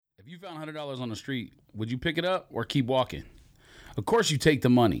If you found $100 on the street, would you pick it up or keep walking? Of course you take the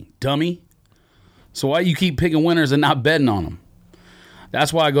money, dummy. So why you keep picking winners and not betting on them?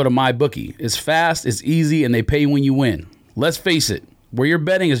 That's why I go to MyBookie. It's fast, it's easy, and they pay when you win. Let's face it, where you're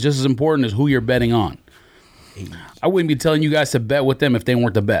betting is just as important as who you're betting on. I wouldn't be telling you guys to bet with them if they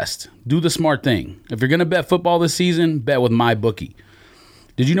weren't the best. Do the smart thing. If you're going to bet football this season, bet with MyBookie.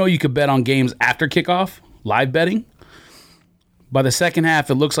 Did you know you could bet on games after kickoff? Live betting? By the second half,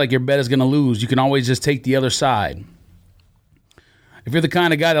 it looks like your bet is going to lose. You can always just take the other side. If you're the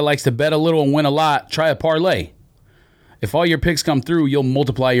kind of guy that likes to bet a little and win a lot, try a parlay. If all your picks come through, you'll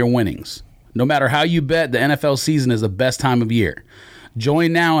multiply your winnings. No matter how you bet, the NFL season is the best time of year.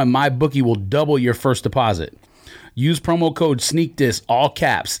 Join now and MyBookie will double your first deposit. Use promo code SNEAKDIS, all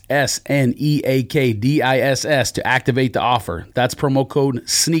caps, SNEAKDISS, to activate the offer. That's promo code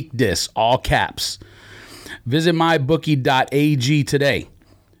SNEAKDIS, all caps. Visit mybookie.ag today.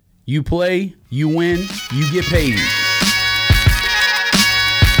 You play, you win, you get paid.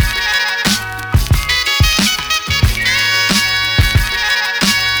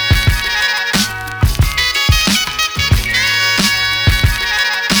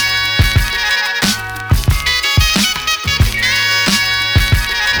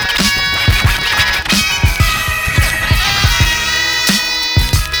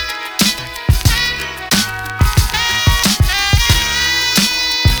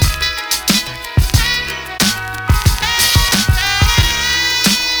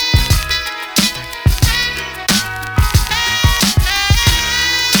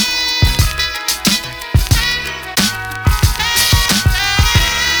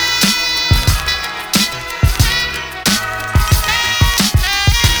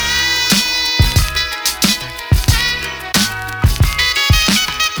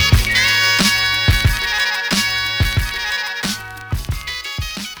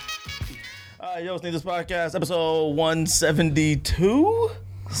 This podcast, episode 172.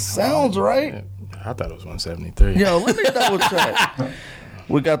 Sounds right. I thought it was 173. Yo, let me double check.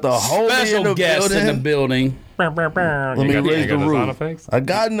 We got the whole Special guest in the building. Let me raise the roof. I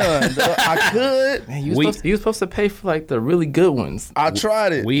got none. I could. Man, you was supposed to pay for like the really good ones. I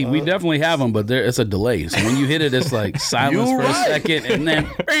tried it. We definitely have them, but it's a delay. So when you hit it, it's like silence for a second, and then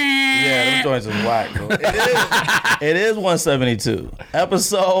yeah, them joints is whack. Bro. It is 172.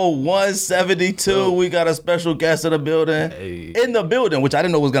 Episode 172. We got a special guest in the building. In the building, which I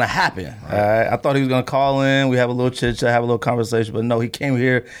didn't know was gonna happen. All right, I thought he was gonna call in. We have a little chit chat, have a little conversation, but no, he came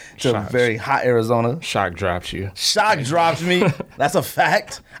here to very hot Arizona. Shock drops you. Shock drops me. That's a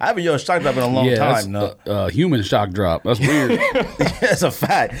fact. I haven't a shock drop in a long time. No, human shock drop. That's weird. That's a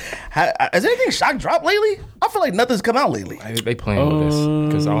fact. Has anything shock dropped lately? I feel like nothing's come out lately. They playing with this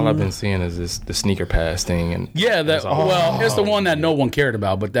because all I've been seeing is the sneaker pass thing, and it's the one that no one cared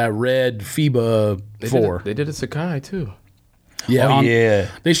about, but that red FIBA 4. They did a Sakai too. Yeah,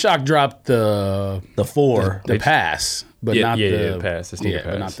 they shock dropped the 4, the pass. But not the pass, the sneaker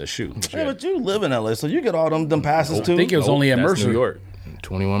pass. But not the shoe. Yeah, but you live in LA, so you get all them passes too. I think it was only at Mercer. New York.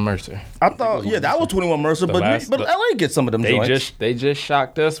 21 Mercer. I thought, that was 21 Mercer, but LA gets some of them joints. They just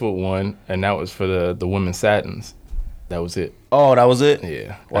shocked us with one, and that was for the women's satins. That was it. Oh, that was it?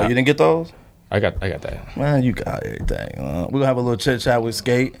 Yeah. Well, you didn't get those? I got that. Man, you got everything. We're going to have a little chit-chat with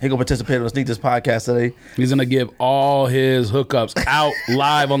Skate. He's going to participate on the Sneak This podcast today. He's going to give all his hookups out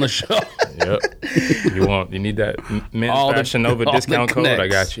live on the show. Yep. You need that Men's Fashion Nova discount code? I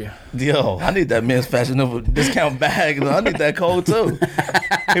got you. Yo, I need that Men's Fashion Nova discount bag. I need that code, too.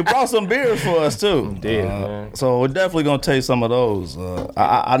 He brought some beers for us, too. He did, man. So we're definitely going to taste some of those.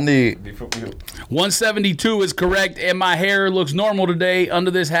 I need... 172 is correct, and my hair looks normal today under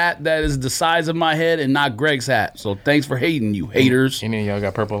this hat that is the size of my head and not Greg's hat. So thanks for hating, you haters. Any of y'all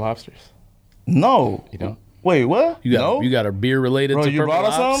got purple lobsters? No. You don't? Wait, what? You got a beer related to you purple brought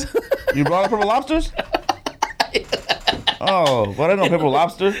us some? You brought us purple lobsters? Oh, well, I know purple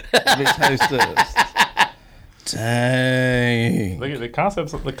lobster. Let me taste this. Dang. Look at the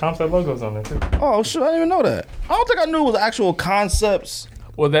concept logos on there too. Oh shit, I didn't even know that. I don't think I knew it was actual Concepts.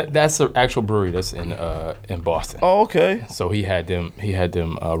 Well, that's the actual brewery that's in Boston. Oh, okay. So he had them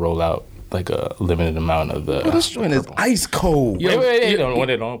roll out like a limited amount of the. Oh, this joint is ice cold. Wait,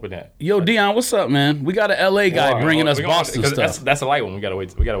 don't open that. Yo, Dion, what's up, man? We got an LA guy bringing us Boston stuff. That's a light one. We gotta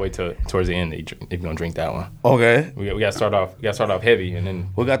wait till towards the end if you're gonna drink that one. Okay. We gotta start off heavy, and then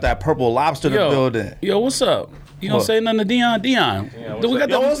we got that purple lobster in the building. Yo, what's up? You don't say nothing to Dion? Yeah,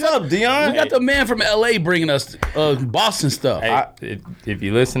 what's up, Dion? We got the man from LA bringing us Boston stuff. Hey, if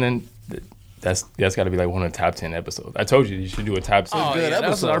you're listening, That's got to be like one of the top 10 episodes. I told you should do a top 10. Oh, good yeah, that's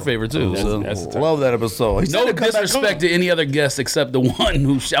episode. our favorite too. That's the top. Love that episode. He No said to come back disrespect on. to any other guest except the one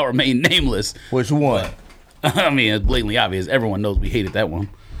who shall remain nameless. Which one? I mean, it's blatantly obvious. Everyone knows we hated that one.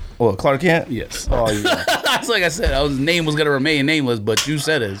 Well, Clark Kent? Yes. Oh, yeah. That's like I said. His name was going to remain nameless, but you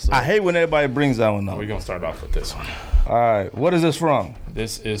said it. So. I hate when everybody brings that one up. We're going to start off with this one. All right. What is this from?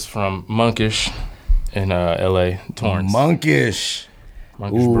 This is from Monkish in L.A. Torrance. Monkish.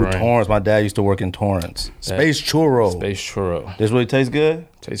 Monkish Ooh, Brewing. Torrance. My dad used to work in Torrance. Space Churro. Space Churro. This really tastes good?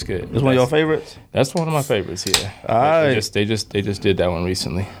 Tastes good. This one of your favorites? That's one of my favorites, yeah. All right. They just did that one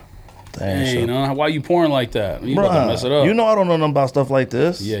recently. Dang, Hey, son. you know, why you pouring like that? You about to mess it up. You know I don't know nothing about stuff like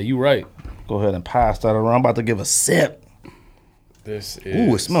this. Yeah, you right. Go ahead and pass that around. I'm about to give a sip. This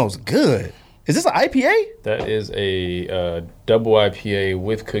is. Ooh, it smells good. Is this an IPA? That is a double IPA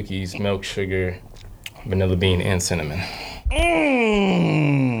with cookies, milk, sugar, vanilla bean, and cinnamon.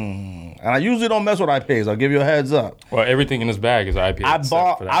 Mmm. And I usually don't mess with IPAs. I'll give you a heads up. Well, everything in this bag is IPA.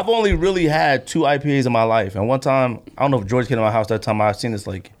 I've only really had 2 IPAs in my life. And one time, I don't know if George came to my house that time, I seen this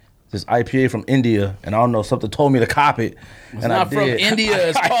IPA from India, and I don't know, something told me to cop it. It's not from India.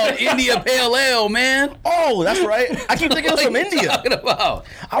 It's called India Pale Ale, man. Oh, that's right. I keep thinking it's from What you India. talking about?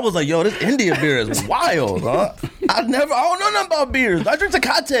 I was like, yo, this India beer is wild, huh? I don't know nothing about beers. I drink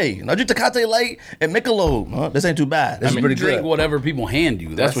Tecate. I drink Tecate Light and Michelob. Huh? This ain't too bad. This is pretty drink good. whatever people hand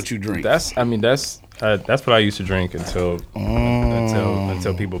you. That's what you drink. That's what I used to drink until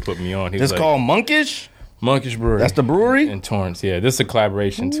people put me on. He This was called Monkish? Monkish Brewery. That's the brewery? in Torrance. Yeah, this is a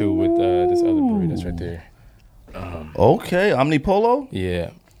collaboration too with this other brewery that's right there. Okay, Omnipolo? Yeah,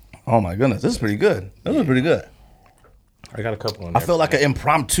 Oh my goodness, this is pretty good. This is pretty good. I got a couple in I there. feel like an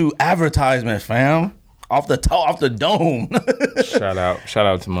impromptu advertisement, fam. Off the dome. shout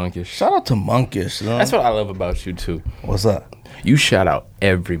out to Monkish. Shout out to Monkish. Son. That's what I love about you too. What's up? You shout out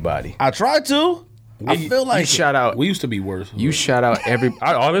everybody. I try to. I feel like you shout out. We used to be worse. You shout out every.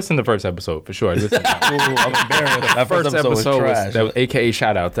 I listened to the first episode for sure. I listened to I'm embarrassed. That first episode was trash. that was AKA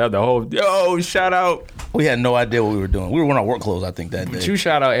shout out. That the whole shout out. We had no idea what we were doing. We were wearing our work clothes, I think, that day. But you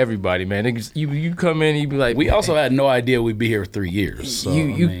shout out everybody, man. You come in, and you be like. We also had no idea we'd be here for 3 years. So,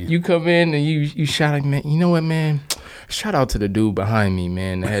 You come in and you shout out, man. You know what, man? Shout out to the dude behind me,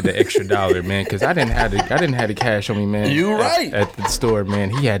 man. That had the extra $1, man, because I didn't have the cash on me, man. You right. At the store, man.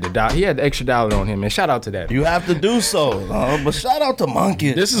 He had the extra $1 on him, man. Shout out to that. You have to do so. But shout out to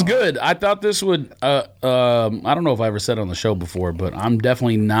Monkish. This is good. I thought this would. I don't know if I ever said it on the show before, but I'm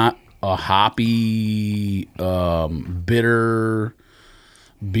definitely not a hoppy, bitter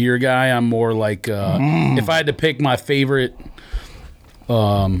beer guy. I'm more like if I had to pick my favorite.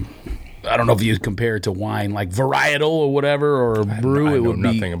 I don't know if you compare it to wine, like varietal or whatever, or brew. I it know would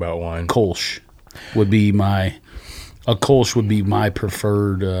nothing be about wine. Kolsch. Would be my. A Kolsch would be my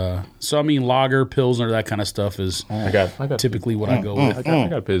preferred. So I mean, lager, pilsner, that kind of stuff is I got typically what I go with. I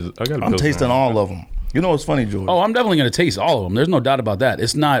got a pilsner. I'm tasting all of them. You know what's funny, George? Oh, I'm definitely going to taste all of them. There's no doubt about that.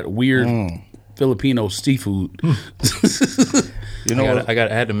 It's not weird Filipino seafood. You know I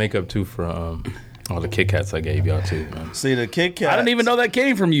had to make up too for all the Kit Kats I gave y'all too, man. See, the Kit Kat. I didn't even know that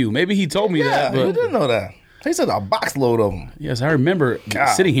came from you. Maybe he told me Yeah, that. you But didn't know that. He said a box load of them. yes, I remember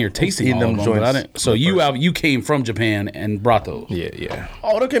sitting here tasting eating all them of them. But I joints didn't, so you came from Japan and brought those. Yeah.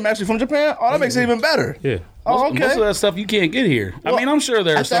 Oh, they came actually from Japan? Oh, that makes it even better. Yeah. Oh, okay. Most of that stuff you can't get here. I mean, I'm sure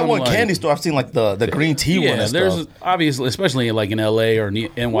there's At that some one like, candy store, I've seen like the green tea one Yeah, and there's stuff. obviously, especially like in LA or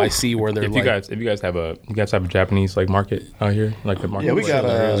NYC, where they're If like, you guys have a Japanese like market out here, like the market. Yeah, we got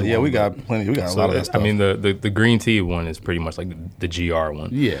there plenty. We got a lot of that I stuff. mean, the green tea one is pretty much like the GR one.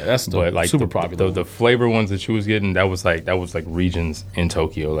 yeah, that's But like super popular. The flavor ones that you was getting, that was like regions in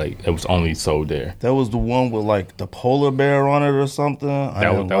Tokyo. Like it was only sold there. that was the one with like the polar bear on it or something. I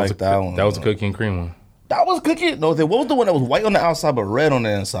didn't like that one. That was a cookie and cream one. That was cookie. No, what was the one that was white on the outside but red on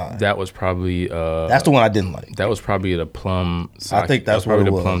the inside? That was probably That's the one I didn't like. that was probably the plum. Sake. I think that's probably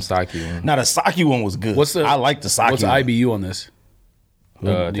what it the plum was. sake one. Now the sake one was good. I like the sake. What's the one. IBU on this? I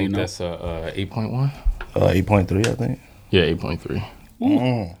Do you think know? that's 8.1. 8.3, I think. Yeah,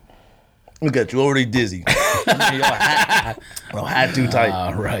 8.3. Look at you, already dizzy. Your hat too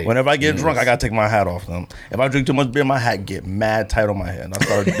tight. Right. Whenever I get drunk, I gotta take my hat off. Them. If I drink too much beer, my hat get mad tight on my head. And I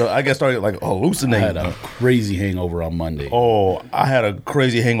started like I hallucinating. had a crazy hangover on Monday. Oh, I had a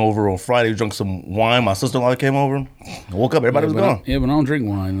crazy hangover on Friday. Drunk some wine. My sister-in-law came over. I woke up. Everybody was gone. Yeah, but I don't drink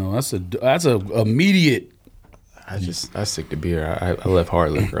wine though. That's a immediate. I stick to beer. I left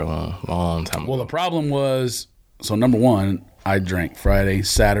hard liquor alone a long time ago. Well, the problem was, so number one, I drank Friday,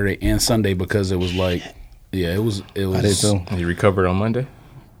 Saturday, and Sunday because it was like, yeah, it was. I did too. You recovered on Monday?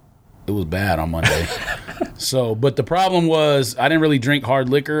 It was bad on Monday. But the problem was I didn't really drink hard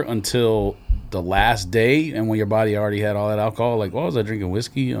liquor until the last day, and when your body already had all that alcohol. Like, what was I drinking?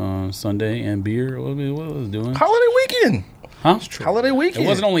 Whiskey on Sunday and beer. What was I doing? Holiday weekend. Huh? Holiday weekend. It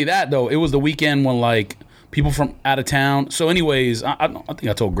wasn't only that though. It was the weekend when like people from out of town. So, anyways, I think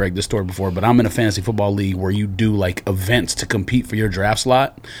I told Greg this story before, but I'm in a fantasy football league where you do like events to compete for your draft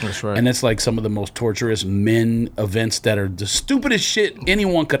slot. That's right. And it's like some of the most torturous men events that are the stupidest shit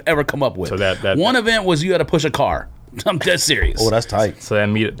anyone could ever come up with. So that one event was you had to push a car. I'm dead serious. Oh, that's tight. So that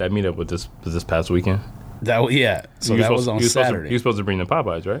meetup was this past weekend. So that was on Saturday. You were supposed to bring the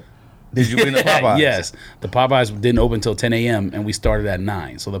Popeyes, right? Did you bring the Popeyes? Yes. The Popeyes didn't open until 10 a.m. and we started at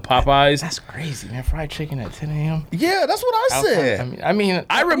 9. So the Popeyes. That's crazy, man. Fried chicken at 10 a.m. Yeah, that's what I said. I mean,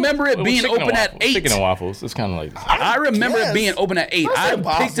 I remember it being open at 8. Chicken and waffles. It's kind of like. I remember it being open at 8.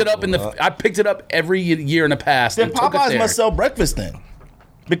 I picked it up every year in the past. Then and took it Popeyes there. must sell breakfast then.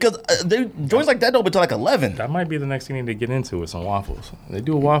 Because joints like that don't open till like 11. That might be the next thing you need to get into with some waffles. They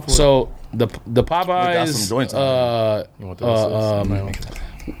do a waffle. So the Popeyes got some joints on you want those?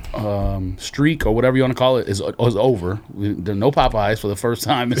 streak or whatever you want to call it is over. There's no Popeyes for the first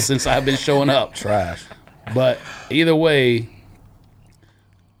time since I've been showing up. Trash. But either way,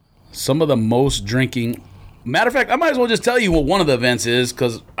 some of the most drinking. Matter of fact, I might as well just tell you what one of the events is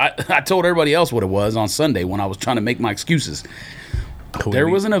because I told everybody else what it was on Sunday when I was trying to make my excuses. There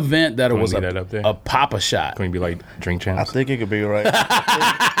was an event that it was a Papa shot. Can we be like drink champs? I think it could be right.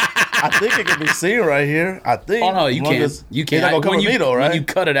 I think it can be seen right here. I think. Oh no, you can't. You can't. Not gonna cover me though, right? When you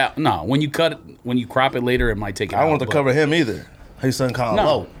cut it out, no. When you crop it later, it might take it out. I don't want to cover him either. He's something kind of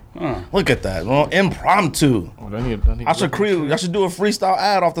low. Look at that. Well, impromptu. I should do a freestyle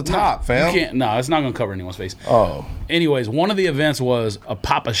ad off the top, fam. You can't. No, it's not gonna cover anyone's face. Oh. Anyways, one of the events was a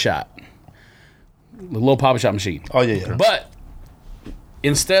Papa shot, the little Papa shot machine. Oh yeah. But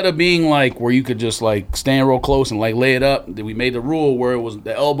instead of being like where you could just like stand real close and like lay it up, we made the rule where it was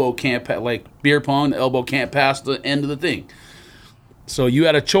the elbow can't like beer pong, the elbow can't pass the end of the thing. So you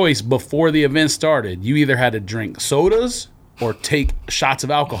had a choice before the event started. You either had to drink sodas or take shots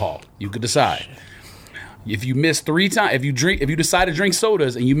of alcohol. You could decide. If you miss 3 times, if you decide to drink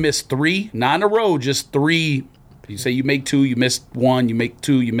sodas and you miss 3, not in a row, just 3. You say you make 2, you miss 1, you make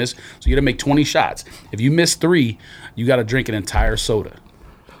 2, you miss. So you got to make 20 shots. If you miss 3, you got to drink an entire soda.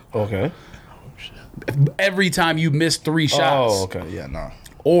 Okay. Every time you miss 3 shots. Oh, okay. Yeah, no.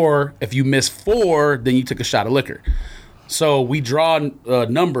 Or if you miss 4, then you took a shot of liquor. So we draw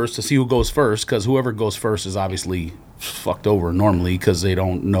numbers to see who goes first, because whoever goes first is obviously fucked over normally because they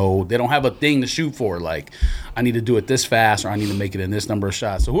don't have a thing to shoot for. Like, I need to do it this fast or I need to make it in this number of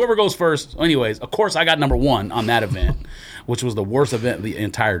shots. So whoever goes first, anyways, of course I got number 1 on that event, which was the worst event of the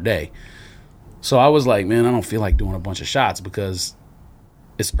entire day. So I was like, man, I don't feel like doing a bunch of shots because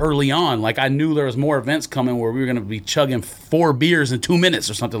it's early on. Like, I knew there was more events coming where we were going to be chugging 4 beers in 2 minutes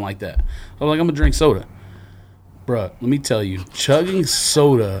or something like that. So I was like, I'm going to drink soda. Bruh, let me tell you, chugging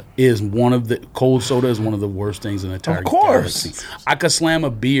soda cold soda is one of the worst things in the entire galaxy. Of course. I could slam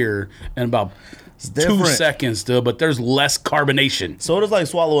a beer in about 2 seconds still, but there's less carbonation. Soda's like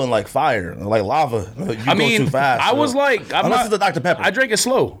swallowing like fire, like lava. You go too fast. I was like, unless it's the Dr. Pepper. I drank it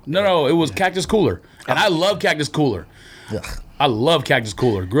slow. No, it was Cactus Cooler. And I love Cactus Cooler. Ugh. I love Cactus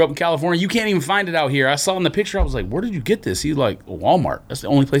Cooler. Grew up in California. You can't even find it out here. I saw in the picture. I was like, where did you get this? He's like, Walmart. That's the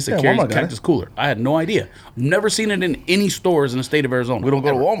only place that carries Cactus Cooler. I had no idea. Never seen it in any stores in the state of Arizona. We don't go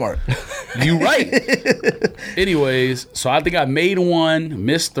to Walmart. You right. Anyways, so I think I made 1,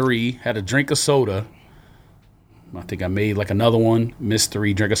 missed 3, had to drink a soda. I think I made like another 1, missed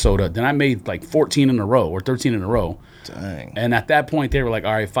 3, drink a soda. Then I made like 14 in a row or 13 in a row. Dang. And at that point, they were like,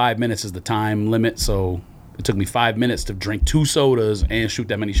 all right, 5 minutes is the time limit. So it took me 5 minutes to drink 2 sodas and shoot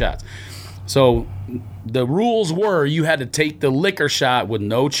that many shots. So the rules were you had to take the liquor shot with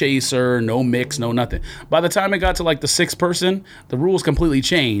no chaser, no mix, no nothing. By the time it got to like the 6th person, the rules completely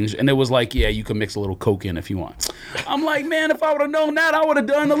changed. And it was like, yeah, you can mix a little Coke in if you want. I'm like, man, if I would have known that, I would have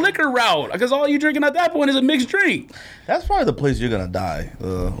done the liquor route. Because all you drinking at that point is a mixed drink. That's probably the place you're going to die.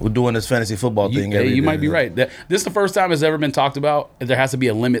 We're doing this fantasy football thing. You might be right. This is the first time it's ever been talked about. There has to be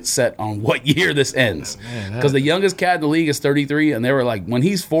a limit set on what year this ends. Because the youngest cat in the league is 33, and they were like, when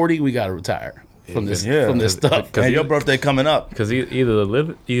he's 40, we got to retire from this stuff. And your birthday coming up. Because either the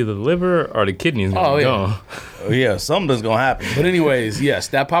liver or the kidneys going to go. Yeah, something's going to happen. But anyways, yes,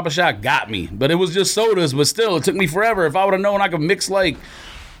 that Papa shot got me. But it was just sodas, but still, it took me forever. If I would have known I could mix like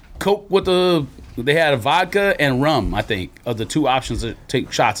Coke with they had a vodka and rum, I think, of the 2 options to take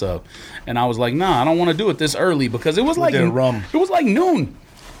shots of. And I was like, nah, I don't want to do it this early because it was like rum. It was like noon.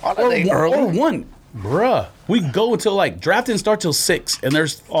 Early? Or 1. Bruh, we go until like draft didn't start till 6, and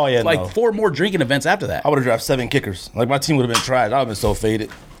there's 4 more drinking events after that. I would have drafted 7 kickers. Like my team would have been trash. I would have been so faded.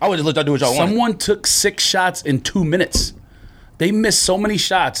 I would just let y'all do what y'all want. Someone took 6 shots in 2 minutes. They missed so many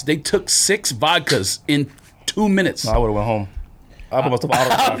shots. They took 6 vodkas in 2 minutes. No, I would have went home. I put myself on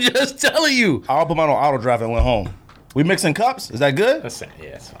auto I'm draft. just telling you. I'll put mine on auto draft and went home. We mixing cups? Is that good? That's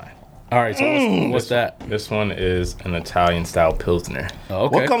it's fine. All right, so what's that? This one is an Italian style Pilsner. Oh,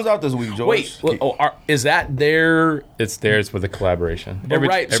 okay. What comes out this week, George? Wait, is that their... It's theirs with a collaboration.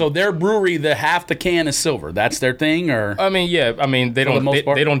 So their brewery, half the can is silver. That's their thing, or... I mean, yeah. I mean, they don't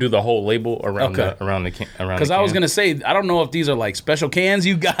they don't do the whole label around Okay. the can. Because I was going to say, I don't know if these are like special cans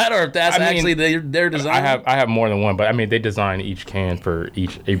you got or if that's actually their design. I have more than one, but I mean, they design each can for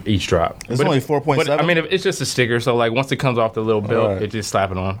each drop. It's only 4.7? But I mean, it's just a sticker, so like once it comes off the little bill, Right. it just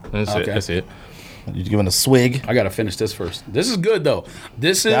slap it on. And that's it. You giving a swig? I got to finish this first. This is good, though.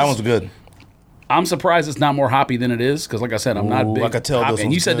 That one's good. I'm surprised it's not more hoppy than it is, because like I said, I'm not big. I could tell hoppy. this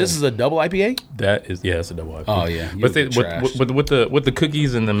And you one's said good. this is a double IPA? It's a double IPA. Oh, yeah. But with the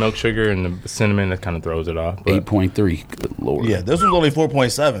cookies and the milk sugar and the cinnamon, that kind of throws it off. But 8.3. Good Lord. Yeah, this one's only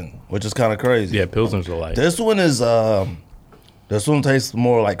 4.7, which is kind of crazy. yeah, Pilsner's a light. This one is this one tastes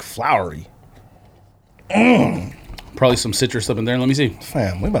more like flowery. Probably some citrus up in there. Let me see.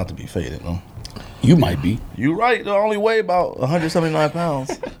 Fam, we about to be faded, though. You might be. You right. I only weigh about 179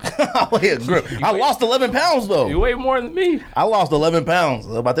 pounds. I lost 11 pounds, though. You weigh more than me. I lost 11 pounds.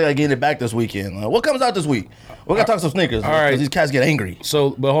 I think I gained it back this weekend. What comes out this week? We're going to talk some sneakers. All right. These cats get angry.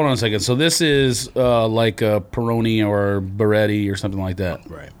 So, but hold on a second. So this is like a Peroni or Beretti or something like that.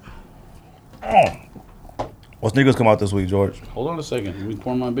 Right. What sneakers come out this week, George? Hold on a second. Let me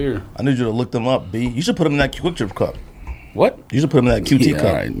pour my beer. I need you to look them up, B. You should put them in that Quick Trip cup. What? You should put them in that QT cup.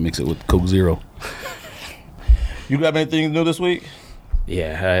 All right. Mix it with Coke Zero. You grab anything new this week?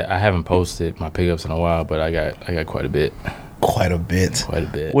 Yeah, I haven't posted my pickups in a while, but I got quite a bit. Quite a bit. Quite a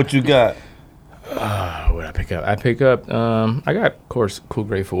bit. What you got? What did I pick up? I got, of course, Cool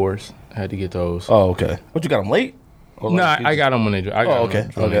Grey 4s. I had to get those. Oh, okay. What, you got them late? No, I got them when they dropped.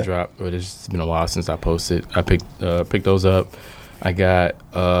 When they Okay. dropped, but it's been a while since I posted. I picked those up. I got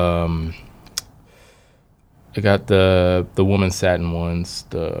the woman satin ones.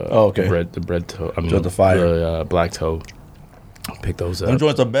 The bread toe. I mean, the fire. The black toe. Pick those up. Them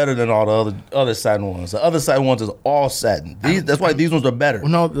joints are better than all the other satin ones. The other satin ones is all satin. That's why these ones are better. Well,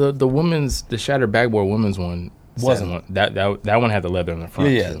 no, the shattered backboard women's one Wasn't. one. That one had the leather in the front.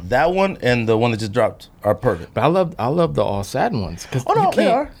 Yeah, too. that one and the one that just dropped are perfect. But I love the all satin ones. Oh, no, they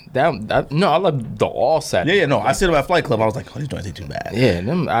are. I love the all satin. Yeah, no. I see them at Flight Club. I was like, oh, these joints ain't too bad. Yeah,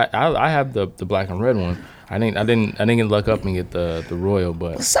 them. I have the black and red one. I didn't get luck up and get the royal,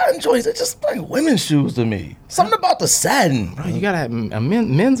 but The satin joints are just like women's shoes to me. Something about the satin. bro, you gotta have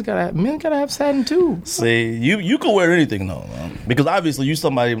men's gotta have satin too. See, you could wear anything though, man. Because obviously you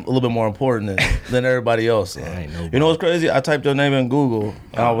somebody a little bit more important than everybody else. ain't nobody. You know what's crazy? I typed your name in Google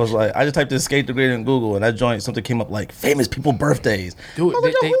and I was like, I just typed in SK8THEGR8 in Google and that joint something came up like famous people birthdays. Dude, I was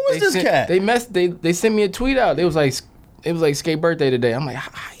like, yo, who is this cat? They sent me a tweet out. It was like skate birthday today. I'm like,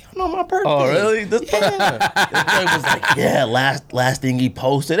 how y'all know my birthday? Oh really? This joint was like, yeah, last thing he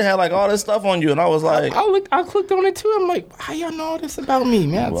posted. It had like all this stuff on you, and I was like, I clicked on it too. I'm like, how y'all know all this about me,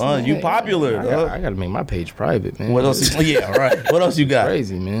 man? well, you popular. I gotta make my page private, man. What else? Yeah, right. What else you got?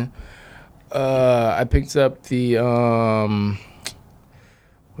 Crazy, man. I picked up the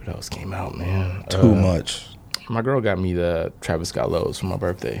what else came out, man? Too much. My girl got me the Travis Scott lows for my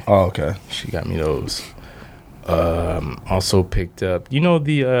birthday. Oh, okay. She got me those. Also picked up,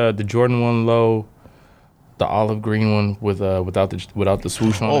 the Jordan 1 low, the olive green one without the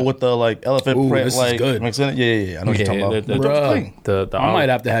swoosh on it. Oh, with the like elephant print, this is like good. mixing it. Yeah. I know what you're talking about. Bruh. I might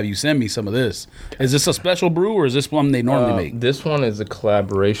have to have you send me some of this. Is this a special brew or is this one they normally make? This one is a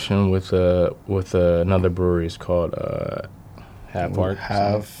collaboration with another brewery. It's called Half Arc.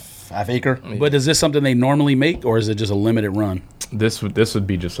 Half acre. But is this something they normally make or is it just a limited run? This would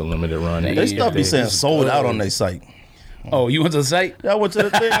be just a limited run. They stuff be saying sold out on their site. Oh, you went to the site? Yeah, I went to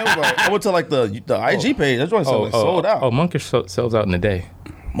the thing. I went to like the IG page. That's why it sold out. Oh, Monkish sells out in a day.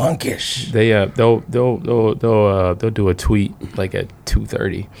 Monkish. They'll do a tweet like at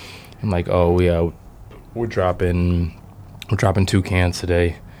 2:30. I'm like, we're dropping 2 cans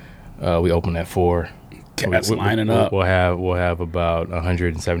today. We open at 4. Cats lining up. We'll have about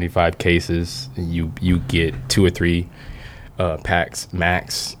 175 cases. You get 2 or 3 packs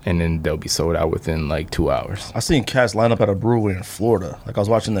max, and then they'll be sold out within like 2 hours. I seen cats line up at a brewery in Florida. Like I was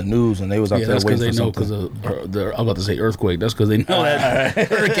watching the news and they was out there that's waiting because for they know something. because I'm about to say earthquake. That's because they know that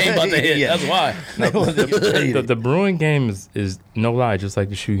hurricane about to hit. Yeah. That's why. The brewing game is no lie, just like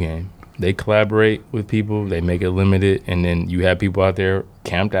the shoe game. They collaborate with people. They make it limited, and then you have people out there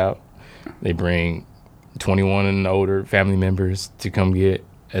camped out. They bring 21 and older family members to come get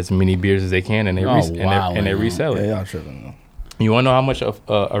as many beers as they can, and they they resell it. Yeah, y'all tripping. You want to know how much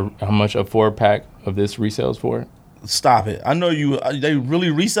a 4-pack of this resells for? Stop it! I know you. They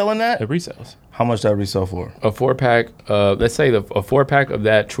really reselling that? It resells. How much that resell for? A 4-pack. Let's say a 4-pack of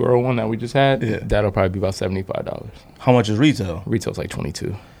that churro one that we just had. Yeah. That'll probably be about $75. How much is retail? Retail's like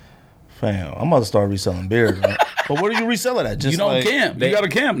 $22. Fam, I'm about to start reselling beers. Right? But where do you resell it at? Just You don't camp. You got a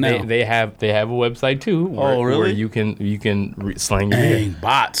camp now. They have a website too. Where you can slang your beer. Dang,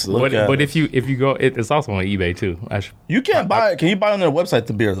 bots. But if you go, it's also on eBay too. You can't buy it. Can you buy on their website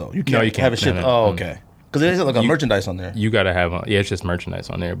the beer though? You can't. No, you can't. Have it shipped. No. Oh, okay. Because there's like a merchandise on there. You gotta have it's just merchandise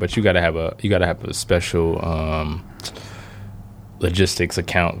on there, but you gotta have a special logistics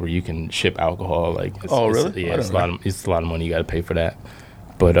account where you can ship alcohol. Like, really? It's a lot of money you gotta pay for that.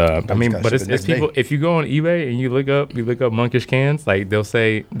 But it's people. If you go on eBay and you look up Monkish cans, like they'll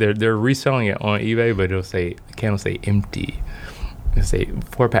say they're reselling it on eBay, but the can will say empty. It'll say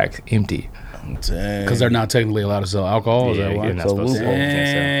 4-packs empty. Because they're not technically allowed to sell alcohol. Is that why? You're not supposed to.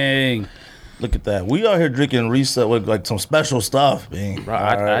 Dang. Look at that. We out here drinking resell with like some special stuff, man.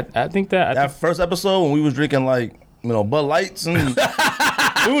 Right. I think that first episode when we was drinking like Bud Lights and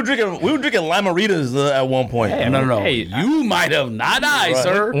we were drinking Limaritas at one point. Hey, no. Hey, you might have not I,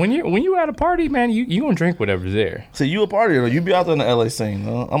 sir. When you at a party, man, you gonna drink whatever's there. So you a partier? You be out there in the LA scene?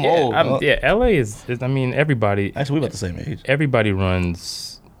 I'm old. LA is. I mean, everybody. Actually, we about the same age. Everybody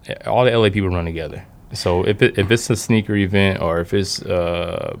runs. All the LA people run together. So if it's a sneaker event or if it's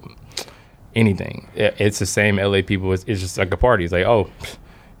anything, it's the same LA people. It's just like a party. It's like, oh,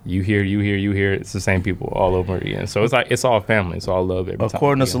 you here. It's the same people all over again. So it's like it's all family. It's all love.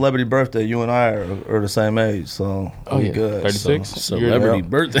 According to Celebrity Birthday, you and I are the same age, so we good. 36. So. Celebrity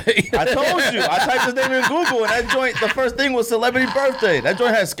Birthday. I told you. I typed his name in Google, and that joint. The first thing was Celebrity Birthday. That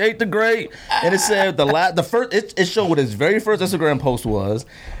joint had SK8THEGR8, and it said the first. It showed what his very first Instagram post was.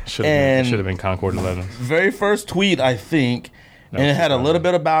 Should have been Concord 11. Very first tweet, I think, and it had a little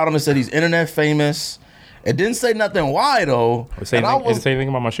bit about him. It said he's internet famous. It didn't say nothing why though. Did it say anything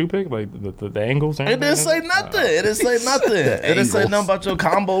about my shoe pick, like the angles? It didn't say nothing. It didn't say nothing. It didn't say nothing about your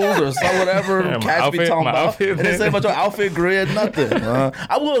combos or some whatever Cash be talking about. It didn't say about your outfit grid. Nothing.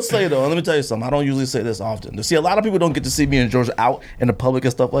 I will say though, let me tell you something. I don't usually say this often. See, a lot of people don't get to see me and George out in the public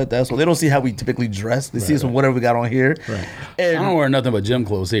and stuff like that, so they don't see how we typically dress. They see us from whatever we got on here. Right. And I don't wear nothing but gym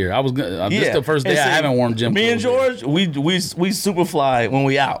clothes here. I was this is the first day I haven't worn gym clothes. Me and George, we super fly when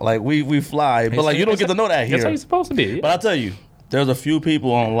we out. Like we fly, but like you don't get to know that here. That's how you're supposed to be. Yeah. But I'll tell you, there's a few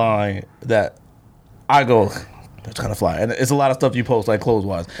people online that I go, that's kind of fly. And it's a lot of stuff you post, like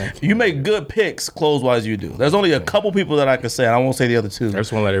clothes-wise. You make good picks clothes-wise, you do. There's only a couple people that I can say, and I won't say the other two. I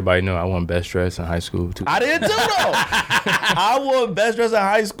just want to let everybody know I won best dress in high school, too. I did too, though. I won best dress in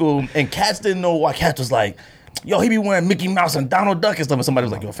high school, and Cats didn't know why. Cats was like, yo, he be wearing Mickey Mouse and Donald Duck and stuff. And somebody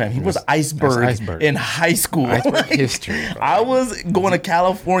was like, yo, fam, he was Iceberg in high school. Iceberg history. Bro. I was going to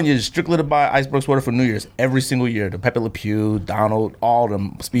California strictly to buy Iceberg sweater for New Year's every single year. The Pepe Le Pew, Donald, all of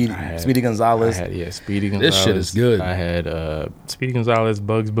them. Speedy Gonzalez. Speedy Gonzalez. This shit is good. I had Speedy Gonzalez,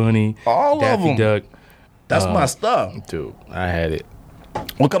 Bugs Bunny, all Daffy of them. Duck. That's my stuff. Dude, I had it.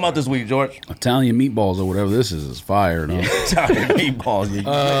 What come out this week, George? Italian meatballs or whatever this is fire. No? Italian meatballs.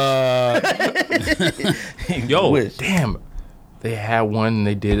 Yo, damn. They had one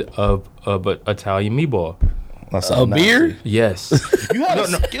they did of Italian meatball. That's a beer? Yes. You had a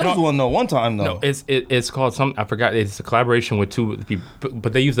Skittles one though one time though. No, it's called something. I forgot. It's a collaboration with two people,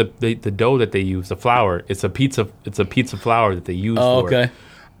 but they use the dough that they use, the flour. It's a pizza flour that they use. Oh, for okay.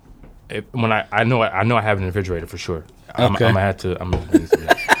 When I know I have it in the refrigerator for sure. I'm Okay. gonna have to.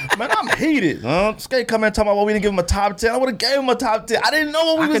 Man, I'm heated. Skate come in talking about why we didn't give him a top 10. I would have gave him a top 10. I didn't know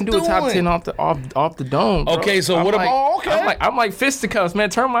what we was doing. I can do a top 10 off the dome. Bro. Okay, so what about? Okay. I'm like fisticuffs, man.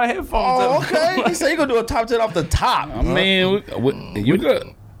 Turn my headphones Oh, up. okay. He said you gonna do a top 10 off the top. I mean, you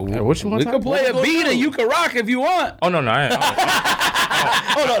could. What you want? We could play a beat and you can rock if you want. Oh no! Oh no.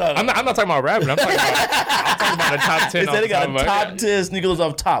 I'm not talking about rapping. I'm talking about a top 10. They said they got a top 10 sneakers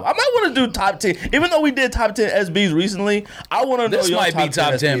off top. I might want to do top 10. Even though we did top 10 SBs recently, I want to know This your might be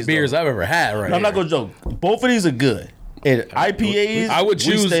top 10 SBs, beers though. I've ever had. Right? No, I'm not gonna joke. Both of these are good. And IPAs, I would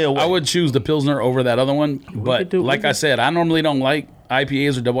choose. Stay away. I would choose the Pilsner over that other one. But like I said, I normally don't like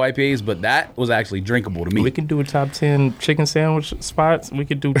IPAs or double IPAs, but that was actually drinkable to me. We could do a top 10 chicken sandwich spots. We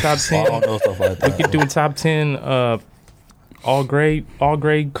could do top 10. I don't know stuff like that. We could do a top 10 all gray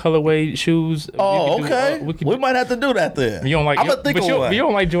colorway shoes. Oh, okay. We might have to do that then. You don't like. I'm gonna think of one. You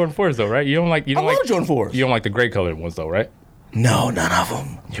don't like Jordan 4s though, right? You don't like. I love Jordan 4s. You don't like the gray colored ones though, right? No, none of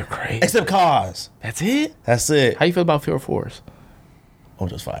them. You're crazy. Except cars. That's it? That's it. How you feel about Fear 4s? I'm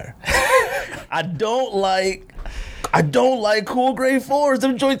just fire. I don't like cool gray 4s.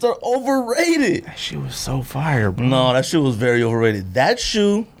 Them joints are overrated. That shit was so fire, bro. No, that shoe was very overrated. That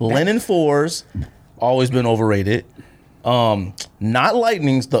shoe, Linen 4s, always been overrated. Not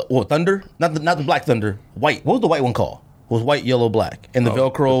Lightnings, Thunder, not the Black Thunder, white. What was the white one called? It was white, yellow, black, and the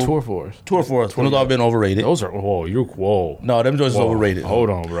Velcro. The Tour 4s. Tour 4s. Those all been overrated. Those are whoa. No, them joints are overrated. Hold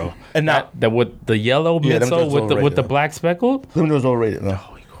on, bro. And now that with the yellow midsole with the black speckled. Them joints overrated. No.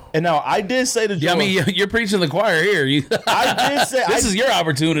 And now I did say to Jordan. Yeah, I mean, you're preaching the choir here. I did say this is your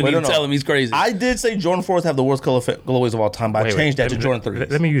opportunity to tell him he's crazy. I did say Jordan 4s have the worst colorways of all time, but I changed that to Jordan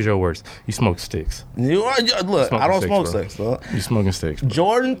 3s. Let me use your words. You smoke sticks. Look, I don't smoke sticks. You smoking sticks. Bro.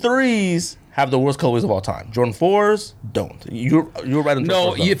 Jordan 3s have the worst colorways of all time. Jordan 4s don't. You're right on.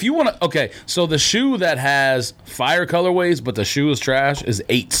 No, if you want to. Okay, so the shoe that has fire colorways, but the shoe is trash, is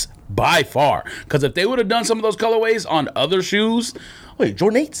 8s by far. Because if they would have done some of those colorways on other shoes, wait,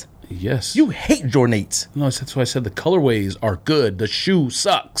 Jordan 8s. Yes. You hate Jordan 8s. No, that's why I said the colorways are good. The shoe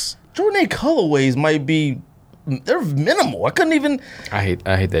sucks. Jordan 8 colorways might be, they're minimal. I couldn't even. I hate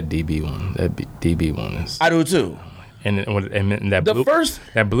that DB one. That DB one is. I do too. And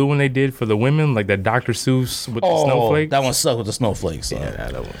that blue one they did for the women, like that Dr. Seuss with the snowflakes. That one sucked with the snowflakes. Yeah,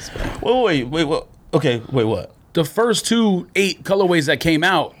 that one's bad. Wait, okay, wait, what? The first 2 8 colorways that came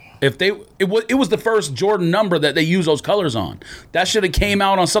out, it was the first Jordan number that they used those colors on. That should have came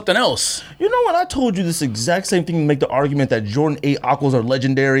out on something else. You know what? I told you this exact same thing to make the argument that Jordan 8 Aquas are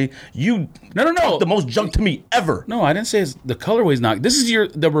legendary. You no, the most junk to me ever. No, I didn't say the colorway's not. This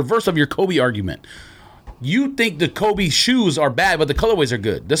is the reverse of your Kobe argument. You think the Kobe shoes are bad, but the colorways are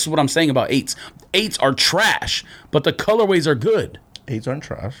good. This is what I'm saying about 8s. 8s are trash, but the colorways are good. 8s aren't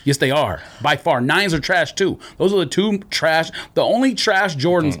trash. Yes, they are. By far. 9s are trash, too. Those are the 2 trash. The only trash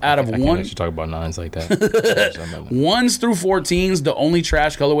Jordans out of I one... can't talk about 9s like that. 1s through 14s, the only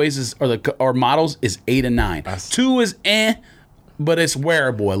trash colorways or models is 8 and 9. 2 is but it's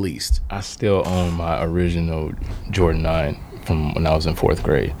wearable at least. I still own my original Jordan 9 from when I was in 4th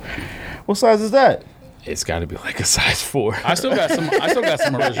grade. What size is that? It's got to be like a size 4. I still got some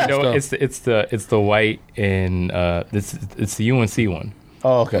original stuff. It's the white and it's the UNC one.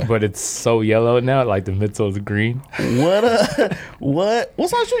 Oh, okay. But it's so yellow now, like the midsole is green. What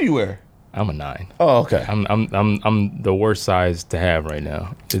size shoe you wear? I'm a 9. Oh, okay. I'm the worst size to have right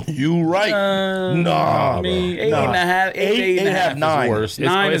now. You right? I mean, 8.5, 8.5, 9 is worse.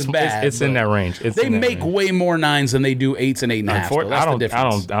 9 is bad. It's in that range. They make way more 9s than they do 8s and 8.5. That's the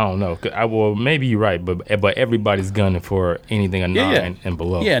difference. I don't know. Well, maybe you're right, but everybody's gunning for anything a 9 and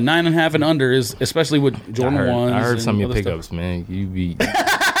below. Yeah, 9.5 and under is, especially with Jordan 1s. I heard some of your pickups, man. You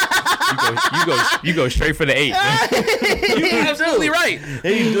go straight for the 8. You're absolutely right.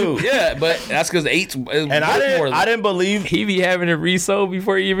 You do. Yeah, but that's because 8's and I didn't believe he be having it resold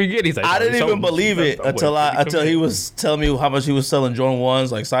before he even get. He's like, I didn't even believe it until he was telling me how much he was selling Jordan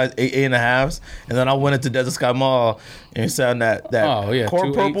 1s, like size 8, 8.5s, and then I went into Desert Sky Mall and he said that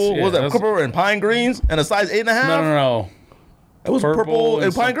core purple. What was that? Purple and pine greens and a size 8.5. No. It was purple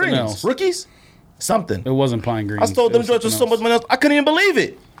and pine greens. Else. Rookies. Something. It wasn't pine greens. I told them joints was so much money else. I couldn't even believe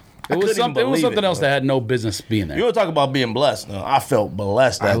it. It was something else that had no business being there. You were talking about being blessed. No, I felt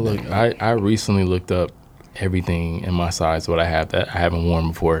blessed. I recently looked up everything in my size, what I have that I haven't worn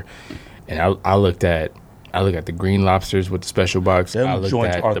before, and I looked at the green lobsters with the special box. I looked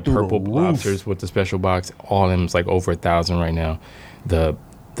at the purple lobsters with the special box. All of them is like over 1,000 right now. The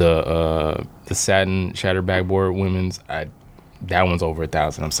satin shatter backboard women's, that one's over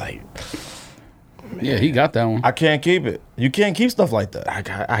 1,000. I'm like. Yeah, he got that one. I can't keep it. You can't keep stuff like that. I'm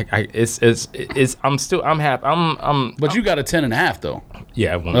happy. But you got a 10.5 though.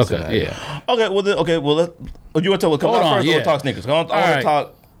 Yeah, I want to say that. Okay. Well, you want to tell? Come on first. We'll talk sneakers. I want to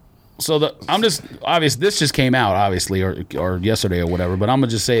talk. So I'm just obvious. This just came out, obviously, or yesterday or whatever. But I'm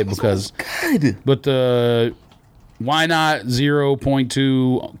gonna just say it because. Good. But the why not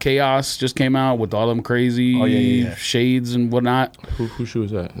 0.2 Chaos just came out with all them crazy shades and whatnot. Who shoe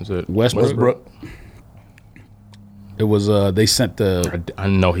is that? Is it Westbrook? It was they sent the. I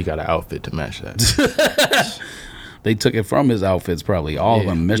know he got an outfit to match that. They took it from his outfits, probably all of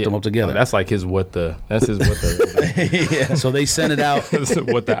them, meshed them up together. That's like his what the. That's his what the. So they sent it out.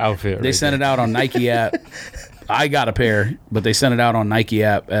 What the outfit? They sent it out on Nike app. I got a pair, but they sent it out on Nike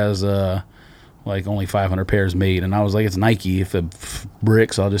app as like only 500 pairs made, and I was like, it's Nike. If it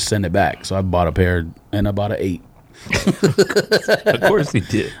bricks, I'll just send it back. So I bought a pair, and I bought an 8. Of course he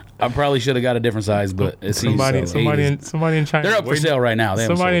did. I probably should have got a different size, but it's somebody in China. They're up for sale right now.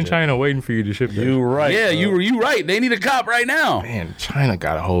 Somebody in China waiting for you to ship. You right? Yeah, you right. They need a cop right now. Man, China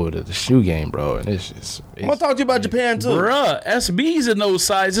got a hold of the shoe game, bro, and it's just. I'm gonna talk to you about Japan too, bruh. SBs in those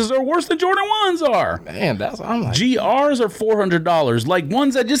sizes are worse than Jordan 1s are. Man, I'm like GRs are $400, like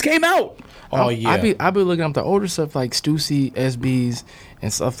ones that just came out. Oh yeah. I be looking up the older stuff like Stussy SBs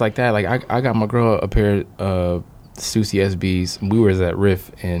and stuff like that. Like I got my girl a pair of Stussy SBs. We was at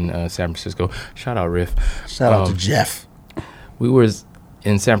Riff in San Francisco. Shout out Riff. Shout out to Jeff. We was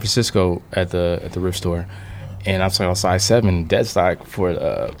in San Francisco at the Riff store, and I was like, size 7 dead stock for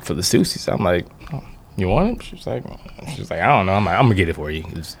the Stussys. I'm like, oh, you want it? She's like, I don't know. I'm like, I'm gonna get it for you.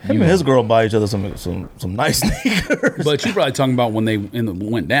 Him and his girl buy each other some nice sneakers. But you're probably talking about when they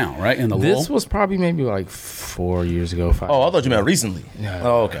went down, right? In the this lull? was probably maybe like 4 years ago. 5 Oh, I thought you meant recently. Yeah.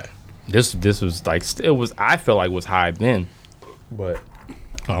 Oh, okay. This was like it was. I felt like it was high then, but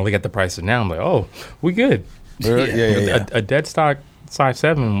when I look at the prices now, I'm like, oh, we good. Yeah. A dead stock size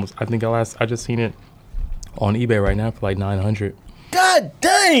 7 was. I think I just seen it on eBay right now for like $900. God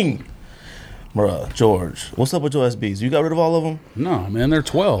dang. Bruh, George, what's up with your SBs? You got rid of all of them? No, man, they're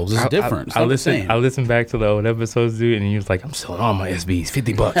 12s. It's different. It's I not the same. listened back to the old episodes, dude, and he was like, I'm selling all my SBs,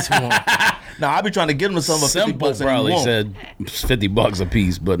 $50. Nah, I be trying to get them to some for $50 Simple and he probably won't. said $50 a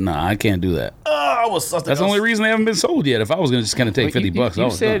piece, but nah, I can't do that. I was such That's the only reason they haven't been sold yet. If I was going to just kind of take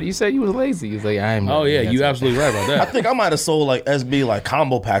 $50, You said you was lazy. You was like, I am. oh yeah, you absolutely right about I that. think I might have sold like SB like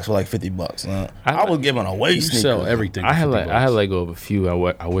combo packs for like $50. I was giving away You sneakers. sell everything. I had for $50. let go of a few.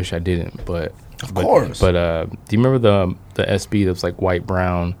 I wish I didn't, but Of course. But do you remember the SB that was like white,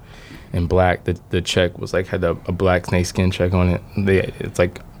 brown, and black? The check was like had a black snakeskin check on it. It's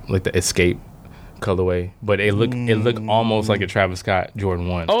like the Escape colorway, but it looked almost like a Travis Scott Jordan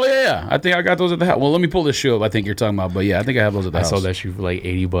 1. Oh yeah, I think I got those at the house. Well, let me pull this shoe up. I think you're talking about, but yeah, I think I have those at the I house. sold that shoe for like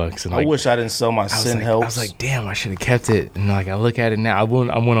 $80, and I like, wish I didn't sell my Sin Helps. I was like, damn, I should have kept it. And like I look at it now, I went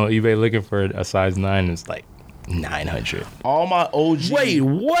on eBay looking for a size 9, and it's like $900. all my OG. Wait,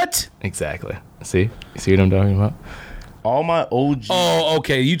 what? Exactly. See what I'm talking about? All my OG. Oh,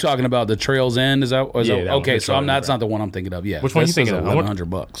 okay. You talking about the Trails End? Is that that one, okay? the So I'm Trails not. End. That's not the one I'm thinking of. Yeah. Which one you thinking of?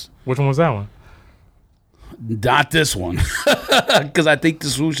 $1,100. Which one was that one? Not this one, because I think the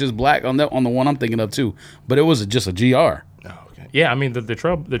swoosh is black on the one I'm thinking of too. But it was just a GR. Oh, okay. Yeah, I mean the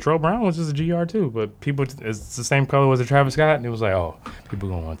Trail Brown was just a GR too, but people it's the same color as the Travis Scott, and it was like, oh, people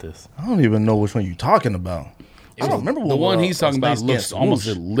gonna want this. I don't even know which one you're talking about. I don't remember The one he's talking about looks almost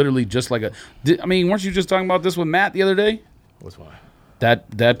literally just like a. I mean, weren't you just talking about this with Matt the other day? Which one?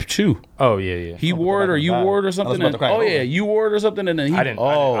 That shoe. Oh yeah. He wore it or you wore it or something. Oh yeah, you wore it or something, and then he. I didn't.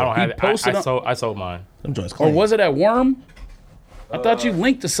 Oh, I don't have he it. posted. I sold mine. Them joints Or clean. was it at Worm? I thought you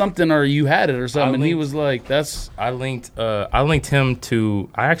linked to something or you had it or something. And he linked- was like, "That's." I linked him to.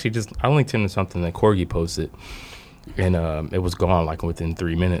 I linked him to something that Corgi posted, and it was gone like within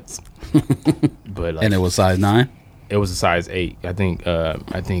 3 minutes. But like, And it was size 9. It was a size 8. I think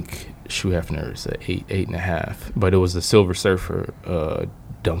Shoe Hefner is 8.5. But it was a Silver Surfer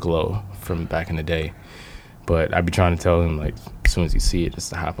Dunk Low from back in the day. But I'd be trying to tell him like as soon as you see it, just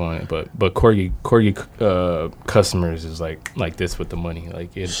to hop on it. But Corgi customers is like this with the money.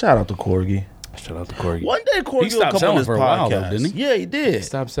 Like Shout out to Corgi. shout out to Corgi. One day Corgi He stopped will come on selling this for a while, though, podcast. didn't he? Yeah, he did.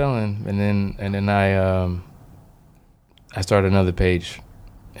 Stopped selling, and then I started another page,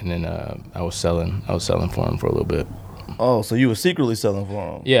 and then I was selling for him for a little bit. Oh, so you were secretly selling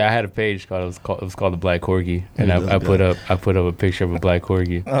for him? Yeah, I had a page called it was called the Black Corgi, and I put up a picture of a black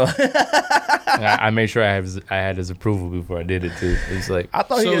corgi. And I made sure I had his approval before I did it too. It was like I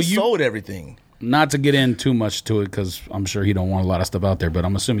thought So he had you- sold everything. Not to get in too much to it because I'm sure he don't want a lot of stuff out there. But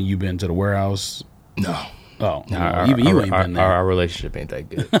I'm assuming you've been to the warehouse. no. Oh, Our- even you our- ain't our- been there. Our relationship ain't that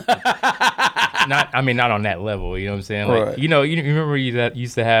good. not on that level. You know what I'm saying? Like Right. you remember you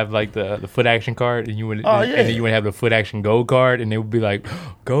used to have like the foot action card, and you would Oh, yeah. and then you would have the foot action gold card, and they would be like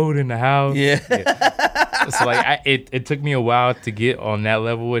gold in the house. Yeah. So like it took me a while to get on that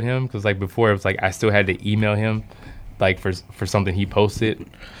level with him because like before it was like I still had to email him like for something he posted.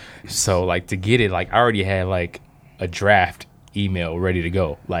 So like to get it, like I already had like a draft email ready to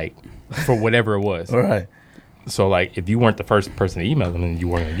go, like for whatever it was. All right. So like if you weren't the first person to email them, then you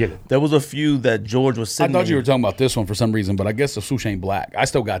weren't gonna get it. There was a few that George was I sitting. thought you were talking about this one for some reason, but I guess the swoosh ain't black. I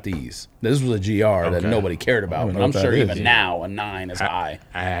still got these. This was a GR that Okay. nobody cared about, even but know I'm what sure that even is. now a 9 is high.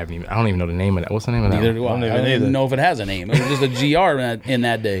 I don't even know the name of that. What's the name of that? Neither one? do I. don't I even don't either. even know if it has a name. It was just a GR in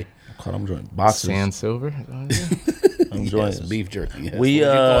that day. God, I'm enjoying boxes. Sand Silver. I'm enjoying Yes, this. beef jerky. Yes. We What do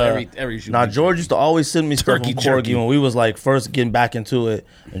you call every shoe now beef George used to always send me stuff Turkey from Corgi jerky. when we was like first getting back into it,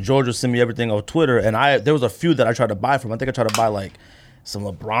 and George would send me everything on Twitter. And there was a few that I tried to buy from. I think I tried to buy like some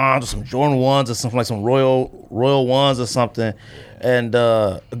LeBrons or some Jordan 1s or something like some Royal 1s or something. And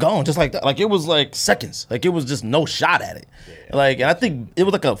gone just like that. Like it was like seconds. Like it was just no shot at it. Like, and I think it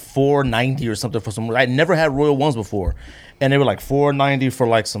was like a $490 or something for some. I never had Royal 1s before. And they were like $490 for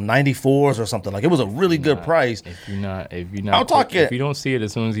like some 94s or something. Like it was a really good price. If you're not, if you don't see it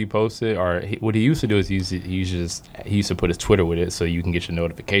as soon as he posts it, or what he used to do is he used to put his Twitter with it so you can get your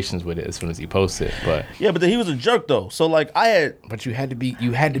notifications with it as soon as he posts it. But yeah, but then he was a jerk though. So like but you had to be.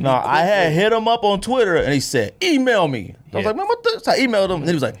 I had hit him up on Twitter and he said, "Email me." I was like, "Man, what the?" So I emailed him and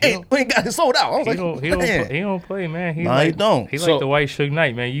he was like, "Hey, we ain't got it sold out." I was he don't play, man. He don't. He like the white Suge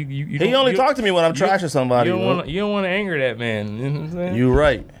Knight, man. He only talk to me when I'm trashing somebody. You don't want to anger that man. You know what I'm saying? You're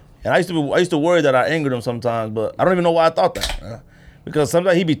right. And I used to worry that I angered him sometimes, but I don't even know why I thought that. Because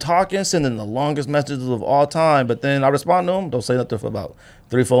sometimes he be talking, sending the longest messages of all time, but then I respond to him, don't say nothing for about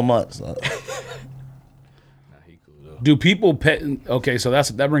 3-4 months. Do people pet? Okay, so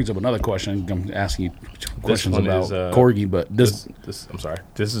that brings up another question. I'm asking you questions about Corgi, but this I'm sorry.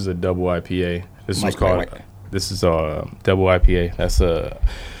 This is a double IPA. This is called. This is a double IPA.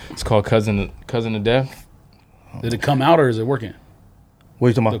 It's called Cousin of Death. Did it come out or is it working? What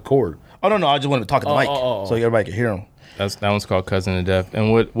are you talking about? The cord. Oh no, I just wanted to talk at the mic so everybody can hear him. That one's called Cousin of Death.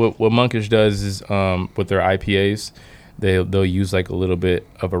 And what Monkish does is with their IPAs, they'll use like a little bit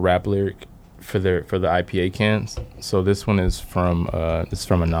of a rap lyric for the IPA cans. So this one is from a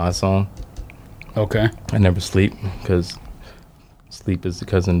Nas song. Okay. I never sleep because sleep is the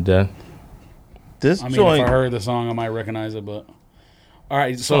cousin of death. If I heard the song, I might recognize it. But all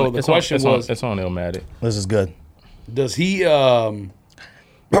right. So the question was, it's on Illmatic. This is good. Does he? This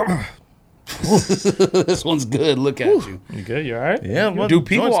one's good. Look at you. You good? You all right? Yeah. Do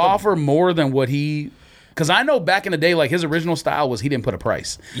people offer more than what he? Because I know back in the day, like his original style was he didn't put a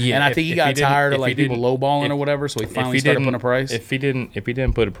price. Yeah, and I think he got tired of like people lowballing or whatever, so he finally started putting a price. If he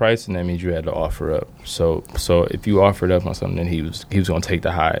didn't put a price, then that means you had to offer up. So if you offered up on something, then he was going to take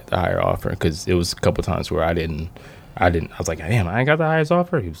the higher offer. Because it was a couple times where I didn't. I was like, damn, I ain't got the highest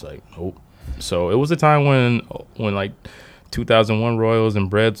offer. He was like, nope. So it was a time when like 2001 Royals and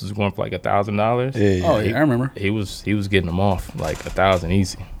Breads was going for like $1,000. Yeah, I remember. He was getting them off like $1,000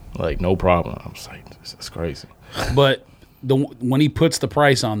 easy, like no problem. I was like, that's crazy. But when he puts the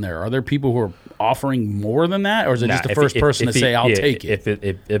price on there, are there people who are offering more than that, or is it just the first person to say, "I'll take it"? If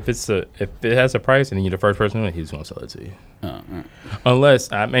it has a price and you're the first person, he's going to sell it to you.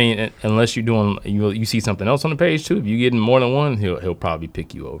 Unless you're doing you see something else on the page too. If you're getting more than one, he'll probably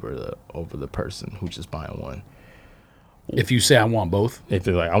pick you over the person who's just buying one. If you say I want both, if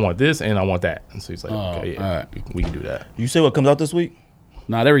they're like I want this and I want that, and so he's like, okay, yeah, right. we can do that. You say what comes out this week?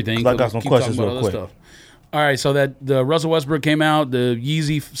 Not everything. I got some questions real quick. Stuff. All right, so that the Russell Westbrook came out, the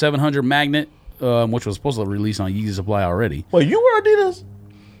Yeezy 700 Magnet, which was supposed to release on Yeezy Supply already. Wait, you wear Adidas?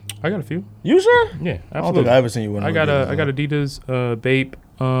 I got a few. You sure? Yeah, absolutely. I don't think I ever seen you wear. I got Adidas Bape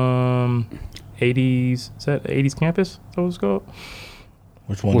 80s. Is that 80s Campus? That was called.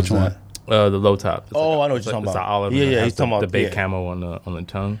 Which one? The low top. It's I know what you're talking about. It's the olive. Yeah, he's talking about the Bape camo on the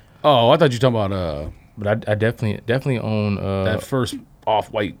tongue. Oh, I thought you were talking about. But I definitely own that first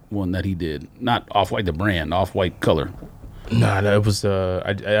off-white one that he did. Not off-white the brand, off-white color. Nah, that was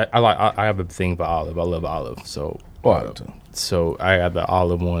I have a thing for olive. I love olive. So so I have the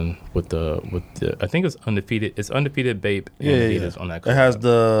olive one with the I think it's undefeated. It's undefeated Bape and Adidas on that color. It has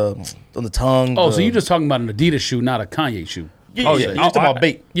on the tongue. Oh, so you're just talking about an Adidas shoe, not a Kanye shoe. Yeah, you're talking about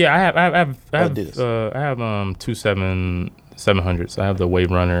Bape. Yeah, I have 700s. I have the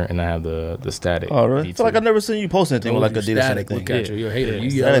Wave Runner and I have the Static. Oh, really? I feel like I've never seen you post anything with like Adidas Static. Look at you. You're a hater.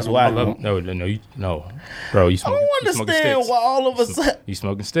 That's why. No. Bro, you smoking I don't understand why all of a sudden you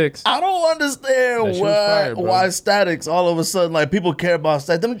smoking sticks. I don't understand why Statics all of a sudden like people care about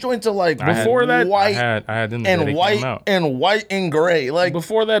Statics. Them joints are like before that white I had them and white and gray. Like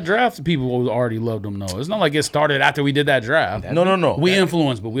before that draft, people already loved them. No, it's not like it started after we did that draft. No. We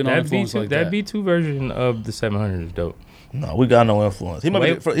influenced, but we don't influence like that. That B2 version of the 700 is dope. No, we got no influence. He's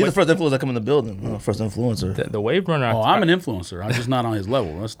the first influencer that come in the building. First influencer. The Wave Runner. I'm an influencer. I'm just not on his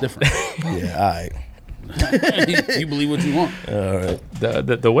level. That's different. Yeah, all right. You believe what you want. All right.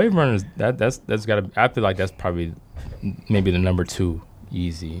 The Wave Runner that's got to. I feel like that's probably maybe the number 2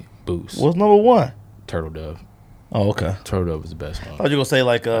 Yeezy boost. What's number 1? Turtle Dove. Oh, okay. Turtle Dove is the best one. I thought you were gonna say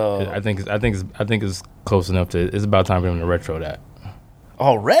like. I think it's close enough to. It's about time for him to retro that.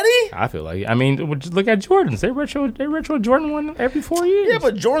 Already? I feel like. I mean, look at Jordans. They retro Jordan 1 every 4 years. Yeah,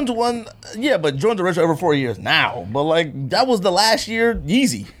 but Jordan's a retro every 4 years now. But like that was the last year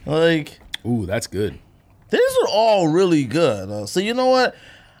Yeezy. Like, ooh, that's good. These are all really good. So you know what?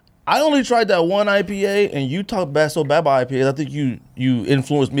 I only tried that one IPA, and you talk so bad about IPAs. I think you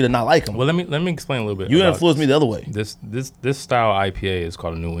influenced me to not like them. Well, let me explain a little bit. You influenced me the other way. This style IPA is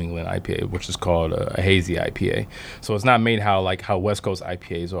called a New England IPA, which is called a hazy IPA. So it's not made how West Coast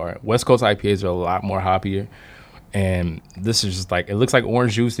IPAs are. West Coast IPAs are a lot more hoppier, and this is just like it looks like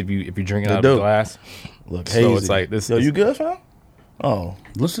orange juice if you drink it out of a glass. Look so hazy. It's like this. Yo, you good, fam? Oh,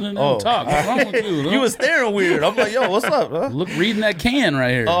 listening to him talk. What's wrong with you? You was staring weird. I'm like, yo, what's up? Huh? Look, reading that can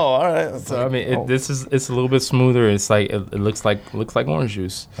right here. Oh, all right. So I mean, it's a little bit smoother. It's like it looks like orange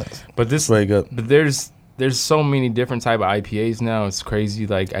juice, but this very good. But there's so many different type of IPAs now. It's crazy.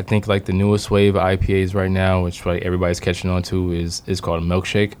 Like I think like the newest wave of IPAs right now, which like everybody's catching on to, is called a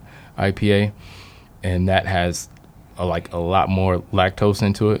milkshake IPA, and that has a lot more lactose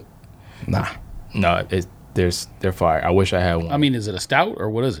into it. No, they're fire. I wish I had one. I mean, is it a stout or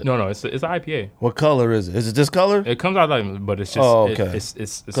what is it? No, it's an IPA. What color is it? Is it this color? It comes out like, but it's just okay. It's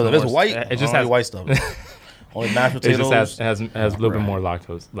because if it's white, it just has white stuff. Only mashed potatoes. It just has a little bit more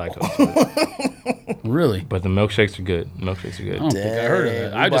lactose to it. Really? But the milkshakes are good. I don't think I heard of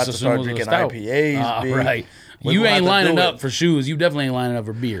that. I just assumed it was a stout. IPAs, right. You ain't lining up for shoes. You definitely ain't lining up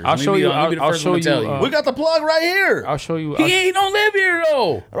for beers. I'll show you. I'll show you. We got the plug right here. I'll show you. He don't live here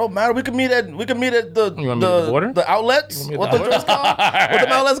though. It don't matter. We can meet at the outlets. What the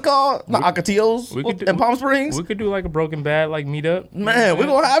outlets called? The Acatios in Palm Springs. We could do like a Broken Bad meetup. Man, we're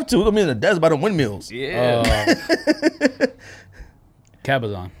gonna have to. We're gonna be in the desert by the windmills. Yeah.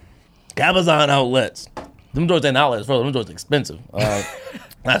 Cabazon outlets. Them joints ain't outlets, bro. Them joints expensive.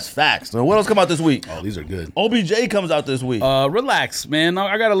 That's facts. So what else come out this week? Oh, these are good. OBJ comes out this week. Relax, man.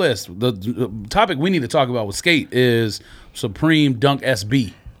 I got a list. The topic we need to talk about with Skate is Supreme Dunk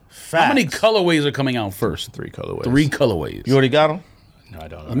SB. Facts. How many colorways are coming out first? 3 colorways. 3 colorways. You already got them? No, I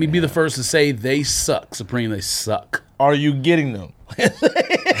don't know. Let me be the first to say they suck. Supreme, they suck. Are you getting them?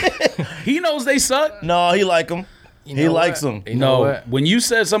 He knows they suck. No, he like them. He likes them. When you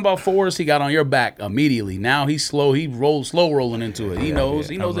said something about Forrest, he got on your back immediately. Now he's slow. He slow rolling into it. He knows.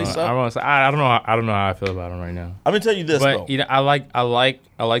 He knows they suck. I don't know how I feel about him right now. I'm gonna tell you this, but though. I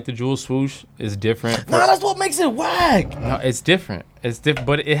like the jewel swoosh. It's different. No, that's what makes it whack. No, it's different. It's different,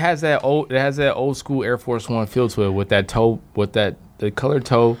 but it has that old school Air Force One feel to it with that toe, the colored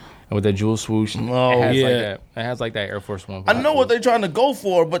toe. And with that jewel swoosh, it has like that Air Force One. I know what they're trying to go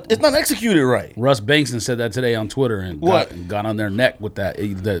for, but it's not executed right. Russ Bankson said that today on Twitter and got on their neck with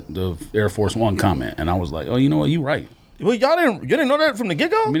the Air Force One comment, and I was like, oh, you know what, you right. Well, you didn't know that from the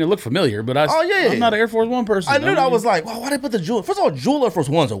get go. I mean, it looked familiar, but I'm not an Air Force One person. I knew that. I was like, well, why they put the jewel? First of all, jewel Air Force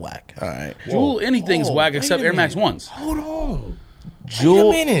Ones are whack. All right, jewel anything's whack except Air Max Ones. Hold on. Jewel,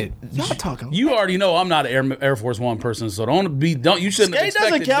 wait a minute. Y'all talking? You already know I'm not an Air Force One person, so you shouldn't have expected. It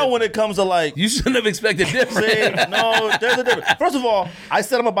doesn't count when it comes to like. You shouldn't have expected different. See, no, there's a difference. First of all, I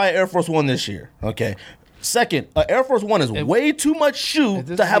said I'm gonna buy an Air Force One this year. Okay. Second, an Air Force One is way too much shoe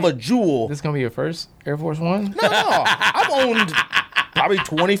to have a jewel. This gonna be your first Air Force One? No. I've owned probably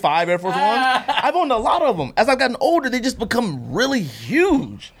 25 Air Force Ones. I've owned a lot of them. As I've gotten older, they just become really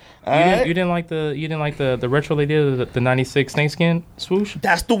huge. You didn't like the retro they did, the 96 snakeskin swoosh?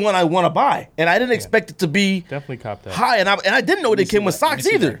 That's the one I want to buy, and I didn't expect it to be definitely cop that high, and I didn't know it came with socks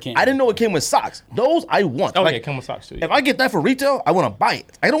either. I didn't know it came with socks. Those I want. Oh, it come with socks too. Yeah. If I get that for retail, I want to buy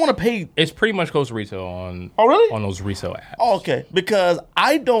it. I don't want to pay. It's pretty much close to retail on. Oh really? On those resale apps. Oh, okay, because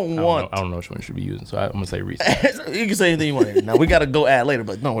I don't want. I don't know which one you should be using, so I'm gonna say resale. You can say anything you want. Now we got to go ad later,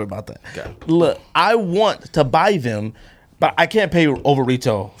 but don't worry about that. Okay. Look, I want to buy them. But I can't pay over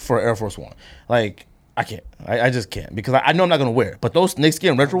retail for Air Force One. Like, I can't. I just can't. Because I know I'm not going to wear it. But those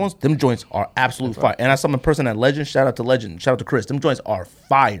snakeskin retro ones, them joints are absolute fire. And I saw my person at Legend. Shout out to Legend. Shout out to Chris. Them joints are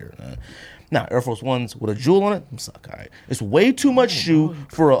fire. Man. Now, Air Force Ones with a jewel on it, them suck. All right. It's way too much shoe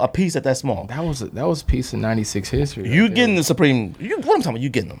for a piece that small. That was a piece of 96 history. You getting the Supreme. What I'm talking about, you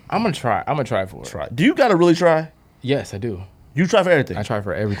getting them. I'm going to try for it. Do you got to really try? Yes, I do. You try for everything. I try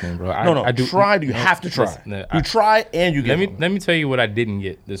for everything, bro. I do. Try? Do you have to try? You try and you get. Let me tell you what I didn't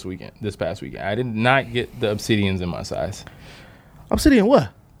get this past weekend. I did not get the Obsidians in my size. Obsidian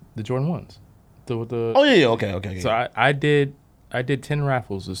what? The Jordan 1s. Oh yeah. Okay. So I did 10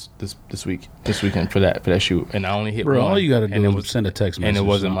 raffles this weekend for that shoe, and I only hit one. All you got to do is send a text message, and it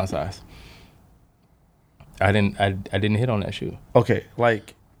wasn't my size. I didn't hit on that shoe. Okay,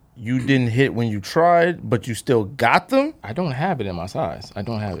 like. You didn't hit when you tried, but you still got them? I don't have it in my size. I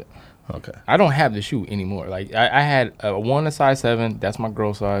don't have it. Okay. I don't have the shoe anymore. Like I had a size 7. That's my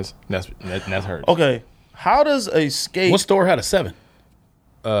girl size. That's hers. Okay. How does a skate? What store had a 7?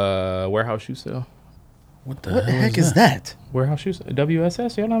 Warehouse shoe sale. What the heck is that? Warehouse shoe sale.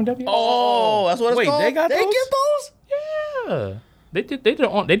 WSS. You don't know WSS? Oh, that's what it's called. They got those? They get those? Yeah. They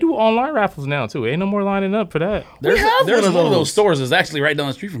do online raffles now too. Ain't no more lining up for that. There's one of those stores that's actually right down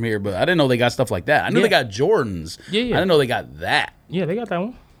the street from here, but I didn't know they got stuff like that. I knew they got Jordans. Yeah. I didn't know they got that. Yeah, they got that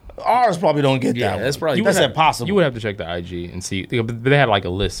one. Ours probably don't get that. That's probably that's impossible. You would have to check the IG and see, but they had like a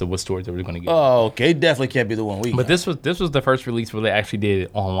list of what stores they were going to get. Oh, okay, it definitely can't be the one we. But this was the first release where they actually did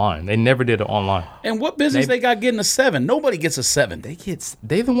it online. They never did it online. And what business they got getting a 7? Nobody gets a 7.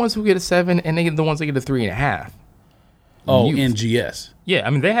 They the ones who get a 7, and they the ones that get a 3.5. Oh, NGS. Yeah,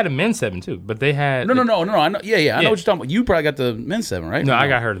 I mean they had a men's 7 too, but they had no. I know. Yeah, I know what you're talking about. You probably got the men's 7, right? No, I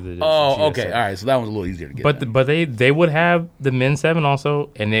got her to the. Oh, okay, 7. All right. So that one's a little easier to get. But they would have the men's 7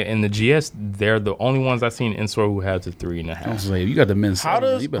 also, and the GS they're the only ones I've seen in store who have the 3.5. I was like, you got the men's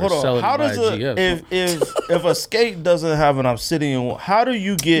 7. You better sell it. How does if a skate doesn't have an Obsidian, how do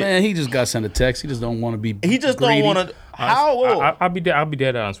you get? Man, he just got sent a text. He just don't want to be. He just greedy. don't want to. How? I'll be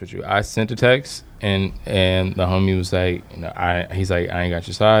dead honest with you. I sent a text and the homie was like, he's like, I ain't got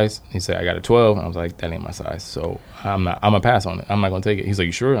your size. He said I got a 12. I was like, that ain't my size. So I'm gonna pass on it. I'm not gonna take it. He's like,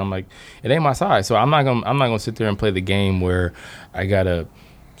 you sure? I'm like, it ain't my size. So I'm not gonna sit there and play the game where I gotta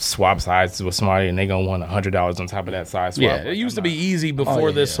swap sizes with somebody and they gonna want $100 on top of that size swap. Yeah, it used to be easy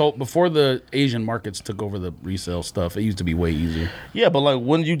before before the Asian markets took over the resale stuff. It used to be way easier. Yeah, but like,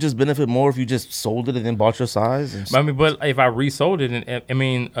 wouldn't you just benefit more if you just sold it and then bought your size? I mean, but if I resold it, and I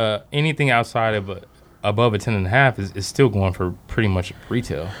mean, anything outside of above a 10.5 is still going for pretty much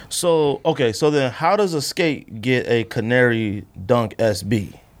retail. So then how does a skate get a Canary Dunk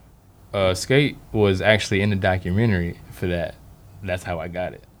SB? Skate was actually in the documentary for that. That's how I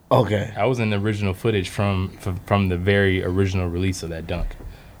got it. Okay. I was in the original footage from the very original release of that dunk.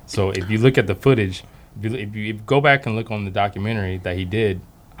 So if you look at the footage, if you go back and look on the documentary that he did,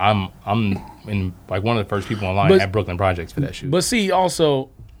 I'm in like one of the first people online at Brooklyn Projects for that shoot. But see, also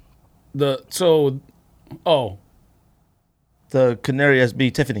the Canary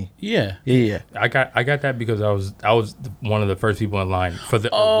SB Tiffany. Yeah. I got that because I was one of the first people in line for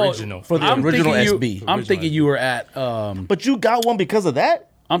the original SB. I'm thinking you were at. But you got one because of that.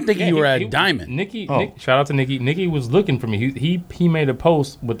 I'm thinking you were at Diamond. Nick, shout out to Nikki. Nikki was looking for me. He made a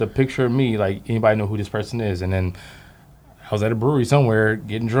post with a picture of me, like anybody know who this person is. And then I was at a brewery somewhere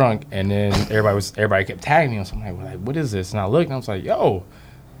getting drunk, and then everybody kept tagging me. So I'm like, what is this? And I looked, and I was like, yo,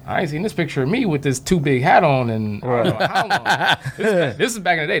 I ain't seen this picture of me with this too big hat on, and I don't know how long. This is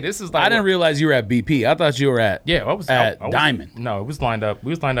back in the day. This is like I didn't realize you were at BP. I thought you were at Diamond. No, it was lined up. We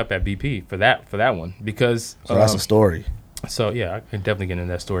was lined up at BP for that one because that's a story. So yeah, I can definitely get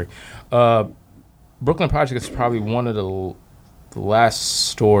into that story. Brooklyn Project is probably one of the last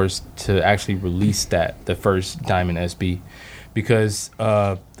stores to actually release the first Diamond SB, because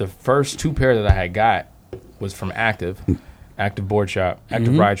the first 2 pair that I had got was from Active Board Shop,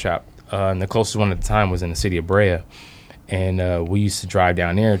 Active Ride Shop, and the closest one at the time was in the city of Brea, and we used to drive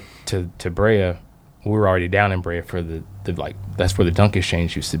down there to Brea. We were already down in Brea for the that's where the Dunk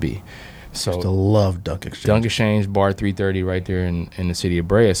Exchange used to be. So I used to love Dunk Exchange. Dunk Exchange, Bar 330 right there in the city of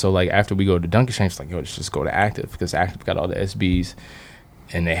Brea. So like after we go to Dunk Exchange, it's like, yo, let's just go to Active, because Active got all the SBs,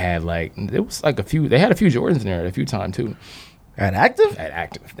 and they had they had a few Jordans in there at a few times too. At Active? At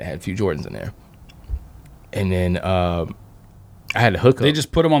Active, they had a few Jordans in there, and then I had to hook up. They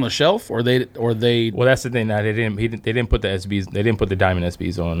just put them on the shelf, or they. Well, that's the thing. Now they didn't put the SBs. They didn't put the Diamond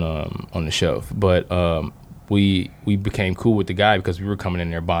SBs on the shelf, but we became cool with the guy because we were coming in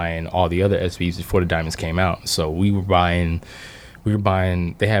there buying all the other SBs before the Diamonds came out. So we were buying.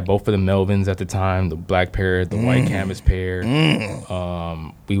 They had both of the Melvins at the time, the black pair, the white canvas pair.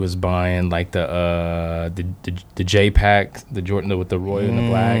 We was buying like the J pack, the Jordan with the Royal and the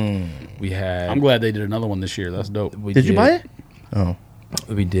black. We had. I'm glad they did another one this year. That's dope. Did you buy it? Oh.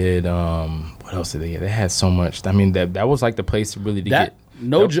 We did. What else did they get? They had so much. I mean, that was like the place really to get.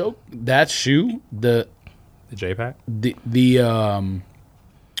 No joke. That shoe, the J-Pack?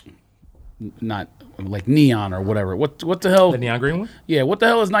 Not like neon or whatever. What the hell? The neon green one? Yeah, what the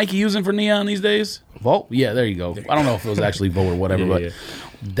hell is Nike using for neon these days? Volt? Yeah, there you go. I don't know if it was actually Volt or whatever,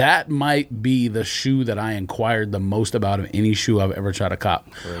 that might be the shoe that I inquired the most about of any shoe I've ever tried to cop.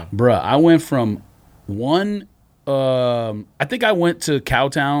 Bruh, I went from one, I think I went to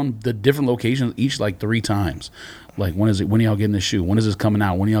Cowtown, the different locations, each like 3 times. Like, when are y'all getting this shoe? When is this coming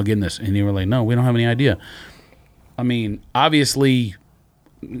out? When are y'all getting this? And they were like, no, we don't have any idea. I mean, obviously,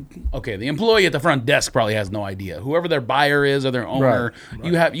 okay, the employee at the front desk probably has no idea. Whoever their buyer is or their owner,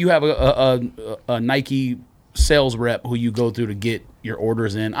 right. You have a Nike sales rep who you go through to get your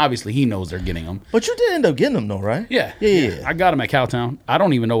orders in. Obviously, he knows they're getting them. But you did end up getting them, though, right? Yeah. I got them at Cowtown. I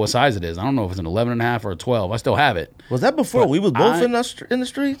don't even know what size it is. I don't know if it's an 11.5 or a 12. I still have it. Was that before we was both in the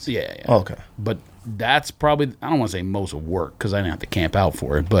streets? Yeah. Oh, okay. But that's probably, I don't want to say most of work because I didn't have to camp out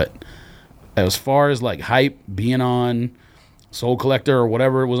for it. But as far as like hype, being on Soul Collector or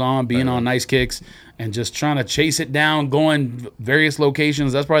whatever it was on, being on Nice Kicks, and just trying to chase it down, going various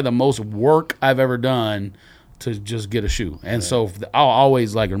locations, that's probably the most work I've ever done to just get a shoe. And so I'll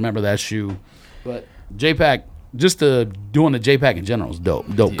always like remember that shoe. But J-Pack, just doing the J-Pack in general is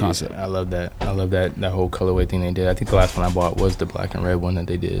dope concept. I love that. I love that whole colorway thing they did. I think the last one I bought was the black and red one that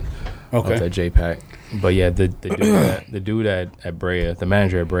they did. Okay. That J-Pack. But yeah, the dude at Brea, the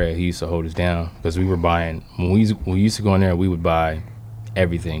manager at Brea, he used to hold us down because we were buying, when we used to go in there, we would buy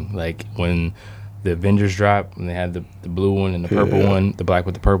everything. Like when the Avengers dropped, and they had the blue one and the purple one, the black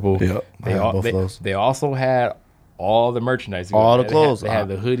with the purple. Yep. They also had all the merchandise. All the clothes. They had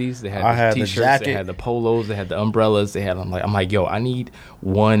the hoodies. They had the T-shirts. They had the polos. They had the umbrellas. They had. I'm like, yo, I need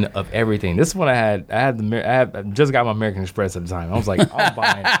one of everything. This is when I just got my American Express at the time. I was like,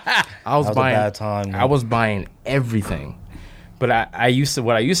 I was buying everything. But what I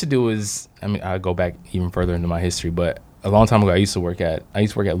used to do is, I mean, I'll go back even further into my history, but a long time ago, I used to work at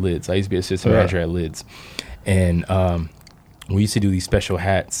Lids. I used to be assistant manager at Lids, and we used to do these special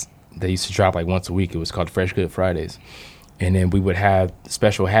hats. They used to drop like once a week. It was called Fresh Good Fridays, and then we would have the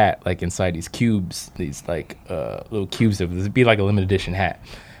special hat like inside these cubes, these like little cubes. It would be like a limited edition hat.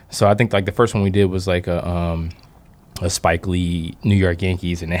 So I think like the first one we did was like a Spike Lee New York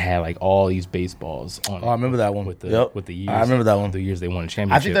Yankees, and it had like all these baseballs on it. Oh, I remember that one. With the years. I remember that one. The years they won a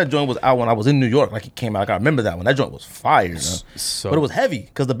championship. I think that joint was out when I was in New York. Like it came out. Like, I remember that one. That joint was fire. But it was heavy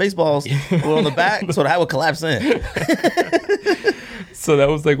because the baseballs were on the back, so the hat would collapse in. So that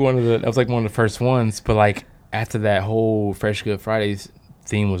was like one of the first ones. But like after that whole Fresh Good Fridays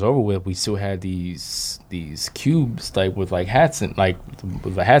theme was over with, we still had these cubes like with like hats and like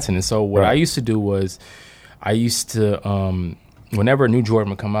with the hats in it. So what I used to do was, I used to whenever a new Jordan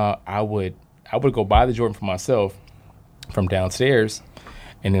would come out, I would go buy the Jordan for myself from downstairs,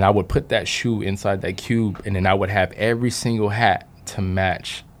 and then I would put that shoe inside that cube, and then I would have every single hat to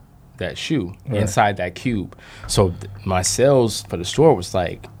match that shoe inside that cube. So my sales for the store was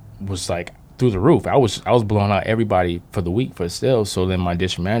like through the roof. I was blowing out everybody for the week for sales. So then my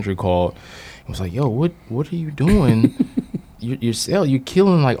district manager called and was like, "Yo, what are you doing? You're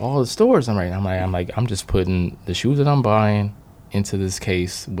killing like all the stores." I'm just putting the shoes that I'm buying into this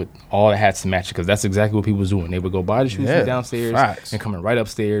case with all the hats to match it, because that's exactly what people was doing. They would go buy the shoes from downstairs and coming right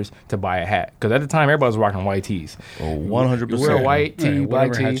upstairs to buy a hat, because at the time everybody was rocking white tees. 100%. You wear a white tee,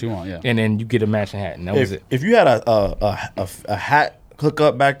 black tee, hat you want, and then you get a matching hat, and that was it. If you had a hat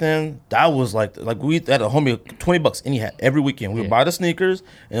hookup back then, that was like we had a homie $20 any hat every weekend. We would buy the sneakers,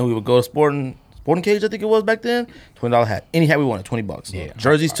 and then we would go to Sporting Cage, I think it was back then. $20 hat, any hat we wanted, $20. Yeah,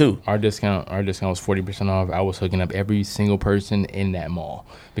 jerseys too. Our discount was 40% off. I was hooking up every single person in that mall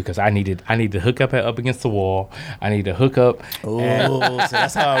because I needed to hook up up against the wall. I need to hook up. Oh, so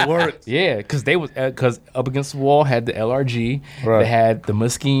that's how it worked. Yeah, because because up against the wall had the LRG. Right. They had the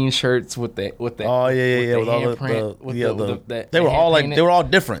Muskeen shirts with the oh yeah with all they were all like they were all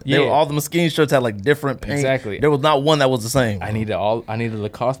different. Yeah. All the Muskeen shirts had like different paint. Exactly. There was not one that was the same. I needed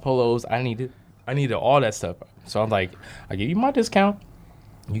Lacoste polos. I needed all that stuff. So I'm like, I give you my discount,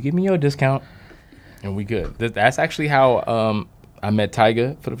 you give me your discount, and we good. That's actually how I met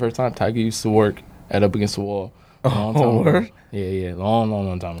Tyga for the first time. Tyga used to work at Up Against the Wall. Long time ago. Yeah,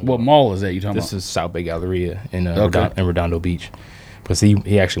 long time ago. What mall is that you talking about? This is South Bay Galleria in Redondo Beach. Because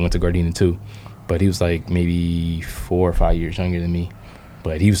he actually went to Gardena too, but he was like maybe 4 or 5 years younger than me.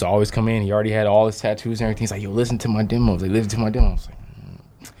 But he used to always come in. He already had all his tattoos and everything. He's like, yo, listen to my demos. Listen to my demos. I was like,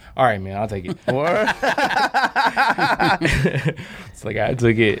 all right, man, I'll take it. It's like I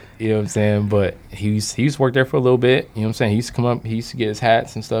took it, you know what I'm saying? But he used to work there for a little bit, you know what I'm saying? He used to come up, he used to get his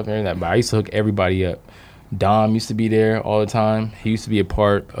hats and stuff and everything. But I used to hook everybody up. Dom used to be there all the time. He used to be a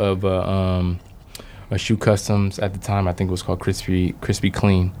part of a shoe customs at the time. I think it was called Crispy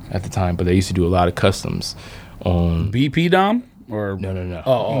Clean at the time. But they used to do a lot of customs on BP Dom or no.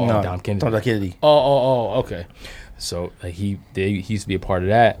 No. Dom Kennedy. Oh, okay. So like he used to be a part of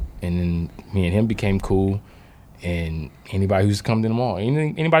that, and then me and him became cool. And anybody who's come to the mall,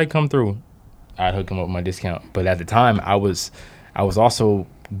 anybody come through, I'd hook him up with my discount. But at the time, I was also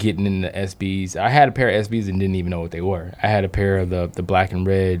getting into SBs. I had a pair of SBs and didn't even know what they were. I had a pair of the black and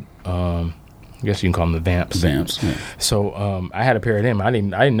red. I guess you can call them the Vamps. Vamps. Yeah. So I had a pair of them. I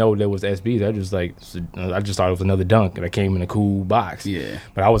didn't know there was SBs. I just thought it was another Dunk that came in a cool box. Yeah.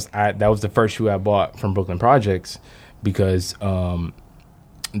 But that was the first shoe I bought from Brooklyn Projects, because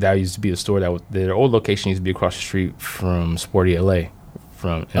that used to be a store that was their old location used to be across the street from Sporty LA,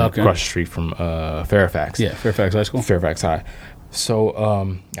 across the street from Fairfax. Yeah, Fairfax High School. Fairfax High. So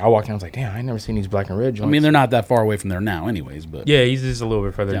I walked in, I was like, damn, I ain't never seen these black and red joints. I mean, they're not that far away from there now, anyways. But yeah, he's just a little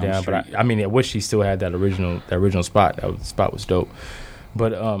bit further down. the But I mean, I wish he still had that original spot. The spot was dope.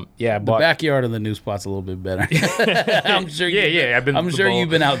 But yeah, the backyard of the new spot's a little bit better. I'm sure. I'm sure you've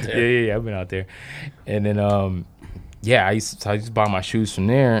been out there. Yeah, I've been out there. And then I used to buy my shoes from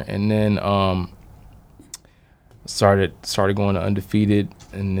there, and then started going to Undefeated,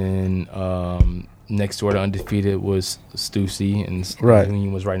 and then next door to Undefeated was Stussy, and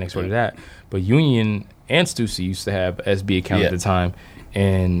Union was right next door to that. But Union and Stussy used to have SB account at the time,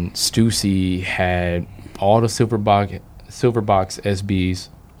 and Stussy had all the silver box SBs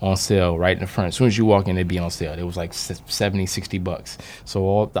on sale right in the front. As soon as you walk in, they'd be on sale. It was like $70-$60. So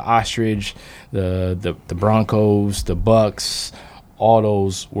all the Ostrich, the Broncos, the Bucks, all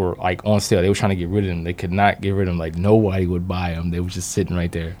those were like on sale. They were trying to get rid of them. They could not get rid of them. Like nobody would buy them. They were just sitting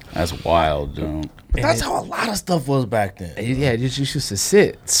right there. That's wild, dude. But that's how a lot of stuff was back then. Yeah, it just used to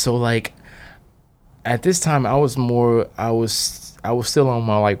sit. So like at this time, I was still on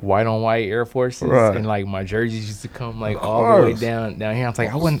my like white on white Air Forces, and like my jerseys used to come like all the way down here. I was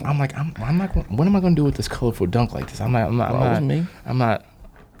like, I'm not. What am I gonna do with this colorful dunk like this? I'm not.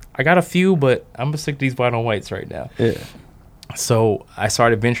 I got a few, but I'm gonna stick to these white on whites right now. Yeah. So I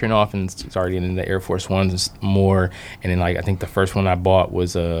started venturing off and started getting into Air Force Ones more, and then like I think the first one I bought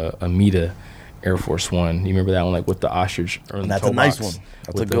was a Mita Air Force One. You remember that one, like with the ostrich? That's a nice one.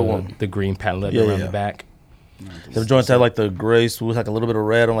 That's a good one. The green patent leather around the back. The joints had like the gray with like a little bit of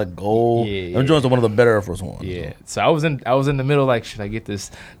red on like gold. Yeah. Them joints are one of the better Air Force Ones. Yeah. So I was in the middle, like, should I get this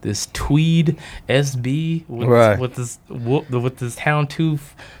tweed SB with this houndtooth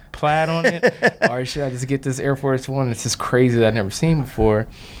plaid on it, or should I just get this Air Force One? It's just crazy that I've never seen before.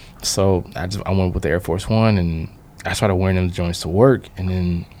 So I went with the Air Force One, and I started wearing them joints to work. And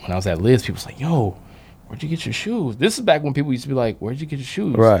then when I was at Liz, people was like, "Yo, where'd you get your shoes?" This is back when people used to be like, "Where'd you get your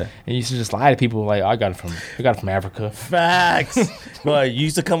shoes?" Right. And you used to just lie to people like, "I got it from Africa." Facts. Right. You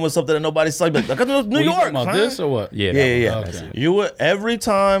used to come with something that nobody saw. Like, I got to New York. About this or what? Yeah. Okay. You would every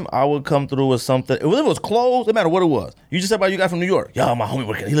time I would come through with something. If it was clothes, no matter what it was. You just said about you got from New York. Yo, my homie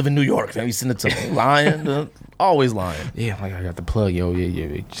working. He live in New York. Fam, you send it to me. Lying. Always lying. Yeah, I'm like, I got the plug, yo.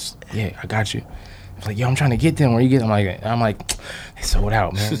 Yeah, I got you. I was like, yo, I'm trying to get them. Where you get them? I'm like, they sold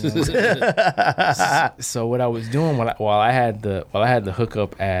out, man. So what I was doing while I had the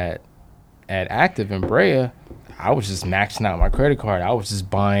hookup at Active in Brea, I was just maxing out my credit card. I was just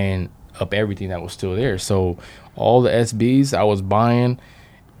buying up everything that was still there. So all the SBs I was buying,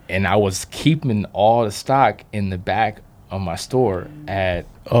 and I was keeping all the stock in the back of my store at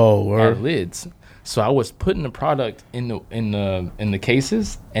Lids. So I was putting the product in the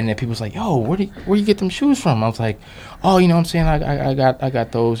cases, and then people was like, "Yo, where you get them shoes from?" I was like, "Oh, you know what I'm saying? I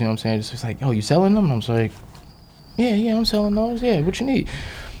got those. You know what I'm saying?" It's like, "Oh, you selling them?" And I was like, "Yeah, I'm selling those. Yeah, what you need?"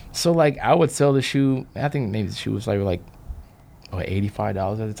 So like I would sell the shoe. I think maybe the shoe was like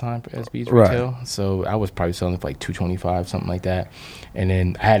 $85 at the time for SB's retail. Right. So I was probably selling it for like $225, something like that. And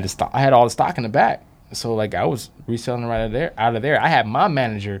then I had all the stock in the back. So like I was reselling it out of there. I had my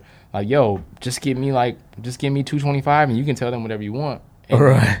manager like, yo, just give me $225 and you can tell them whatever you want.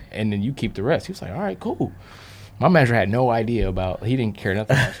 And then you keep the rest. He was like, all right, cool. My manager had no idea he didn't care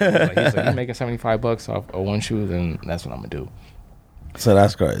nothing about shoes. He's like, you're making $75 off of one shoe, then that's what I'm gonna do. So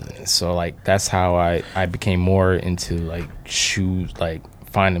that's crazy. So like that's how I became more into like shoes, like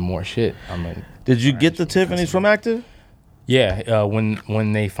finding more shit. I'm like, did you get the Tiffany's from Active? Yeah,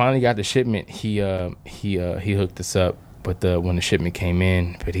 when they finally got the shipment, he hooked us up. But when the shipment came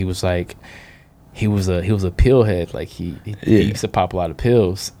in, but he was like, he was a pill head. Like he used to pop a lot of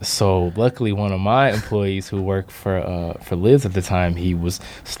pills. So luckily, one of my employees who worked for Liz at the time, he was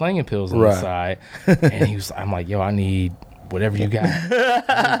slinging pills on the side, and I'm like, yo, I need whatever you got.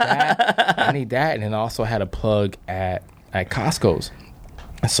 I need that. And then I also had a plug at Costco's.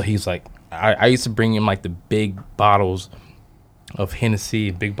 So he's like, I used to bring him like the big bottles of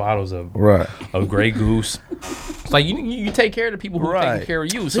Hennessy, big bottles of Grey Goose. It's like you take care of the people who are taking care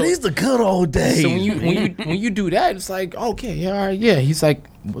of you. So these the good old days. So when you do that, it's like, okay, yeah, all right, yeah. He's like,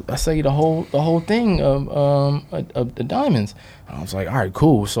 I sell you the whole thing of the diamonds. And I was like, all right,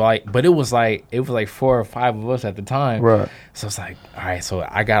 cool. So but it was like 4 or 5 of us at the time. Right. So it's like, all right, so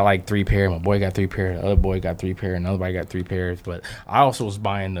I got like 3 pairs. My boy got 3 pairs. The other boy got 3 pairs. Another boy got 3 pairs. But I also was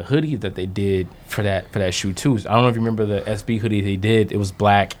buying the hoodie that they did for that shoe too. I don't know if you remember the SB hoodie they did. It was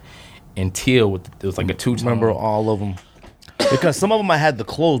black and teal it was like a 2-tone. Remember all of them. Because some of them I had the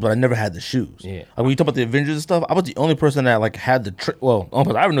clothes, but I never had the shoes. Yeah. Like when you talk about the Avengers and stuff, I was the only person that like had the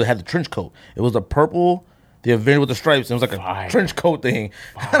I even knew had the trench coat. It was the purple, the Avenger with the stripes. It was like a trench coat thing.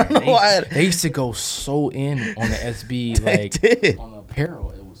 I don't know why. They used to go so in on the SB, like on the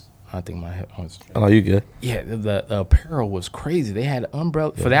apparel. It was. I think my headphones. Oh, you good? Yeah, the apparel was crazy. They had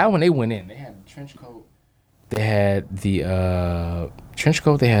umbrella for that one. They went in. They had the trench coat. They had the trench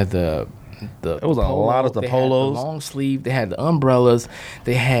coat. They had the. It was a lot of the polos, the long sleeve. They had the umbrellas.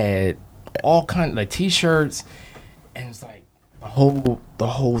 They had all kind of like t-shirts, and it's like the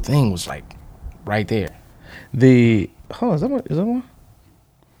whole thing was like right there. Is that one?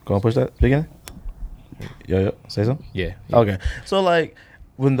 Go on, push that beginning. Yo, say something. Yeah. Okay, so like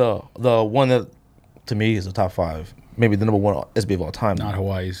when the one that to me is the top 5. Maybe the number 1 SB of all time. Not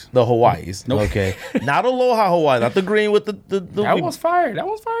Hawaii's. The Hawaii's. Nope. Okay. Not Aloha Hawaii. Not the green with the That was fire. That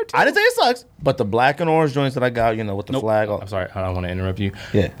was fire too. I didn't say it sucks. But the black and orange joints that I got, with the flag. I'm sorry. I don't want to interrupt you.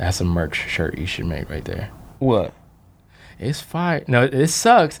 Yeah. That's a merch shirt you should make right there. What? It's fire. No, it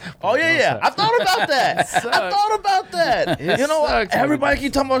sucks. Oh, yeah. I thought about that. You know what? Everybody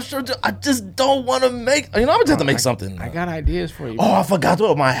keep talking about shirts. I just don't want to make. I'm going to have to make something. I got ideas for you. Oh, I forgot to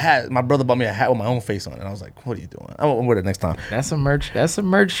wear my hat. My brother bought me a hat with my own face on it. And I was like, what are you doing? I'm going to wear it next time. That's a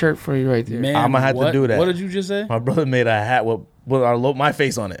merch shirt for you right there. Man, I'm going to have to do that. What did you just say? My brother made a hat with my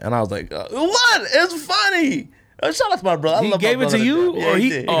face on it. And I was like, what? It's funny. Shout out to my brother. He gave it to you? Yeah, or he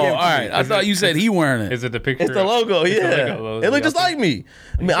did. all right. I thought you said he wearing it. Is it the picture? It's the logo, yeah. logo. It looked just like me.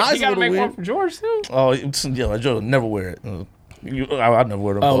 I mean, You gotta make one for George too. Oh, yeah, Joe never wear it. I'd never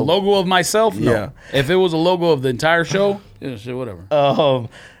wear it. A logo of myself? No. Yeah. If it was a logo of the entire show, yeah, shit, whatever.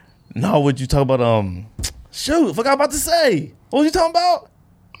 No, would you talk about shoot, forgot about to say. What was you talking about?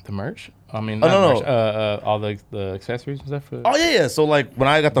 The merch? I mean, no. merch, all the accessories and stuff. Oh yeah. So like when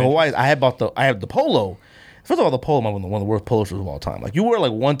I got the Hawaii, I had the polo. First of all, the polo might be one of the worst polo shirts of all time. Like you wore it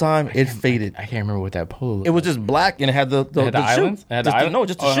like one time, it faded. I can't remember what that polo looked It was just black and it had the islands? shoe. It had the islands? No,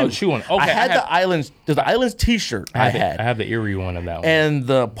 just the shoe. The shoe one. Okay, I had the islands. There's the islands T-shirt. I have the eerie one of that one. And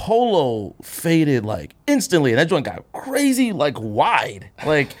the polo faded like instantly, and that joint got crazy like wide.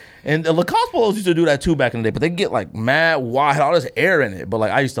 Like, and the Lacoste polos used to do that too back in the day, but they get like mad wide, all this air in it. But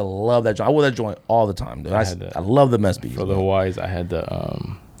like I used to love that joint. I wore that joint all the time, dude. I love the SBs. For the Hawaii's, I had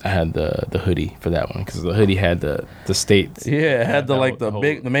the hoodie for that one because the hoodie had the states. Yeah, it had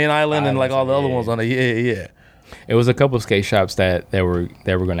the main island and like all the other ones on it. Yeah. It was a couple of skate shops that were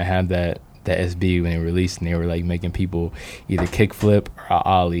gonna have that SB when it released, and they were like making people either kickflip or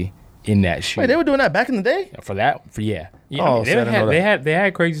ollie in that shoe. Wait, they were doing that back in the day? Yeah. Oh, they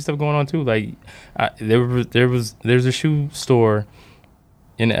had crazy stuff going on too. Like there's a shoe store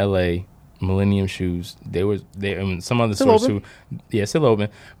in LA. Millennium Shoes. And some other stores too. Yeah, still open.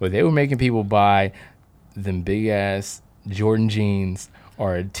 But they were making people buy them big ass Jordan jeans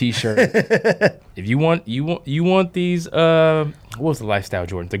or a T-shirt. If you want these what was the lifestyle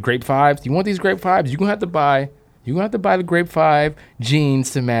Jordans? The Grape 5s. You want these Grape 5s? You're gonna have to buy the Grape 5 jeans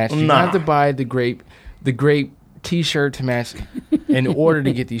to match. You're gonna have to buy the Grape T-shirt to match in order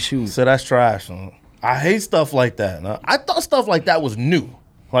to get these shoes. So that's trash. I hate stuff like that. I thought stuff like that was new.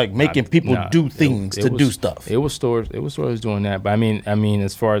 Like making people do things to do stuff. It was stores doing that. But I mean,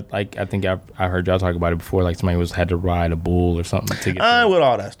 as far as like, I think I heard y'all talk about it before. Like somebody had to ride a bull or something to get with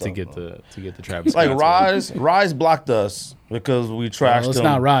all that stuff to get the Travis. Like Rise blocked us because we trashed them. It's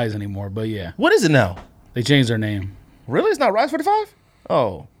not Rise anymore, but yeah. What is it now? They changed their name. Really? It's not Rise 45?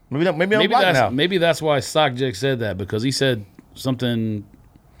 Oh, maybe I'm blocked now. Maybe that's why Sock Jake said that, because he said something.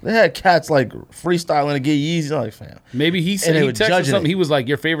 They had cats like freestyling to get Yeezy. I'm like, fam. Maybe he said, he texted something. He was like,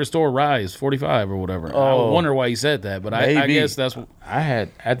 your favorite store, Rise 45 or whatever. I wonder why he said that, but I guess that's what.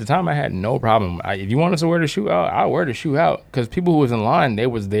 At the time, I had no problem. If you want us to wear the shoe out, I'll wear the shoe out. Because people who was in line, they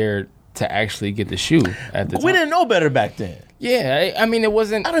was there to actually get the shoe at the time. We didn't know better back then. Yeah, I mean, it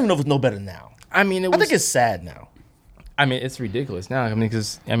wasn't. I don't even know if it's no better now. I mean, I think it's sad now. I mean, it's ridiculous now. I mean,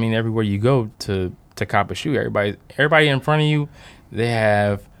 because everywhere you go to cop a shoe, everybody in front of you, they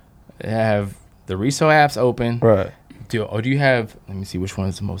have the resale apps open. Right. Do you have? Let me see which one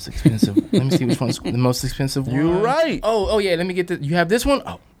is the most expensive. Let me see which one's the most expensive one. You're right. Oh yeah. Let me get you have this one?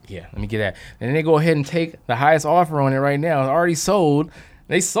 Oh yeah. Let me get that. And then they go ahead and take the highest offer on it right now. It's already sold.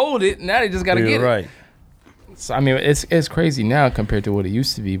 They sold it. Now they just got to get right. it. So I mean, it's crazy now compared to what it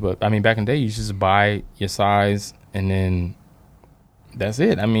used to be. But I mean, back in the day, you just buy your size and then that's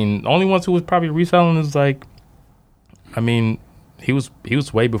it. I mean, the only ones who was probably reselling is like, I mean. He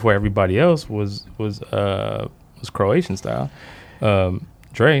was way before everybody else was Croatian style.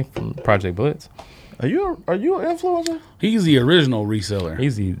 Dre from Project Blitz. Are you an influencer? He's the original reseller.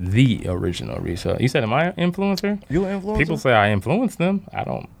 He's the original reseller. You said, am I an influencer? You an influencer? People say I influence them. I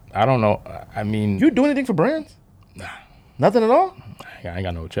don't know. I mean, you do anything for brands? Nah. Nothing at all? I ain't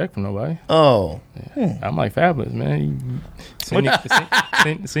got no check from nobody. Oh. Yeah. I'm like Fabulous, man. Send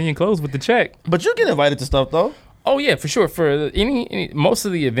your clothes with the check. But you get invited to stuff, though. Oh, yeah, for sure. For most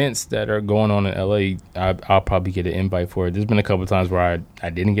of the events that are going on in L.A., I'll probably get an invite for it. There's been a couple of times where I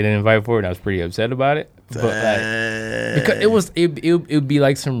didn't get an invite for it, and I was pretty upset about it. But because it would be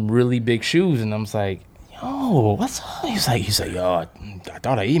like some really big shoes, and I'm just like, yo, what's up? He's like, yo, I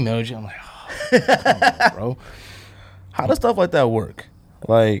thought I emailed you. I'm like, oh, come on, bro. How does stuff like that work?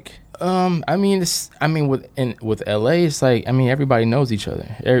 Like, with LA, it's like, everybody knows each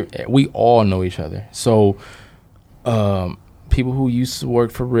other. We all know each other. So, people who used to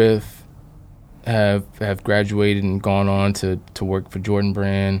work for Riff have graduated and gone on to work for Jordan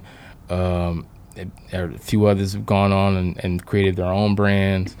Brand. A few others have gone on and created their own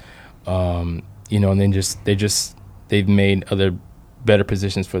brands. And then they've made other better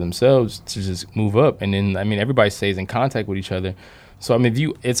positions for themselves to just move up. And then, everybody stays in contact with each other. So,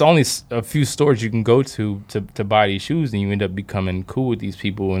 it's only a few stores you can go to buy these shoes, and you end up becoming cool with these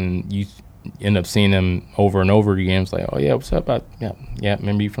people, and you end up seeing them over and over again. It's like, oh, yeah, what's up? Yeah,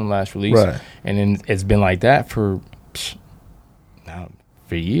 remember you from the last release? Right. And then it's been like that for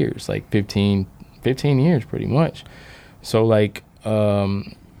years, like 15 years pretty much. So, like,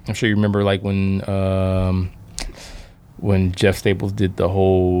 I'm sure you remember, like, when Jeff Staples did the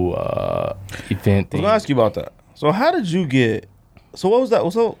whole event thing. I was going to ask you about that. So how did you get... So what was that?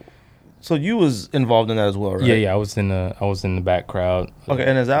 So you was involved in that as well, right? Yeah. I was in the back crowd. Okay,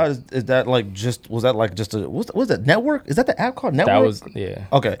 and was that Network? Is that the app called Network? That was, yeah.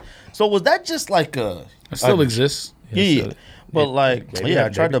 Okay, so was that just like a... It still exists. Yeah. But I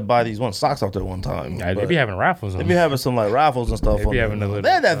tried to buy these socks out there one time. Yeah, they be having raffles on them. They be having some like raffles and stuff on there.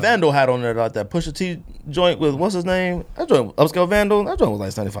 They had that Vandal hat on there, like that Pusha T joint with, what's his name? That joint, Upscale Vandal. That joint was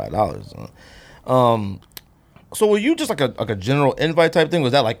like $75. So were you just like a general invite type thing?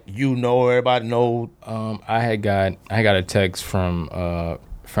 Was that like everybody know? I got a text from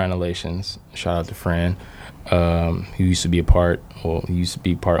Fran Relations. Shout out to Fran. He used to be part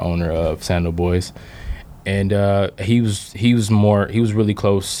owner of Sandal Boys. And he was really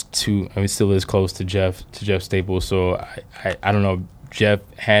close to, still is close to Jeff Staples. So I don't know, Jeff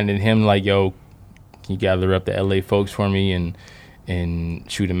handed him like, yo, can you gather up the LA folks for me and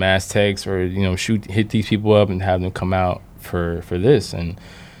shoot a mass text, or hit these people up and have them come out for this. And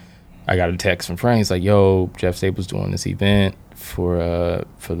I got a text from Frank. He's like, yo, Jeff Staples doing this event for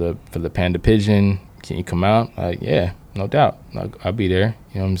the Panda Pigeon. Can you come out? Like, yeah, no doubt. I'll be there.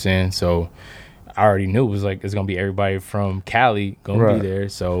 You know what I'm saying? So I already knew it was like it's gonna be everybody from Cali gonna be there.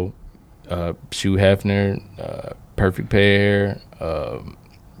 So Shu Hefner, Perfect Pair,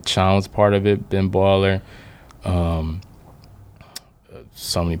 Sean was part of it, Ben Baller,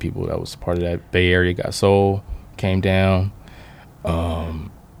 so many people that was part of that. Bay Area Got Soul came down.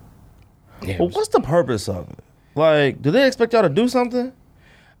 Well, what's the purpose of it? Like, do they expect y'all to do something?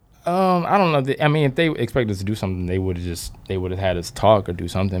 I don't know. If they expected us to do something, they would have had us talk or do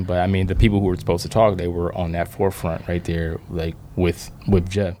something. But the people who were supposed to talk, they were on that forefront right there, like with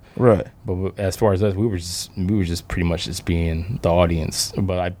Jeff. Right. But as far as us, we were just pretty much just being the audience.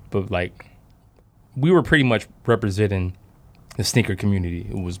 But we were pretty much representing the sneaker community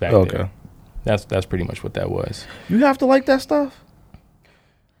who was back there. That's pretty much what that was. You have to like that stuff?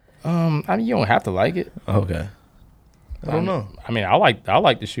 You don't have to like it. Okay. I don't know. I like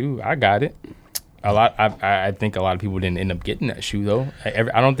the shoe. I got it. I think a lot of people didn't end up getting that shoe though.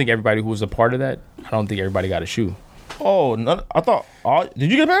 I don't think everybody who was a part of that. I don't think everybody got a shoe. Oh, no, I thought. Did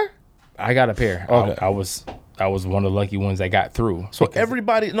you get a pair? I got a pair. Okay. I was one of the lucky ones that got through. So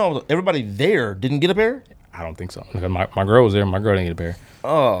everybody there didn't get a pair? I don't think so. My girl was there. My girl didn't get a pair.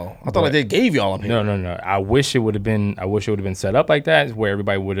 Oh, I thought they gave y'all a pair. No. I wish it would have been set up like that, where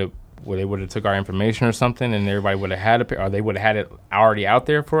everybody they would have took our information or something, and everybody would have had a pair, or they would have had it already out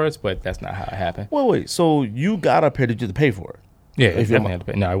there for us. But that's not how it happened. Wait. So you got a pair? Did you have to pay for it? Yeah, if you definitely had to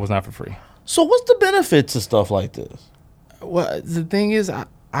pay. No, it was not for free. So what's the benefits of stuff like this? Well, the thing is, I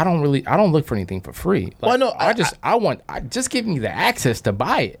don't look for anything for free. Like, well, no, I just give me the access to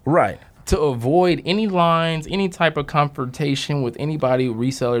buy it. Right. To avoid any lines, any type of confrontation with anybody,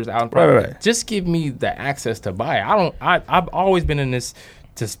 resellers out. Right. Just give me the access to buy it. I've always been in this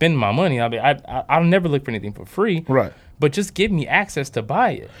to spend my money. I'll never look for anything for free. Right. But just give me access to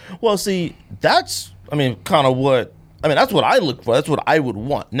buy it. Well, see, that's kind of what that's what I look for. That's what I would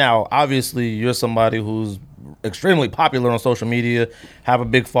want. Now, obviously, you're somebody who's extremely popular on social media, have a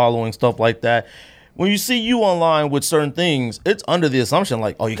big following, stuff like that. when you see you online with certain things, it's under the assumption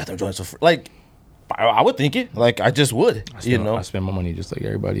like, oh, you got them joints for free. Like, I would think it. Like, I just would. I spend my money just like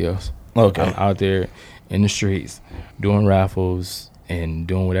everybody else. Okay. I'm out there in the streets doing raffles and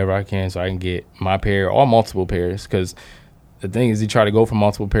doing whatever I can so I can get my pair or multiple pairs. Because the thing is, you try to go for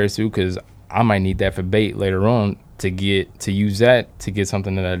multiple pairs too, because I might need that for bait later on to use that to get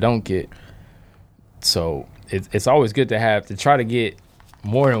something that I don't get. So it's always good to try to get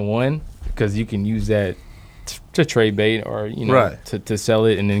more than one, because you can use that to trade bait or to sell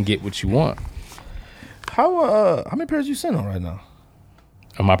it and then get what you want. How many pairs you sitting on right now?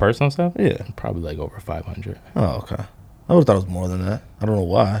 Of my personal stuff? Yeah, probably like over 500. Oh, okay. I would have thought it was more than that. I don't know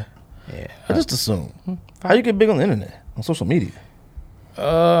why. Yeah, I just assume. How you get big on the internet, on social media?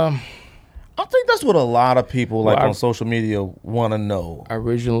 I think that's what a lot of people on social media want to know. I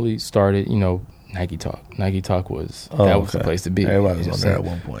originally started, Nike Talk. Nike Talk was the place to be. Everybody was on there at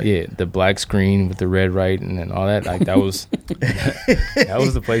one point. Yeah, the black screen with the red right and then all that. Like that was that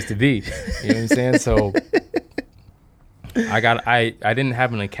was the place to be. You know what I'm saying? So I didn't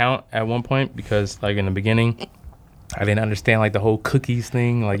have an account at one point because like in the beginning I didn't understand like the whole cookies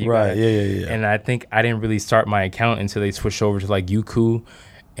thing. Like yeah. And I think I didn't really start my account until they switched over to like Youku,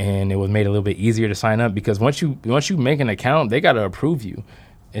 and it was made a little bit easier to sign up because once you make an account, they gotta approve you.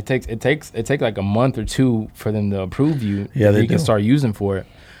 It takes like a month or two for them to approve you. Yeah, you can start using for it.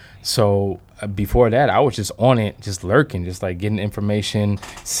 So before that, I was just on it, just lurking, just like getting information,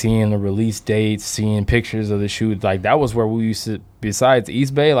 seeing the release dates, seeing pictures of the shoes. Like that was where we used to, besides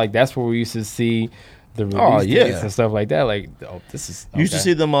East Bay, like that's where we used to see the release dates and stuff like that. Like, this is. Okay. You used to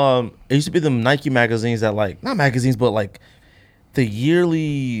see them. It used to be them Nike magazines that like not magazines, but like the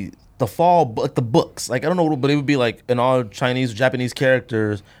yearly. The fall, but the books, like I don't know, but it would be like in all Chinese or Japanese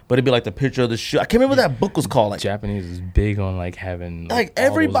characters, but it'd be like the picture of the shoe. I can't remember what that book was called. Like Japanese is big on like having like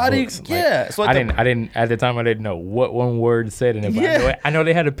everybody, yeah. So like I didn't at the time. I didn't know what one word said in it. But I know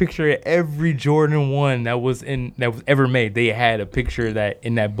they had a picture of every Jordan 1 that was ever made. They had a picture of that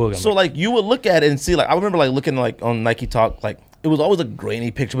in that book. So like you would look at it and see, like I remember like looking like on Nike Talk, like. It was always a grainy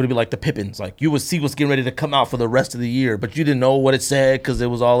picture, but it'd be like the Pippins. Like you would see what's getting ready to come out for the rest of the year, but you didn't know what it said because it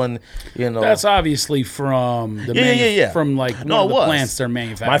was all in, That's obviously from the from like one of the plants they're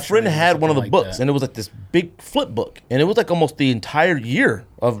manufacturing. My friend had one of the books, and it was like this big flip book, and it was like almost the entire year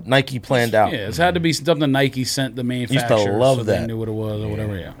of Nike planned out. Yeah, it's had to be something Nike sent the manufacturer. Used to love so that. They knew what it was or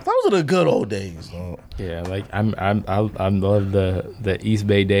whatever. Yeah, those are the good old days. Though. Yeah, like I love the East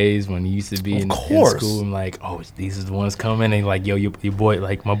Bay days when you used to be in school and like, oh, these are the ones coming, and like, yo, your boy,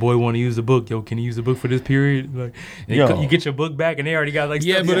 like my boy want to use the book. Yo, can you use the book for this period? Like, you get your book back, and they already got like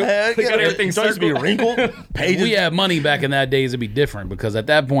got everything starts to be wrinkled. Pages. We had money back in that days. It'd be different because at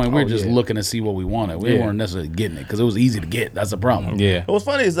that point we were just looking to see what we wanted. We weren't necessarily getting it because it was easy to get. That's the problem. Yeah. What's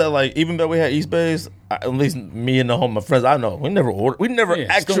funny is that like even though we had East Bays, at least me and my friends I know, we never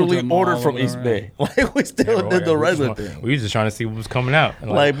actually ordered from East Bay. Like we still did the regular thing. We were just trying to see what was coming out.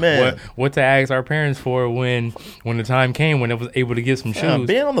 And like man, what to ask our parents for when the time came when it was able to get some shoes.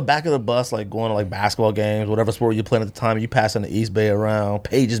 Being on the back of the bus, like going to like basketball games, whatever sport you're playing at the time, you passing the East Bay around,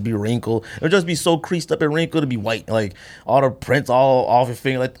 pages be wrinkled. It would just be so creased up and wrinkled to be white, like all the prints all off your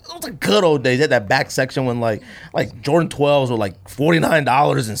finger. Like those are good old days. They had that back section when like Jordan 12s were like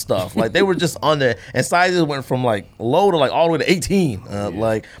 $49 and stuff. Like they were just on there, and sizes went from like low to like all the way to 18.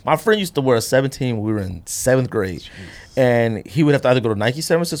 Like my friend used to wear a 17 when we were in 7th grade. And he would have to either go to Nike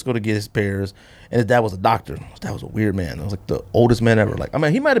San Francisco to get his pairs, and his dad was a doctor. His dad was a weird man. It was like the oldest man ever. Like, I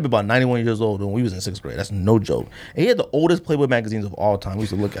mean, he might have been about 91 years old when we was in 6th grade. That's no joke. And he had the oldest Playboy magazines of all time. We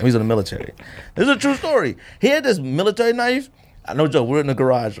used to look at him. He was in the military. This is a true story. He had this military knife. No joke. We're in the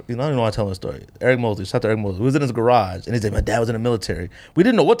garage. I don't even know why I'm telling the story. Eric Mosley. Shout out to Eric Mosley. We was in his garage, and he said, my dad was in the military. We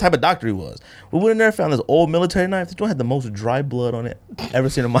didn't know what type of doctor he was. We went in there, found this old military knife. This one had the most dry blood on it ever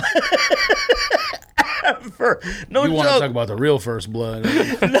seen in my No you joke. Want to talk about the real first blood?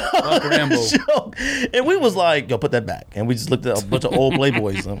 No joke. And we was like, yo, put that back. And we just looked at a bunch of old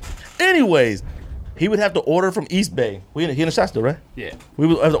Playboys. Anyways, he would have to order from East Bay. He in the shop still, right? Yeah. We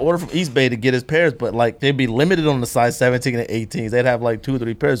would have to order from East Bay to get his pairs, but like they'd be limited on the size 17 and 18s. They'd have like 2 or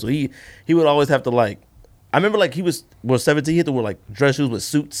 3 pairs. So he would always have to like. I remember like he was 17. He had to wear like dress shoes with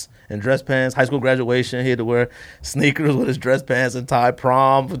suits and dress pants. High school graduation, he had to wear sneakers with his dress pants and tie.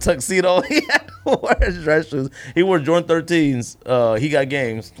 Prom, tuxedo. He had to wear his dress shoes. He wore Jordan 13s. He got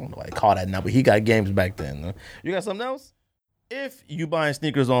games. I don't know why they call that now, but he got games back then. You got something else? If you buying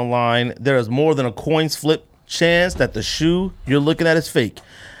sneakers online, there is more than a coin's flip chance that the shoe you're looking at is fake.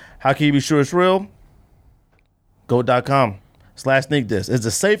 How can you be sure it's real? Go.com. SK8THEGR8 is the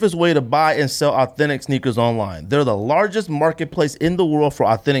safest way to buy and sell authentic sneakers online. They're the largest marketplace in the world for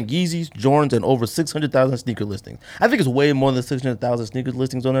authentic Yeezys, Jordans, and over 600,000 sneaker listings. I think it's way more than 600,000 sneaker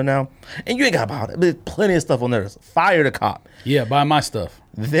listings on there now. And you ain't got about it. There's plenty of stuff on there. It's fire to cop. Yeah, buy my stuff.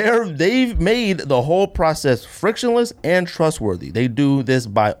 They've made the whole process frictionless and trustworthy. They do this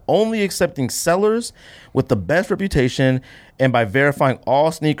by only accepting sellers with the best reputation and by verifying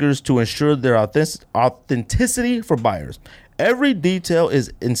all sneakers to ensure their authenticity for buyers. Every detail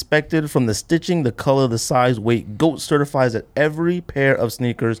is inspected from the stitching, the color, the size, weight. GOAT certifies that every pair of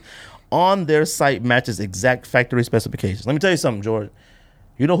sneakers on their site matches exact factory specifications. Let me tell you something, George.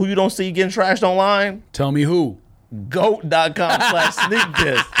 You know who you don't see getting trashed online? Tell me who.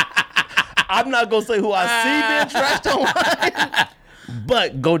 GOAT.com/sneakdiss. I'm not going to say who I see being trashed online,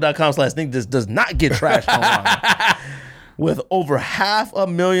 but GOAT.com/sneakdiss does not get trashed online. With over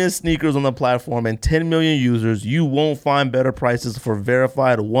 500,000 sneakers on the platform and 10 million users, you won't find better prices for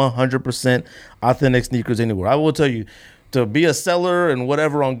verified 100% authentic sneakers anywhere. I will tell you, to be a seller and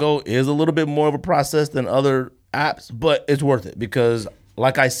whatever on GOAT is a little bit more of a process than other apps, but it's worth it because,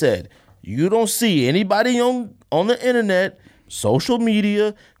 like I said, you don't see anybody on the internet, social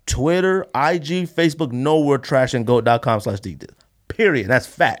media, Twitter, IG, Facebook, nowhere trashing GOAT.com/sneakdiss. Period. That's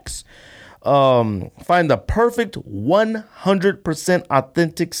facts. Find the perfect 100%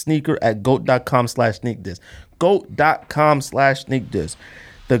 authentic sneaker at GOAT.com/sneakdiss. GOAT.com/sneakdiss.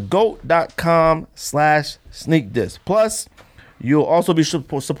 The GOAT.com/sneakdiss. Plus, you'll also be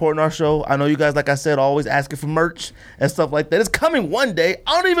supporting our show. I know you guys, like I said, always asking for merch and stuff like that. It's coming one day.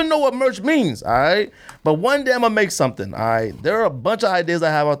 I don't even know what merch means, all right? But one day I'm going to make something, all right? There are a bunch of ideas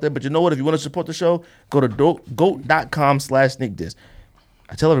I have out there, but you know what? If you want to support the show, go to GOAT.com/sneakdiss.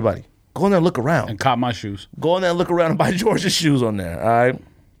 I tell everybody, go in there and look around. And cop my shoes. Go in there and look around and buy George's shoes on there, all right?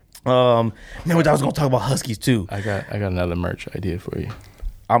 Man, I was going to talk about Huskies too. I got another merch idea for you.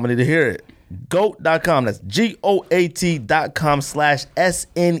 I'm going to need to hear it. GOAT.com. That's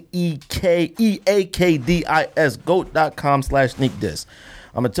GOAT.com/SNEAKEAKDIS. GOAT.com/sneakdiss.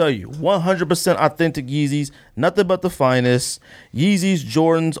 I'm going to tell you, 100% authentic Yeezys, nothing but the finest. Yeezys,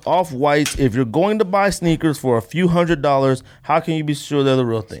 Jordans, Off-Whites. If you're going to buy sneakers for a few $100s, how can you be sure they're the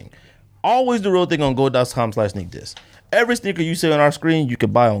real thing? Always the real thing on GOAT.com/sneakdiss. Every sneaker you see on our screen, you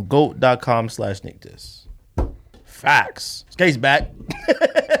can buy on GOAT.com/sneakdiss. Facts. Skate's back.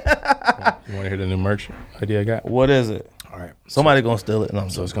 You want to hear the new merch idea I got? What is it? All right. Somebody gonna steal it. No,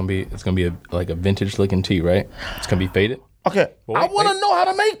 So it's gonna be like a vintage looking tee, right? It's gonna be faded. okay. Well, I want to know how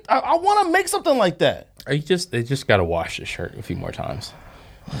to make. I want to make something like that. They just gotta wash the shirt a few more times,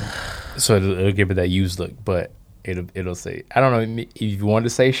 so it'll give it that used look. But it'll say, I don't know if you wanted to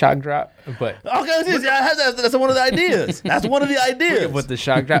say shock drop, but Okay, that's one of the ideas. That's one of the ideas. with the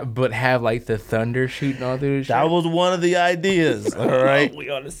shock drop, but have like the thunder shooting all through the shirt. That was one of the ideas. All right. We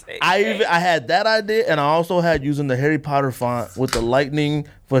on the same. I had that idea, and I also had using the Harry Potter font with the lightning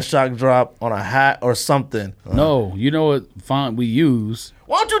for shock drop on a hat or something. No, you know what font we use.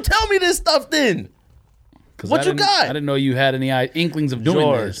 Why don't you tell me this stuff then? What you got? I didn't know you had any inklings of doing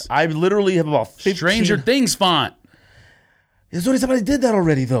George, this. I literally have about 15. Stranger Things font There's already somebody did that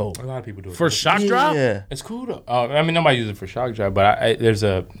already though. A lot of people do it for shock drop. Yeah. It's cool though. I mean, nobody uses it for shock drop, but there's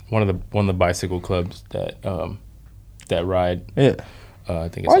one of the bicycle clubs that ride. Yeah. I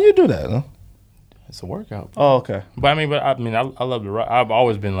think Why you do that? Huh? it's a workout. Oh, okay. But I love to ride. I've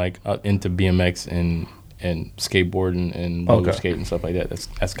always been like into BMX and skateboarding and roller skate and stuff like that.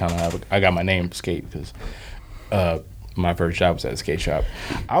 That's kind of how I got my name Skate because my first job was at a skate shop.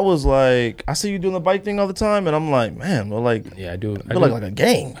 I was like, I see you doing the bike thing all the time, and I'm like, man, well, like, Yeah, I do. I feel like a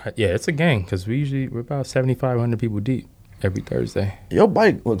gang. Yeah, it's a gang because we're about 7,500 people deep every Thursday. Your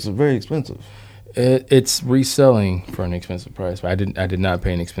bike looks very expensive. It's reselling for an expensive price, but I did not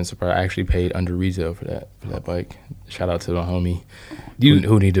pay an expensive price. I actually paid under retail for that bike. Shout out to my homie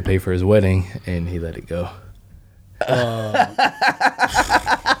who needed to pay for his wedding, and he let it go.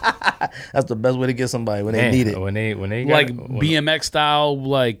 That's the best way to get somebody when they need it. When they Like BMX style,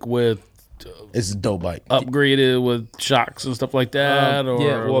 like with It's a dope bike. upgraded with shocks and stuff like that,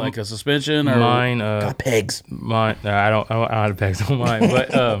 or like a suspension, or mine. Got pegs. Mine. I don't have pegs on mine,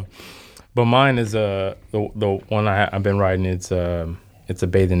 but mine is the one I've been riding. It's a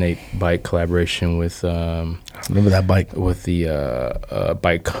Bathing Ape bike collaboration with Remember that bike? with the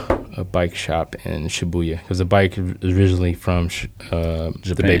bike shop in Shibuya because the bike is originally from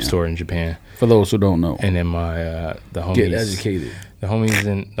the Bape store in Japan. for those who don't know, And then my the homies get educated. The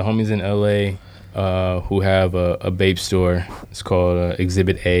homies in LA who have a Bape store. It's called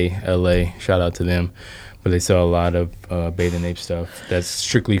Exhibit A LA. Shout out to them. But they sell a lot of Bathing Ape stuff that's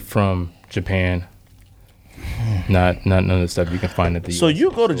strictly from Japan. Not none of the stuff you can find at the. So US you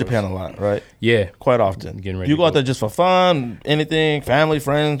go to stores. Japan a lot, right? Yeah, Quite often. Getting ready You to go out go. there just for fun, anything, family,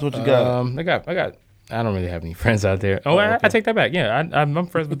 friends, what you got? I got. I don't really have any friends out there. Oh, okay. I take that back. Yeah, I'm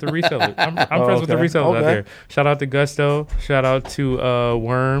friends with the resellers. I'm friends with the resellers out there. Shout out to Gusto. Shout out to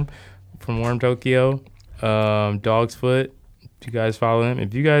Worm from Worm Tokyo. Dog's Foot. You guys follow him?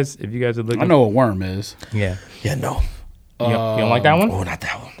 If you guys are looking, I know what Worm is. Yeah. Yeah, no. You don't like that one? Oh, not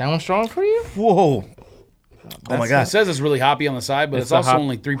that one. That one's strong for you? Whoa. Oh my It God. says it's really hoppy on the side, but it's a also hop-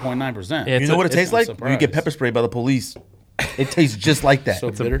 only 3.9%. Yeah, You know what it tastes like? I'm When you get surprised. pepper sprayed by the police. It tastes just like that. So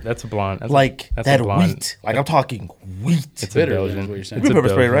bitter. That's a blonde. That's Like that's that a blonde. wheat. Like I'm talking wheat. It's bitter, a is Belgian. what you're saying. It's a Pepper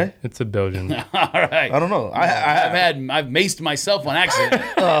spray, Belgian. right? It's a Belgian. All right. I don't know. I've maced myself on accident.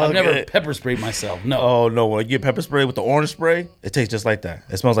 I've never pepper sprayed myself. No. Oh no! When you get pepper spray with the orange spray, it tastes just like that.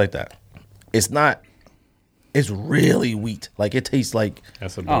 It smells like that. It's not. It's really wheat. Like it tastes like.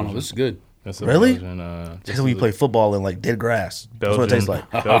 That's a I don't Belgian. know. This is good. That's a Really? Belgian, That's when you play football in like dead grass. That's what it tastes like.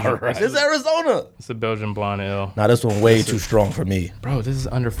 Belgian. All right. It's Arizona. It's a Belgian blonde ale. Nah, this one way too strong for me. Bro, this is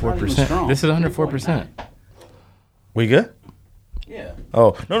under even 4%. strong. This is under 4%. We good? Yeah.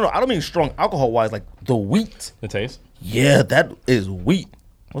 Oh no! I don't mean strong alcohol wise. Like the wheat. The taste? Yeah, that is wheat.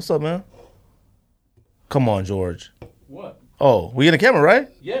 What's up, man? Come on, George. What? Oh, we in the camera, right?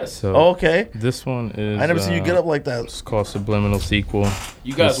 Yes. So Oh, okay. this one is. I never seen you get up like that. It's called Subliminal Sequel.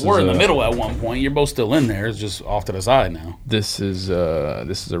 You guys This were is in the a- middle at one point. You're both still in there. It's just off to the side now. This is a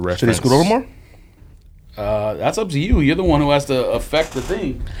reference. Should they scoot over more? That's up to you. You're the one who has to affect the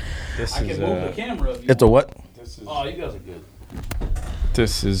thing. This I can is move the camera. If you It's a want. what? Oh, you guys are good.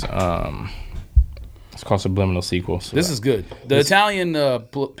 this is it's called Subliminal Sequel. So This is good. The Italian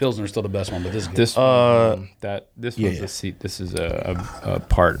Pilsner is still the best one, but this is good. this this yeah. was a seat. This is a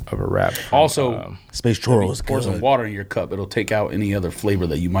part of a rap. From, Also, Space churro is pour some good. water in your cup. It'll take out any other flavor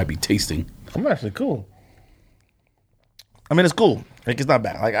that you might be tasting. I'm actually cool. I mean, it's cool. Like it's not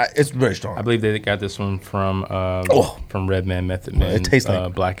bad. Like it's very strong. I believe they got this one from from Redman Method Man. It tastes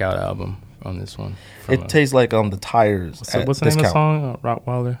like- Blackout album on this one. From, It tastes like the tires. So what's the name of the song?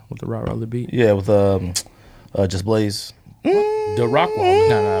 Rottweiler with the Rottweiler beat. Yeah, with Just Blaze. The Rockwall.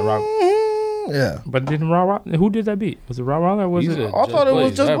 No, Rock. Yeah. But didn't who did that beat? Was it Rottweiler or was He's it? a- I thought it was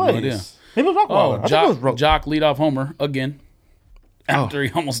Blaze. Just I have no Blaze. idea. Maybe it was Rockwell. Oh, I think it was Rock. Jock lead off homer again. After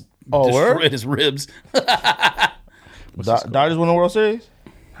he almost word? destroyed his ribs. Dodgers won the World Series?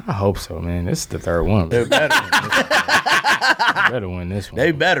 I hope so, man. This is the third one. They better. Better win this one.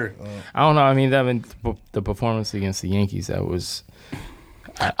 They better. I don't know. I mean, the performance against the Yankees, that was.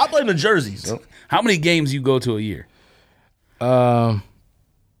 I blame the jerseys. How many games you go to a year?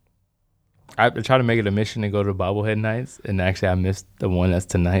 I try to make it a mission to go to bobblehead nights, and actually, I missed the one that's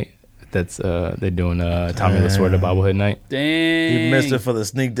tonight. That's they're doing Tommy Lasorda bobblehead night. Dang. You missed it for the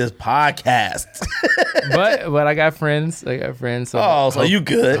Sneak This podcast. but I got friends. So you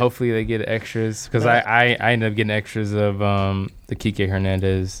good? Hopefully they get extras because I ended up getting extras of the Kike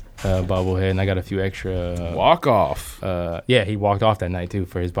Hernandez bobblehead, and I got a few extra Walk off. Yeah, he walked off that night too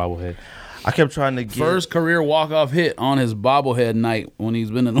for his bobblehead. I kept trying to get First career walk-off hit on his bobblehead night when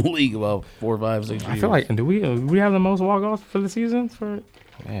he's been in the league about 4, 5, 6 years. I feel like do we have the most walk-offs for the season?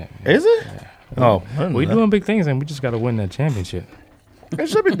 Yeah, Is it? Oh, we doing big things, and we just got to win that championship. They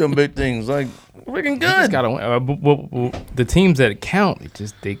should be doing big things. Like freaking Just good. got to win. The teams that count,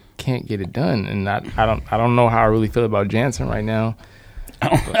 they can't get it done, and I don't know how I really feel about Jansen right now.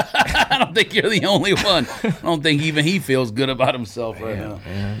 I don't think you're the only one. I don't think even he feels good about himself right now.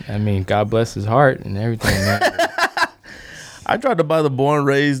 Man, I mean, God bless his heart and everything. Man. I tried to buy the Born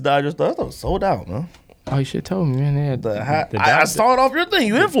Raised Dodgers stuff. That was sold out, man. Oh, you should have told me, man. They had I saw it off your thing.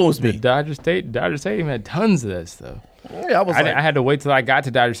 You influenced the me. Dodger Stadium had tons of that stuff. Yeah, I was like, I had to wait till I got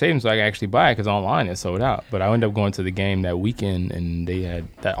to Dodger Stadium so I could actually buy it because online it sold out. But I ended up going to the game that weekend, and they had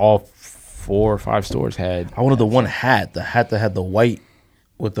that all 4 or 5 stores had. I wanted the one hat, the hat that had the white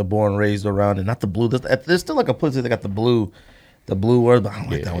with the Born Raised around it, not the blue. There's still like a place that got the blue word, but I don't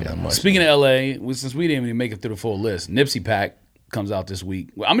like that one that much. Speaking of LA, since we didn't even make it through the full list, Nipsey Pack comes out this week.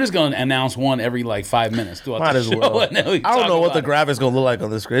 Well, I'm just going to announce one every like 5 minutes throughout Might the as show. well. And then we I don't talk know what the about graphic's gonna look like on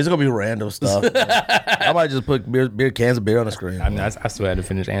the screen. It's gonna be random stuff. I might just put beer cans of beer on the screen. I mean, I still had to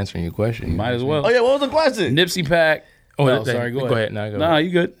finish answering your question. it. Might as well. Oh yeah, what was the question? Nipsey Pack. Oh, No, sorry, go ahead. No, go Nah, ahead.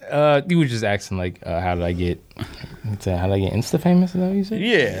 you good. You were just asking like, how did I get Insta famous? Is that what you said?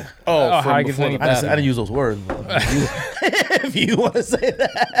 Yeah. Oh, how from I get before to the I pattern. didn't use those words. But if you want to say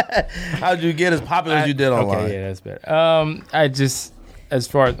that, how'd you get as popular as you did online? Okay, yeah, that's better. I just, as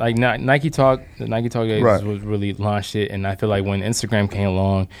far as like Nike Talk, the Nike Talk days Right. was really launched it, and I feel like when Instagram came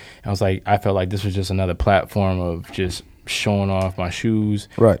along, I felt like this was just another platform of just showing off my shoes,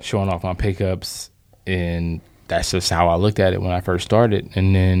 Right. showing off my pickups, and that's just how I looked at it when I first started.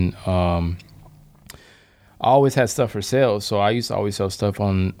 And then I always had stuff for sale, so I used to always sell stuff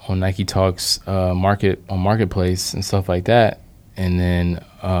on Nike Talks marketplace and stuff like that. And then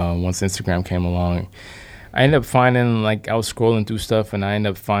once Instagram came along, I ended up finding, like, I was scrolling through stuff, and I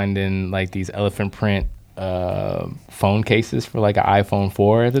ended up finding like these elephant print phone cases for like an iPhone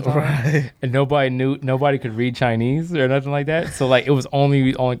 4 at the time. Right. And nobody could read Chinese or nothing like that. So like it was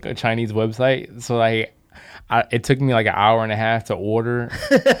only on a Chinese website. So like it took me like an hour and a half to order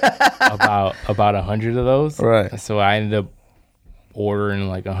about 100 of those. Right. So I ended up ordering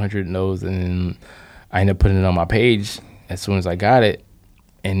like 100 of those, and then I ended up putting it on my page as soon as I got it.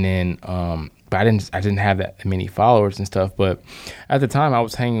 And then but I didn't have that many followers and stuff. But at the time I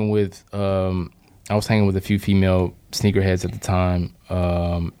was hanging with a few female sneakerheads at the time,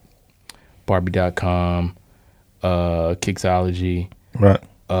 Barbie.com, Kixology. Right.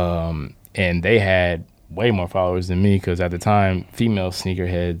 And they had way more followers than me, because at the time, female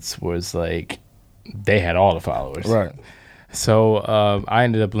sneakerheads was like, they had all the followers. Right. So I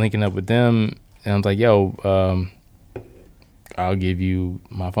ended up linking up with them, and I was like, yo, I'll give you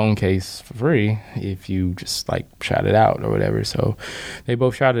my phone case for free if you just like shout it out or whatever. So they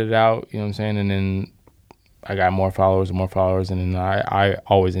both shouted it out, you know what I'm saying? And then I got more followers, and then I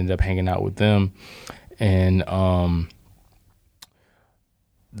always ended up hanging out with them. And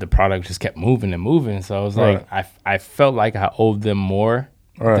the product just kept moving and moving. So I was like, I felt like I owed them more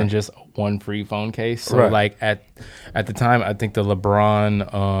than just one free phone case. So like at the time, I think the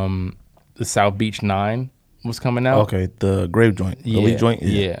LeBron, the South Beach 9 was coming out. Okay, the grave joint, the elite joint.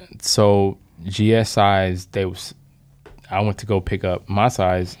 Yeah. So GS size, I went to go pick up my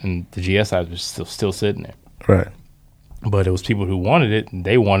size, and the GS size was still sitting there. Right. But it was people who wanted it, and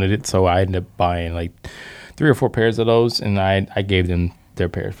they wanted it, so I ended up buying like 3 or 4 pairs of those, and I gave them their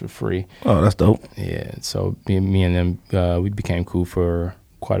pairs for free. Oh, that's dope. Yeah. So me and them, we became cool for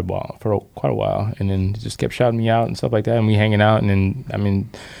quite a while, and then just kept shouting me out and stuff like that, and we hanging out. And then, I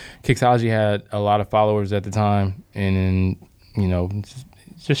mean, Kixology had a lot of followers at the time, and then, you know,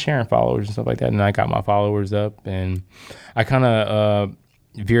 just sharing followers and stuff like that. And I got my followers up, and I kind of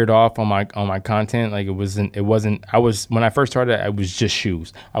veered off on my content. Like when I first started, I was just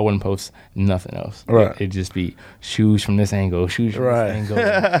shoes. I wouldn't post nothing else. Right. It'd just be shoes from this angle, shoes from this angle,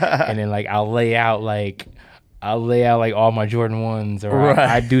 and then like I'll lay out like all my Jordan 1s, or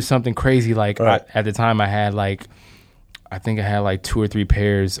I'd do something crazy. Like at the time, I think I had like 2 or 3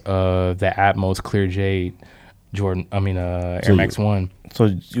 pairs of the Atmos Clear Jade Air Max 1. So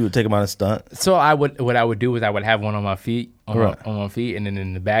you would take them on a stunt? So what I would do is I would have one on my feet, on my feet, and then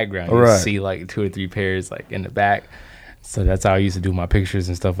in the background you see like 2 or 3 pairs like in the back. So that's how I used to do my pictures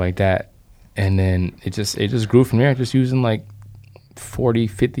and stuff like that. And then it just grew from there, just using like 40,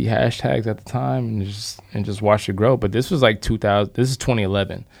 50 hashtags at the time, and just watched it grow. But this was like 2000. This is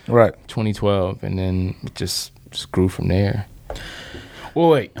 2011, right? 2012, and then it just grew from there. Well,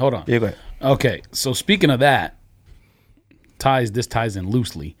 wait, hold on. Yeah, go ahead. Okay, so speaking of that, this ties in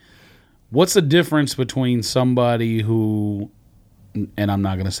loosely. What's the difference between somebody who, and I'm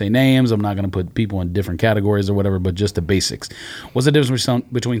not going to say names, I'm not going to put people in different categories or whatever, but just the basics. What's the difference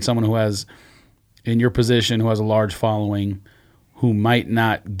between someone who has, in your position, who has a large following, who might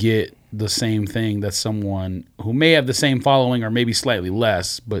not get the same thing that someone who may have the same following or maybe slightly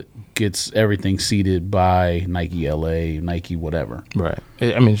less, but gets everything seeded by Nike LA, Nike whatever? Right.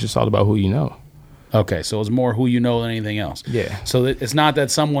 I mean, it's just all about who you know. Okay, so it's more who you know than anything else. Yeah. So it's not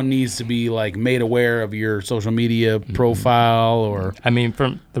that someone needs to be like made aware of your social media profile, or. I mean,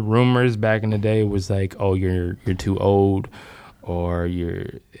 from the rumors back in the day was like, oh, you're too old, or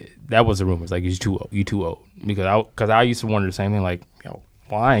that was the rumors, like you too old, because I used to wonder the same thing, like, yo,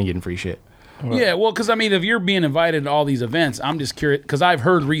 well, I ain't getting free shit. Yeah, well, because I mean, if you're being invited to all these events, I'm just curious, because I've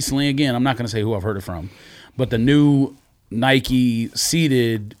heard recently, again, I'm not going to say who I've heard it from, but the new Nike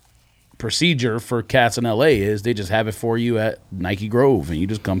seated procedure for cats in LA is they just have it for you at Nike Grove, and you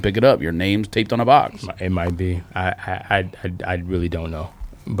just come pick it up. Your name's taped on a box. It might be. I really don't know,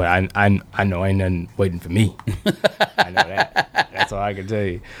 but I know ain't nothing waiting for me. I know that. That's all I can tell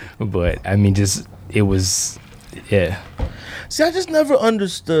you. But I mean, just it was, yeah. See, I just never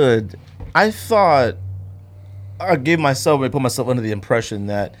understood. I thought I put myself under the impression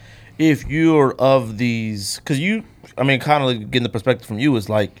that if you're of these, because kind of like getting the perspective from you is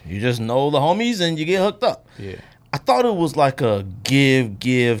like you just know the homies and you get hooked up. Yeah. I thought it was like a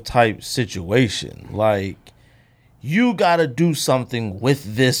give type situation. Like you got to do something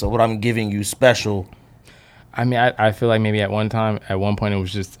with this or what I'm giving you special. I mean, I feel like maybe at one point it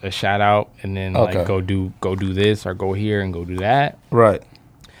was just a shout out, and then like go do this or go here and go do that. Right.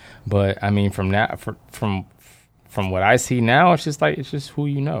 But I mean, from from what I see now, it's just who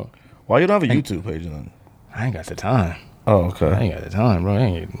you know. Why you don't have a YouTube page then? I ain't got the time. Oh, okay. I ain't got the time, bro.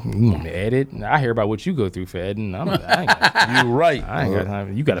 You want me to edit? I hear about what you go through for editing. I ain't got You right. I ain't got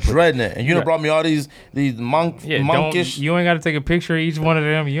time. You got to dreading it. And you done brought me all these monkish. You ain't got to take a picture of each one of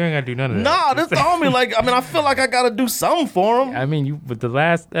them. You ain't got to do none of that. Nah, this the homie. Like, I mean, I feel like I got to do something for him. I mean, with the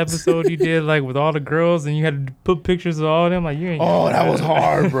last episode you did, like, with all the girls, and you had to put pictures of all of them, like, you ain't. Oh, that was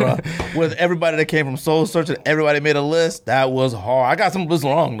hard, bro. With everybody that came from Soul Search and everybody made a list, that was hard. I got some lists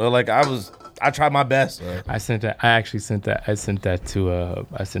wrong, though. Like, I tried my best. I sent that to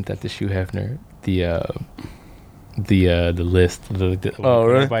Shu Hefner. The list. Oh,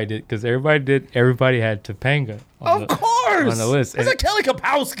 really? Everybody did, because everybody had Topanga. Of course, on the list. It's like Kelly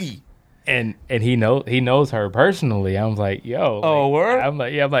Kapowski. And he knows her personally. I'm like, yo. Oh, word? I'm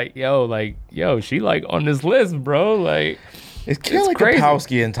like, yo, she like on this list, bro. Like, it's Kelly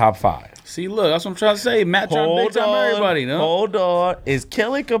Kapowski in top 5. See, look, that's what I'm trying to say. Matt trying to big time everybody, no? Hold on. Is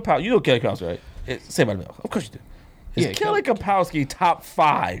Kelly Kapowski... You know Kelly Kapowski, right? Say about it. Of course you do. Is Kelly Kapowski top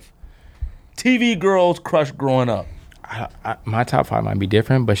 5 TV girls crush growing up? My top 5 might be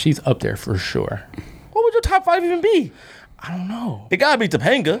different, but she's up there for sure. What would your top 5 even be? I don't know. It gotta be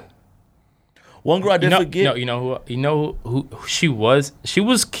Topanga. One girl I didn't forget. No, you know who she was? She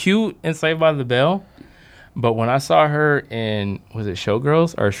was cute in Saved by the Bell. But when I saw her in, was it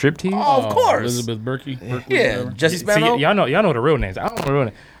Showgirls or Striptease? Oh, of course. Elizabeth Berkey. Yeah, Jesse Spano. Y'all know the real names. I don't know the real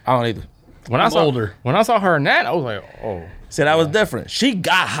name. I don't either. When I saw her in that, I was like, oh. See, that was different. She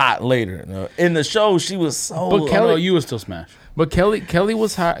got hot later. In the show, she was so... But Kelly, you was still smashed. But Kelly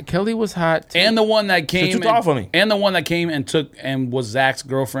was hot. Kelly was hot too. And the one that came and the one that came and took and was Zach's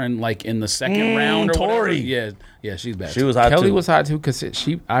girlfriend, like in the second round or Tori. whatever. Yeah, she's bad. She was hot Kelly too. was hot too because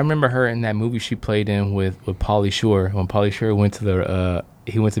I remember her in that movie she played in with Pauly Shore when Pauly Shore went to the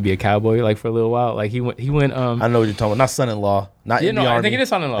he went to be a cowboy like for a little while. Like he went. I know what you're talking about. Not son-in-law. Not in the army. I think it is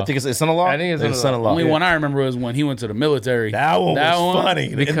son-in-law. I think it's son-in-law. I think it's son-in-law. The only one I remember was when he went to the military. That one was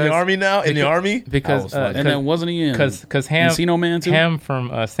funny. In the army now. In the army because and then wasn't he in? Because Ham Encino Man too. Ham from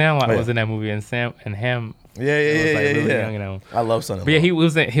Sandlot was in that movie and Ham. Yeah. Really young in that one. I love son-in-law. But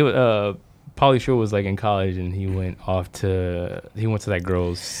yeah, Pauly Shore was like in college and he went to that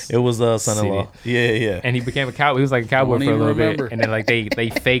girl's. It was son-in-law. Yeah. And he became a cowboy. He was like a cowboy for a little bit, and then like they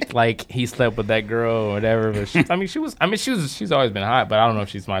faked like he slept with that girl or whatever. But she's always been hot, but I don't know if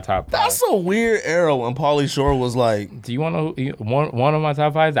she's my top 5. That's a weird era when Pauly Shore was like. Do you want to know one of my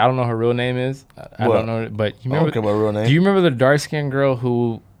top 5s? I don't know her real name is. I don't know, but you remember? I don't care about her real name. Do you remember the dark skinned girl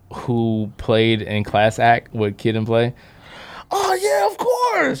who played in Class Act with Kid and Play? Oh, yeah, of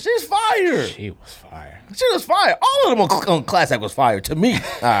course. She's fire. She was fire. All of them on Class Act was fire to me. All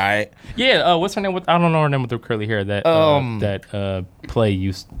right. Yeah, what's her name? I don't know her name with the curly hair that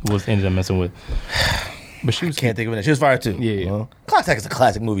Play was ended up messing with. But she was... Can't think of it. She was fire, too. Yeah. Class Act is a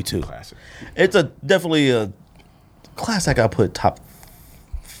classic movie, too. Classic. It's definitely a... Class Act I put top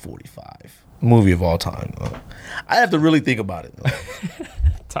 45 movie of all time. I have to really think about it.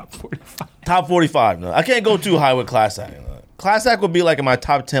 Top 45. Top 45. No. I can't go too high with Class Act. Class Act would be like in my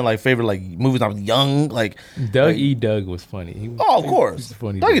top 10 like favorite like movies when I was young. Like Doug was funny. Of course. He's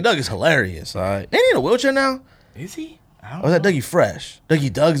funny. Doug is hilarious. All right. Ain't he in a wheelchair now? Is he? Or is that Dougie Fresh?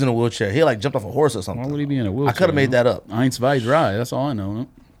 Dougie Doug's in a wheelchair. He like jumped off a horse or something. Why would he be in a wheelchair? I could have made that up. Eins, zwei, drei. That's all I know.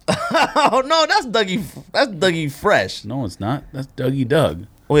 Oh no, that's Dougie Fresh. No, it's not. That's Dougie Doug.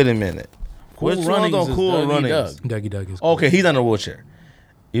 Wait a minute. Cool Runnings is Cool Dougie Runnings? Dougie Doug is cool. Okay, he's in a wheelchair.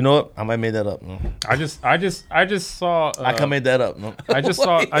 You know what? I might made that up. No. I just saw. I could made that up. No. I just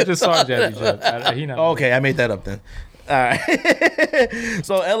saw Jazzy Jeff. Okay, I made that up then. All right.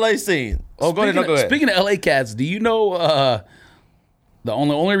 So LA scene. Oh, go ahead. Speaking of LA cats, do you know the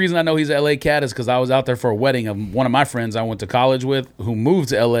only reason I know he's an LA cat is because I was out there for a wedding of one of my friends I went to college with who moved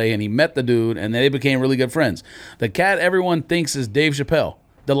to LA and he met the dude and they became really good friends. The cat everyone thinks is Dave Chappelle.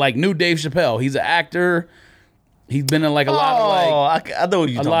 The like new Dave Chappelle. He's an actor. He's been in like a lot of like I know what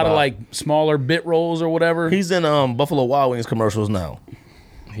you're talking about. like smaller bit roles or whatever. He's in Buffalo Wild Wings commercials now.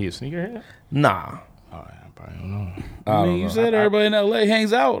 He a sneakerhead? Nah. Oh, I probably don't know. I mean, you said everybody in LA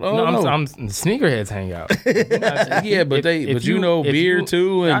hangs out. I'm sneakerheads hang out. Yeah, but beer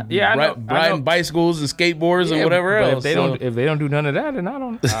too, and riding bicycles and skateboards and whatever else. If they don't do none of that, then I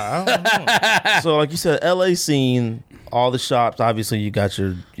don't know. So like you said, LA scene, all the shops. Obviously, you got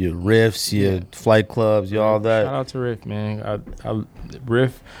your Riffs, your flight clubs, all that. Shout out to Riff, man.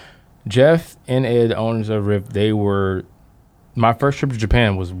 Riff, Jeff and Ed, the owners of Riff, they were my first trip to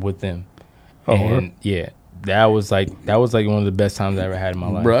Japan was with them. Oh, and yeah, that was like one of the best times I ever had in my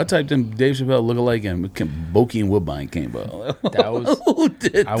life. Bro, I typed in Dave Chappelle lookalike and Boki and Woodbine came up. That was who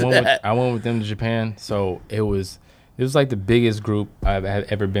did that? I went with them to Japan, so it was like the biggest group I've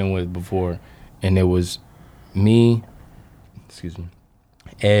ever been with before, and it was me,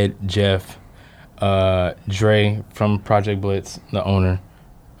 Ed, Jeff, Dre from Project Blitz, the owner,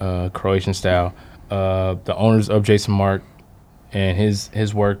 Croatian style, the owners of Jason Mark and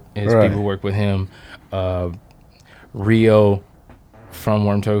his work, people work with him, Rio from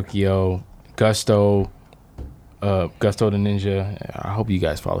Worm Tokyo, Gusto the Ninja. I hope you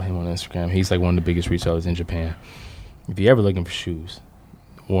guys follow him on Instagram. He's like one of the biggest resellers in Japan. If you're ever looking for shoes,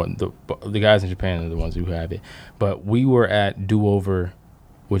 the guys in Japan are the ones who have it. But we were at Do Over,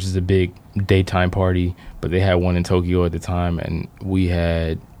 which is a big daytime party, but they had one in Tokyo at the time, and we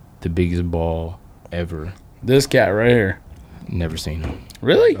had the biggest ball ever. This cat right here. Never seen him.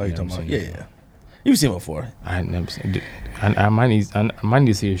 Really? Oh, you talking about? Yeah. You've seen him before. I had never seen. I might need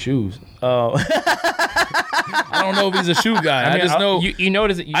to see his shoes. Oh. I don't know if he's a shoe guy. I just know you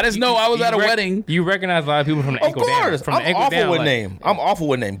notice it. I just know I was at a wedding. You recognize a lot of people from the ankle down. Of course, I'm awful with name. I'm awful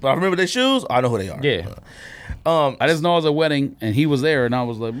with name, but I remember their shoes. I know who they are. Yeah. I just know I was at a wedding and he was there, and I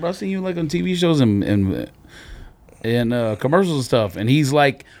was like, bro, I seen you like on TV shows and commercials and stuff. And he's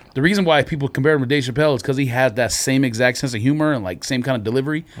like, the reason why people compare him to Dave Chappelle is because he has that same exact sense of humor and like same kind of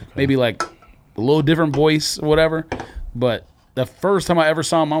delivery, maybe like a little different voice or whatever. But the first time I ever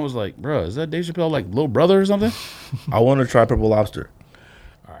saw him, I was like, bro, is that Dave Chappelle like little brother or something? I want to try Purple Lobster.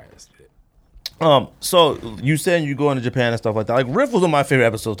 All right, let's do it. So you saying you going to Japan and stuff like that. Like Riff was one of my favorite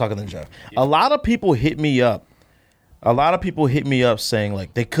episodes talking to Jeff. Yeah. A lot of people hit me up saying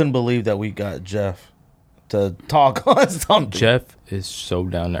like they couldn't believe that we got Jeff to talk on something. Jeff is so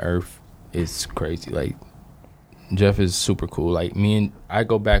down to earth. It's crazy. Like Jeff is super cool. Like I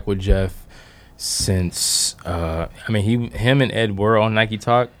go back with Jeff since him and Ed were on Nike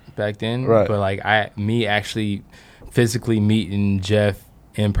Talk back then. Right. But like me actually physically meeting Jeff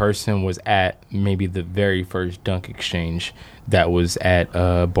in person was at maybe the very first Dunk Exchange that was at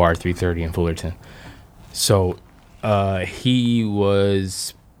Bar 330 in Fullerton. So he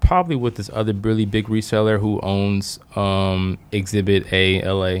was probably with this other really big reseller who owns Exhibit A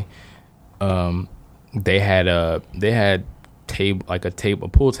LA. They had a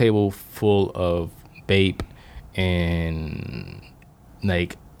pool table full of Bape and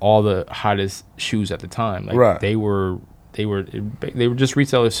like all the hottest shoes at the time. Like right. They were just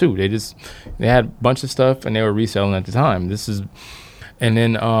resellers too. They had a bunch of stuff and they were reselling at the time.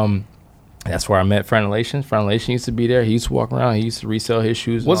 That's where I met Franelation. Franelation used to be there. He used to walk around. He used to resell his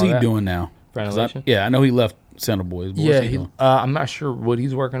shoes. What's he doing now? Franelation? Yeah, I know he left Center Boys. Yeah, I'm not sure what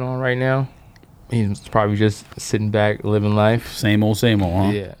he's working on right now. He's probably just sitting back, living life. Same old,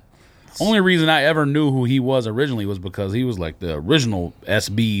 huh? Yeah. Only reason I ever knew who he was originally was because he was like the original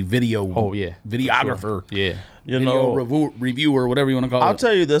SB video. Oh yeah, videographer. Sure. Yeah, reviewer, whatever you want to call it. I'll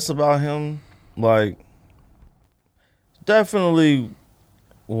tell you this about him, like definitely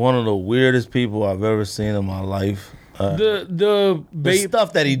one of the weirdest people I've ever seen in my life. The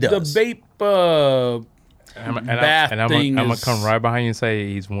stuff that he does. The Bape. I'm gonna come right behind you and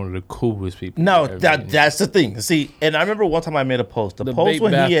say he's one of the coolest people. No, that's the thing. See, and I remember one time I made a post. The post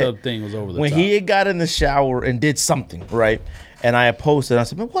when thing was over the when top. He had got in the shower and did something, right? And I had posted. I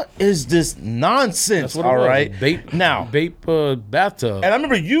said, "Man, what is this nonsense?" All right, Bape bathtub. And I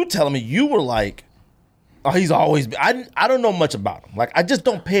remember you telling me you were like, "Oh, he's always." I don't know much about him. Like I just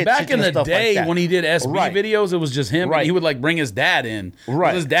don't pay attention. Back in the day like when he did SB videos, it was just him. Right. And he would like bring his dad in.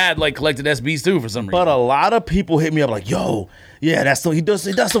 Right. His dad like collected SBs too for some reason. But a lot of people hit me up like, "Yo, yeah, he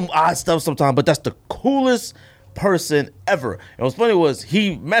does some odd stuff sometimes, but that's the coolest person ever." And what's funny was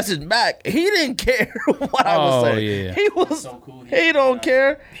he messaged back. He didn't care what I was saying. Yeah. He was so cool. He don't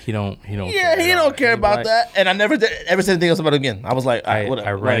care. He don't. Yeah, he don't care about that. And I never said anything else about it again. I was like,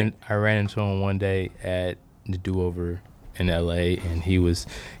 I ran into him one day at the Do Over in LA, and he was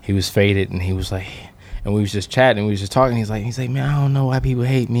faded, and he was like, and we was just chatting, we was just talking. He's like, man, I don't know why people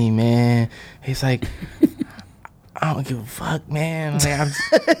hate me, man. He's like, I don't give a fuck, man. Like,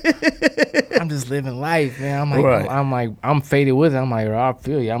 I'm just living life, man. I'm like, I'm faded with it. I'm like, I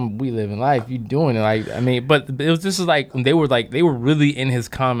feel you. We living life. You doing it? Like, I mean, but it was just like they were really in his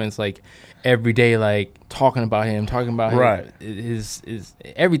comments like every day, like talking about him, right. his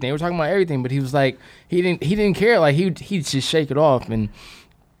everything. They were talking about everything, but he was like, he didn't care. Like he just shake it off and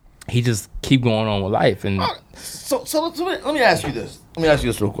he just keep going on with life. And so let me ask you this. Let me ask you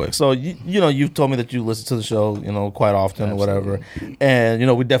this real quick. So you've told me that you listen to the show, quite often. Absolutely. Or whatever,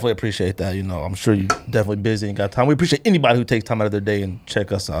 and we definitely appreciate that. I'm sure you're definitely busy and got time. We appreciate anybody who takes time out of their day and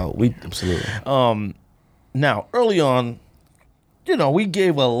check us out. We absolutely. Now, early on, we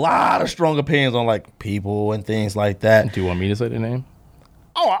gave a lot of strong opinions on like people and things like that. Do you want me to say their name?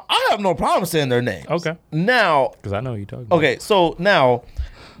 Oh, I have no problem saying their names. Okay. Now, because I know who you're talking about. Okay, so now,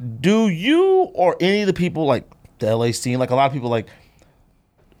 do you or any of the people like the LA scene, like a lot of people like,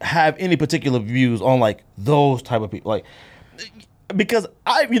 have any particular views on like those type of people? Like, because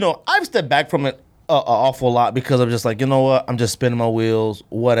I've stepped back from it an awful lot because I'm just like, you know what, I'm just spinning my wheels,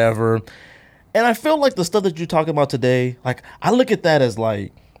 whatever. And I feel like the stuff that you're talking about today, like I look at that as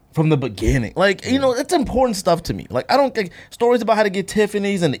like from the beginning, like it's important stuff to me. Like I don't think stories about how to get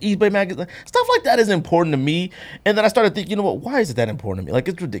Tiffany's and the East Bay magazine, stuff like that is important to me. And then I started thinking, you know what, why is it that important to me? Like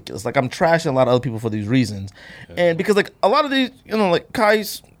it's ridiculous. Like I'm trashing a lot of other people for these reasons, and because like a lot of these, like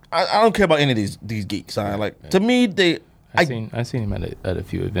Kais, I don't care about any of these geeks. Like to me they. I seen him at a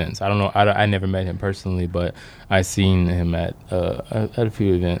few events. I don't know. I never met him personally, but I seen him at a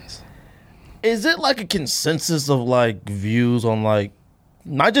few events. Is it like a consensus of like views on like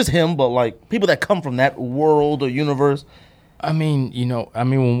not just him, but like people that come from that world or universe? I mean,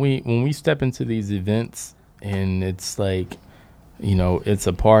 when we step into these events and it's like, it's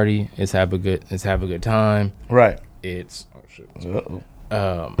a party, let's have a good time. Right. It's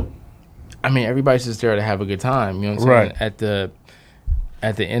I mean, everybody's just there to have a good time. You know what I'm saying? Right.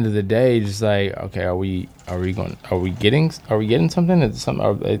 At the end of the day, just like, okay, are we getting something?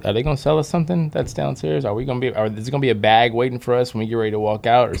 Are they gonna sell us something that's downstairs? Is it gonna be a bag waiting for us when we get ready to walk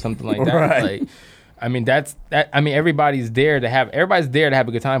out or something like that? Right. Like, I mean, everybody's there to have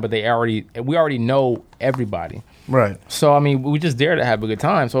a good time, but we already know everybody. Right. So I mean, we just there to have a good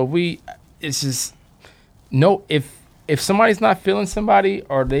time. So if somebody's not feeling somebody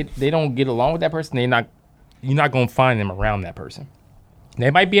or they don't get along with that person, you're not going to find them around that person. They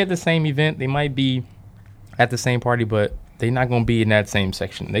might be at the same event, they might be at the same party, but they're not going to be in that same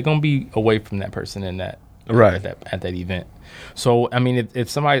section. They're going to be away from that person in that right at that event. So I mean, if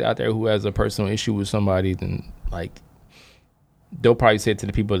somebody's out there who has a personal issue with somebody, then like they'll probably say it to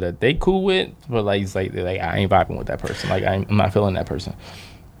the people that they cool with, but like I ain't vibing with that person. Like I'm not feeling that person.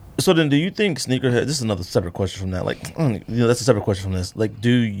 So then, do you think sneakerheads? This is another separate question from that. Like, that's a separate question from this. Like, do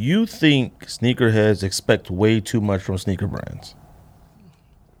you think sneakerheads expect way too much from sneaker brands?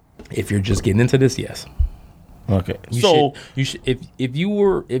 If you're just getting into this, yes. Okay. You should if you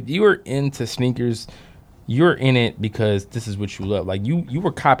were into sneakers, you're in it because this is what you love. Like you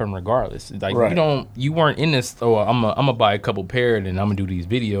were copping regardless. Like right. you weren't in this. Oh, I'm gonna buy a couple pair and I'm gonna do these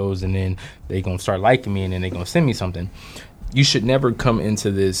videos and then they gonna start liking me and then they gonna send me something. You should never come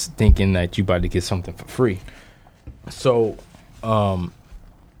into this thinking that you about to get something for free. So,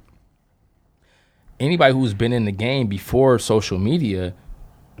 anybody who's been in the game before social media,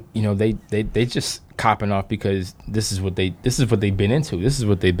 they just copping off because this is what they've been into. This is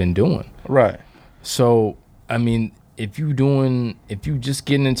what they've been doing. Right. So, I mean, if you just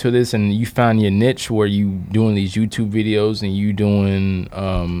getting into this and you found your niche where you doing these YouTube videos and you doing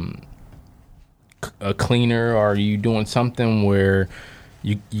a cleaner, or you doing something where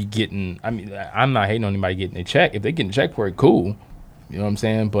you getting, I mean, I'm not hating on anybody getting a check. If they getting a check for it, cool. You know what I'm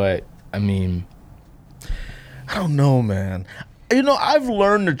saying? But I mean, I don't know, man. I've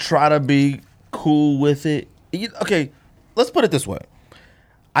learned to try to be cool with it. Okay, let's put it this way.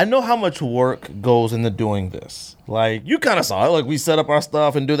 I know how much work goes into doing this. Like, you kind of saw it. Like, we set up our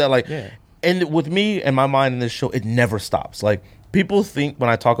stuff and do that. Like, yeah. And with me and my mind in this show, it never stops. Like, people think when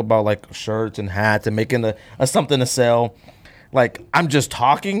I talk about like shirts and hats and making a something to sell, like I'm just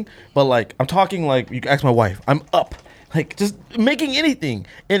talking, but like I'm talking like you can ask my wife. I'm up, like just making anything.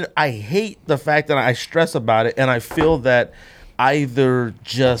 And I hate the fact that I stress about it, and I feel that either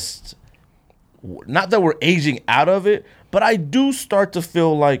just not that we're aging out of it, but I do start to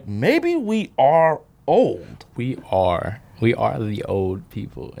feel like maybe we are old. We are the old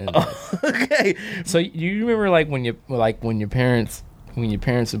people. Okay. So you remember like when your parents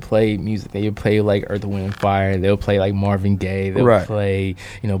would play music, they would play like Earth, Wind and Fire. They'll play like Marvin Gaye. They'll play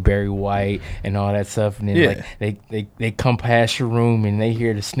Barry White and all that stuff. And then like they come past your room and they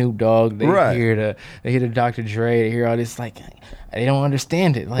hear the Snoop Dogg. They hear the Dr. Dre. They hear all this, like they don't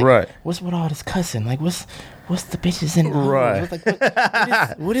understand it. Like what's with all this cussing? Like what's the bitches in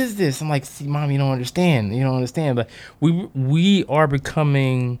right? What is this? I'm like, see, Mom, you don't understand. But we are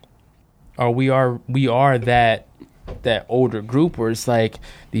becoming, or we are that older group where it's like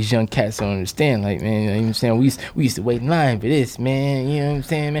these young cats don't understand. Like, man, you know what I'm saying? We used to wait in line for this, man. You know what I'm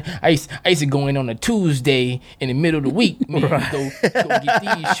saying, man? I used to go in on a Tuesday in the middle of the week, man. Go get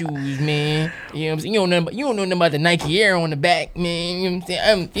these shoes, man. You know what I'm saying? You don't know nothing about the Nike Air on the back, man. You know what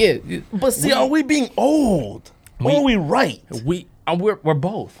I'm saying? Yeah. But see, are we being old? Or are we right? We're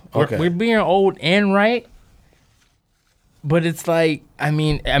both. Okay. We're being old and right. But it's like, I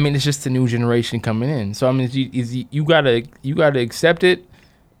mean, it's just a new generation coming in. So I mean, you gotta accept it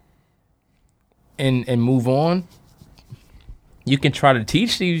and move on. You can try to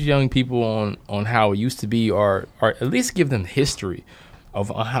teach these young people on how it used to be, or at least give them history of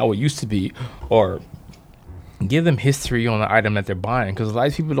how it used to be, or give them history on the item that they're buying, because a lot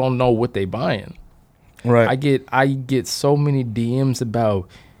of people don't know what they're buying. Right. I get so many DMs about,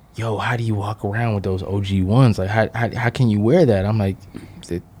 yo, how do you walk around with those OG ones? Like, how can you wear that? I'm like,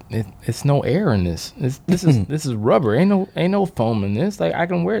 it's no air in this. This is rubber. Ain't no foam in this. Like, I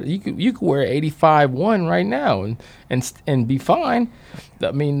can wear it. You could wear 85 one right now and be fine.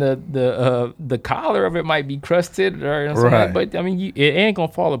 I mean, the collar of it might be crusted or something, right. But I mean, it ain't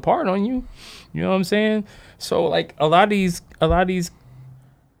gonna fall apart on you. You know what I'm saying? So like a lot of these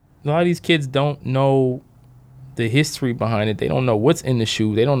kids don't know the history behind it. They don't know what's in the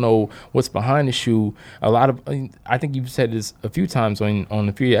shoe. They don't know what's behind the shoe. I think you've said this a few times on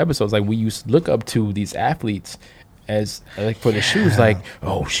a few episodes. Like, we used to look up to these athletes as like for the shoes. Like,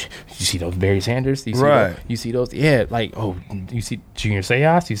 oh, you see those Barry Sanders? You see you see those? Yeah. Like, oh, you see Junior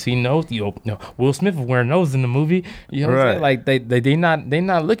Seau? You see those? No, Will Smith was wearing those in the movie. You know what I'm saying? Like they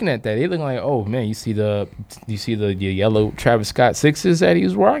not looking at that. They looking like, oh man, you see the yellow Travis Scott sixes that he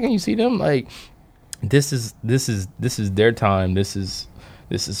was rocking. You see them like. This is their time. This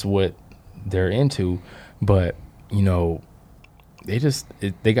is what they're into, but you know, they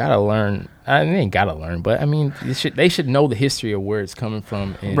gotta learn. I mean, they ain't gotta learn, but I mean, they should know the history of where it's coming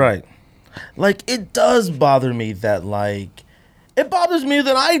from. Right. Like, it does bother me that it bothers me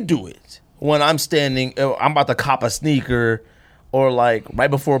that I do it when I'm standing. I'm about to cop a sneaker, or like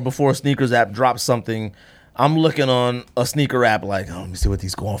right before Sneakers app drops something. I'm looking on a sneaker app like, oh, let me see what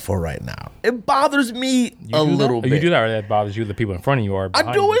he's going for right now. It bothers me a little bit. You do that, or that bothers you, the people in front of you are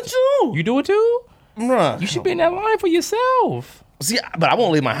behind you? I do it too. You do it too? Right. You should be in that line for yourself. See, but I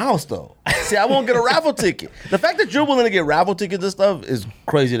won't leave my house, though. See, I won't get a raffle ticket. The fact that you're willing to get raffle tickets and stuff is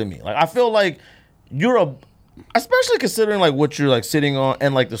crazy to me. Like, I feel like especially considering like what you're like sitting on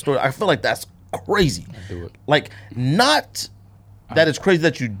and like the story, I feel like that's crazy. I do it. Like, not that it's crazy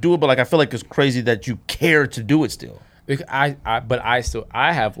that you do it, but like I feel like it's crazy that you care to do it still. Because I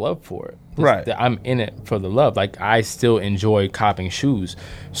have love for it. Right. I'm in it for the love. Like, I still enjoy copping shoes.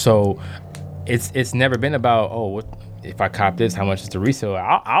 So it's never been about, oh, what if I cop this, how much is the resale?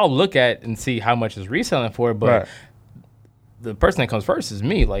 I'll look at and see how much is reselling for it, but the person that comes first is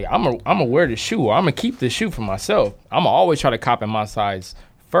me. Like, I'm gonna wear the shoe, or I'm gonna keep the shoe for myself. I'm gonna always try to cop in my size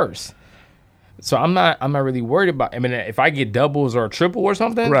first. So I'm not really worried about. I mean, if I get doubles or triple or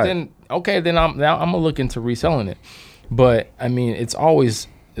something, then okay, then I'm gonna look into reselling it. But I mean, it's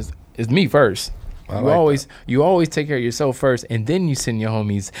me first. You always take care of yourself first, and then you send your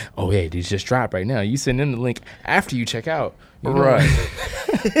homies. Oh, hey, these just dropped right now. You send them the link after you check out. You know? Right.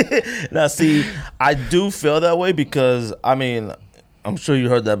 Now, see, I do feel that way because I mean, I'm sure you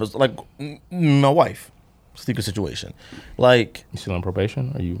heard that, but like my wife. Sneaker situation. Like, you still on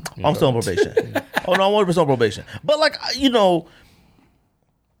probation? Or you I'm still on probation. Oh no, I'm 100% on probation. But like, you know,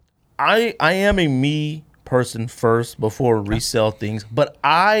 I am a me person first before resell things, but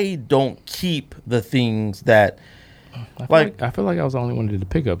I don't keep the things that I feel like I was the only one who did the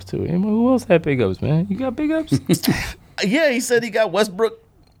pickups too. Who else had pickups, man? You got pickups? Yeah, he said he got Westbrook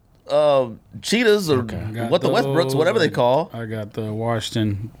cheetahs or what the Westbrooks, whatever they call. I got the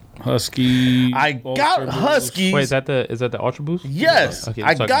Washington Husky. I got Huskies. Wait, is that the Ultra Boost? Yes, okay,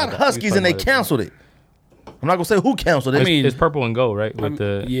 I got Huskies and they canceled it. I'm not gonna say who canceled it. I mean, it's purple and gold, right? With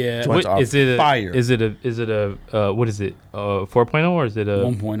is it fire? Is it a what is it? 4.0 or is it a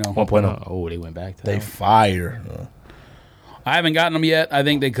 1.0? 1.0. Oh, they went back to they that. Fire. I haven't gotten them yet. I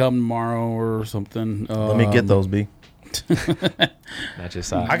think they come tomorrow or something. Let me get those, B. Not your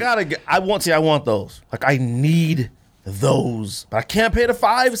size. I want those. Like, I need those, but I can't pay the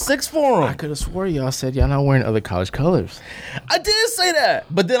 $5-6 for them. I could have swore y'all said y'all not wearing other college colors. I did say that,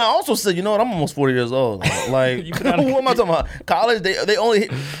 but then I also said, you know what? I'm almost 40 years old. Like, what am I talking about? College? They only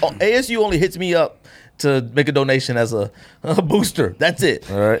ASU only hits me up to make a donation as a booster. That's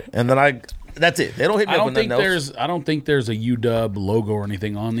it. All right, and then that's it. They don't hit me up with nothing else. I don't think there's a UW logo or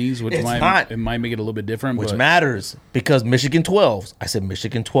anything on these, which might make it a little bit different. Which matters because Michigan 12s. I said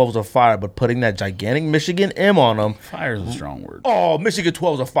Michigan 12s are fire, but putting that gigantic Michigan M on them. Fire is a strong word. Oh, Michigan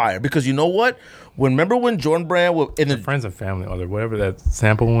 12s are fire because you know what? Remember when Jordan Brand was in the Friends and Family or whatever that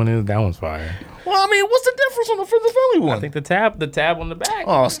sample one is? That one's fire. Well, I mean, what's the difference on the Friends and Family one? I think the tab on the back.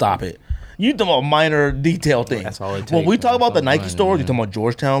 Oh, stop it. You talking about minor detail things. That's all it takes. When we talk about the Nike fine, stores, man. you talking about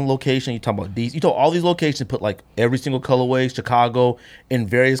Georgetown location, you talking about these, you talk all these locations, put like every single colorway, Chicago, in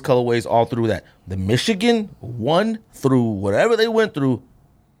various colorways all through that. The Michigan one through whatever they went through,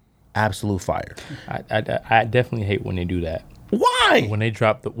 absolute fire. I definitely hate when they do that. Why? When they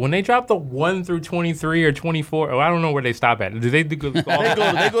drop the 1 through 23 or 24, I don't know where they stop at. Do they go all,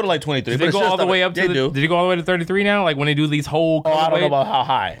 they go to like 23. did they go all the way up to do. did they go all the way to 33 now? Like when they do these whole I don't know about how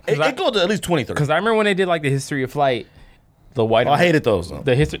high. It goes to at least 23. Because I remember when they did like the history of flight, the white. I hated those though.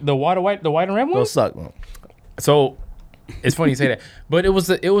 The white and red one. Those suck, man. So it's funny you say that, but it was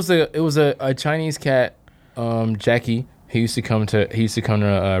a Chinese cat, Jackie. He used to come to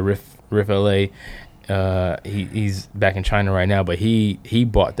Riff LA. He's back in China right now, but he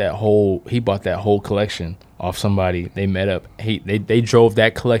bought that whole collection off somebody. They met up. They drove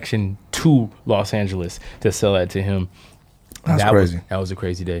that collection to Los Angeles to sell that to him. That's crazy. That was a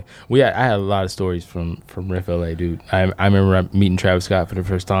crazy day. I had a lot of stories from Riff LA, dude. I remember meeting Travis Scott for the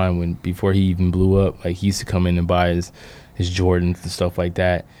first time before he even blew up. Like he used to come in and buy his Jordans and stuff like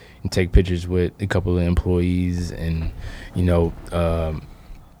that, and take pictures with a couple of employees. And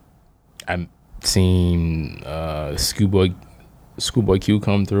I'm seeing Schoolboy Q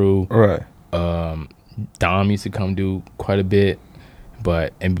come through. Right. Dom used to come do quite a bit,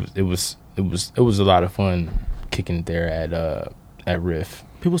 but it was a lot of fun kicking it there at Riff.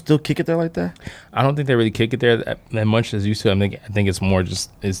 People still kick it there like that? I don't think they really kick it there that much as used to. I think it's more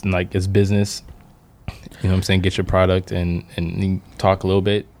just it's business. You know what I'm saying? Get your product and talk a little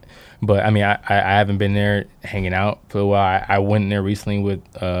bit. But I mean, I haven't been there hanging out for a while. I went in there recently with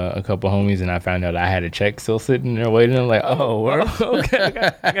a couple homies, and I found out I had a check still sitting there waiting. I'm like, okay, I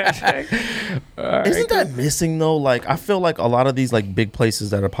got a check. Isn't that missing though? Like, I feel like a lot of these like big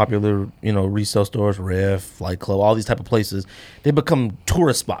places that are popular, resale stores, Riff, Flight Club, all these type of places, they become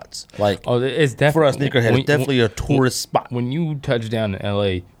tourist spots. Like, it's definitely for us sneakerheads, it's definitely a tourist spot. When you touch down in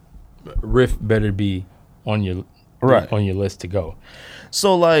LA, Riff better be on your list to go.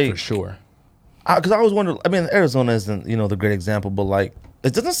 So like for sure, because I was wondering. I mean, Arizona isn't the great example, but like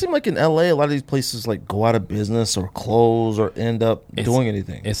it doesn't seem like in LA a lot of these places like go out of business or close or end up doing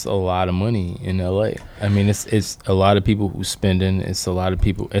anything. It's a lot of money in LA. I mean, it's a lot of people who spending. It's a lot of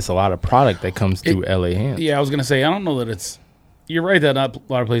people. It's a lot of product that comes through LA hands. Yeah, I was gonna say I don't know that it's. You're right that not a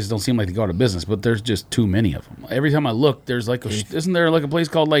lot of places don't seem like they go out of business, but there's just too many of them. Every time I look, there's like isn't there like a place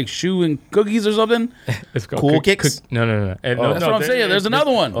called like Shoe and Cookies or something? It's called Cool Kicks. No. That's what I'm saying. There's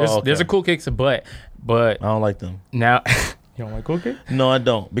another one. There's a Cool Kicks, but I don't like them. Now you don't like Cool Kicks? No, I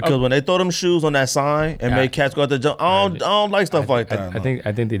don't, because when they throw them shoes on that sign and make cats go out there jump, I don't like stuff like that. I think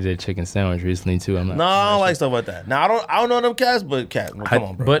they did a chicken sandwich recently too. I don't like stuff like that. Now I don't know them cats, but cat, come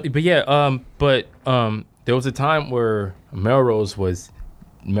on, bro. But yeah, there was a time where Melrose was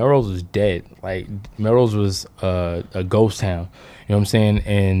dead. Like Melrose was a ghost town. You know what I'm saying?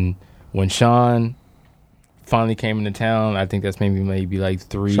 And when Sean finally came into town, I think that's maybe like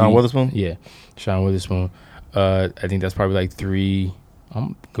 3. Sean Witherspoon? Yeah, Sean Witherspoon. I think that's probably like 3.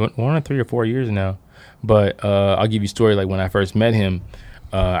 I'm going on 3 or 4 years now. But I'll give you a story. Like when I first met him,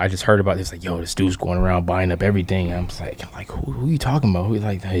 I just heard about this. Like, yo, this dude's going around buying up everything. And I'm like, who are you talking about? Who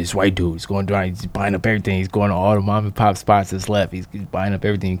like this white dude? He's going around, he's buying up everything. He's going to all the mom and pop spots that's left. He's buying up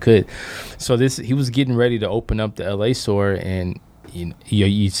everything he could. So he was getting ready to open up the LA store, and you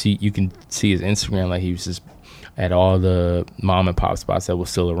can see his Instagram. Like he was just at all the mom and pop spots that was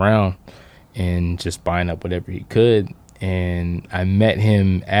still around, and just buying up whatever he could. And I met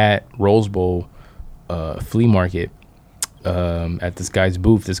him at Rose Bowl flea market. At this guy's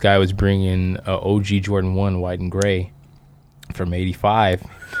booth. This guy was bringing a OG Jordan 1 white and gray from 85.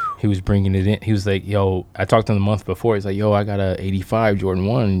 He was bringing it in. He was like, yo, I talked to him the month before. He's like, yo, I got a 85 Jordan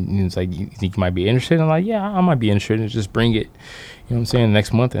 1. And he was like, you think you might be interested? I'm like, yeah, I might be interested. Just bring it, you know what I'm saying,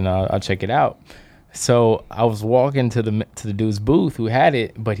 next month, and I'll check it out. So I was walking to the dude's booth who had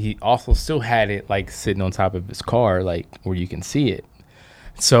it, but he also still had it like sitting on top of his car, like where you can see it.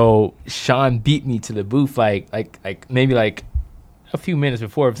 So Sean beat me to the booth like maybe like a few minutes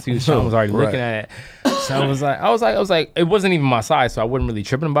before. Sean was already looking at it. So I was like, it wasn't even my size, so I wasn't really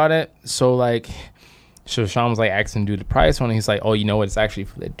tripping about it. So Sean was like asking dude the price on it. He's like, oh, you know what? It's actually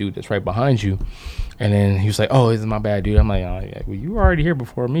for that dude that's right behind you. And then he was like, oh, this is my bad, dude. I'm like, oh, yeah, well, you were already here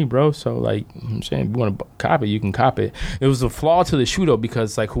before me, bro. So like, I'm saying, if you want to cop it, you can cop it. It was a flaw to the shoe though,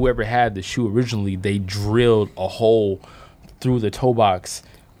 because like whoever had the shoe originally, they drilled a hole through the toe box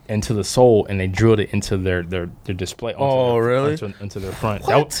into the sole, and they drilled it into their display. Really? Into their front.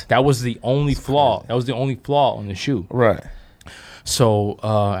 What? That was the only flaw. That was the only flaw on the shoe. Right. So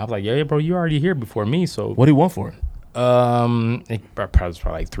I was like, yeah, bro, you already here before me. So what do you want for it? It probably was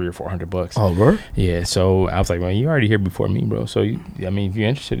probably like $300 or $400. Oh, bro. Yeah. So I was like, well, you already here before me, bro. So if you're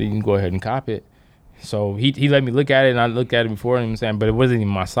interested, you can go ahead and cop it. So he let me look at it, and I looked at it before, you know what I'm saying, but it wasn't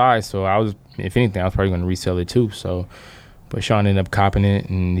even my size. So I was, if anything, I was probably going to resell it too. So, but Sean ended up copping it,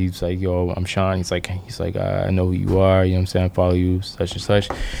 and he's like, yo, I'm Sean. He's like, I know who you are. You know what I'm saying? I follow you, such and such.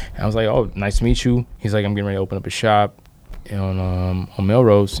 And I was like, oh, nice to meet you. He's like, I'm getting ready to open up a shop on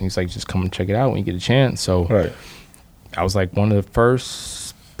Melrose. And he's like, just come and check it out when you get a chance. So I was like one of the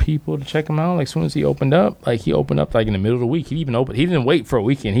first people to check him out. Like, as soon as he opened up, like in the middle of the week. He didn't wait for a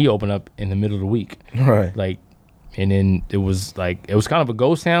weekend. He opened up in the middle of the week. Right. Like, and then it was kind of a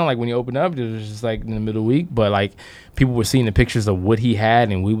ghost town. Like, when he opened up, it was just like in the middle of the week. But like, people were seeing the pictures of what he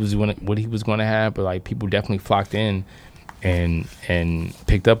had and what he was going to have. But like, people definitely flocked in and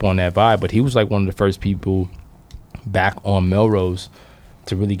picked up on that vibe. But he was like one of the first people back on Melrose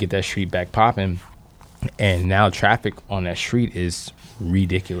to really get that street back popping. And now traffic on that street is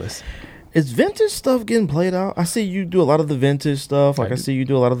ridiculous. Is vintage stuff getting played out? I see you do a lot of the vintage stuff. Like, I see you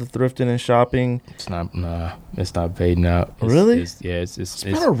do a lot of the thrifting and shopping. It's not fading out. Really? It's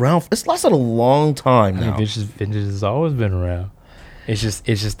been around. It's lasted a long time now. Vintage has always been around. It's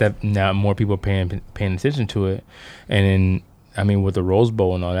just that now more people are paying attention to it. And then, I mean, with the Rose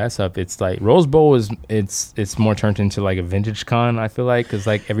Bowl and all that stuff, it's like Rose Bowl it's more turned into like a vintage con, I feel like, because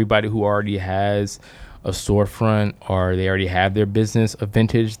like everybody who already has a storefront or they already have their business of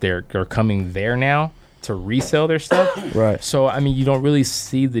vintage, they're coming there now to resell their stuff. Right. So I mean, you don't really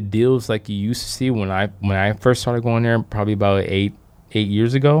see the deals like you used to see when I first started going there, probably about eight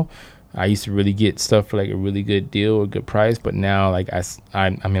years ago. I used to really get stuff for like a really good deal or good price, but now like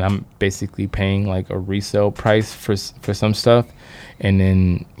I mean I'm basically paying like a resale price for some stuff, and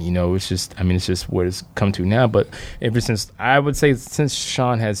then it's just where it's come to now. But ever since since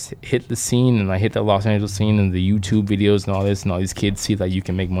Sean has hit the scene and I hit the Los Angeles scene and the YouTube videos and all this and all these kids see that you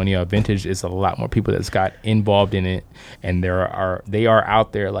can make money out of vintage, it's a lot more people that's got involved in it, and they are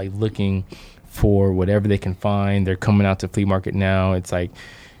out there like looking for whatever they can find. They're coming out to flea market now. It's like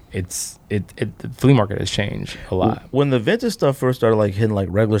the flea market has changed a lot. When the vintage stuff first started like hitting like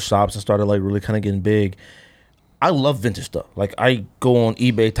regular shops and started like really kind of getting big, I love vintage stuff. Like, I go on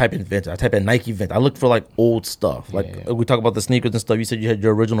eBay, type in vintage. I type in Nike vintage. I look for like old stuff. Like, we talk about the sneakers and stuff. You said you had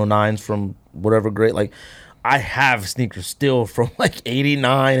your original 9s from whatever grade. Like, I have sneakers still from like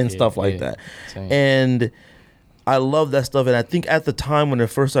 89 and stuff like that. Same. And I love that stuff. And I think at the time when it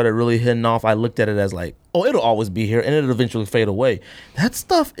first started really hitting off, I looked at it as like, oh, it'll always be here and it'll eventually fade away. That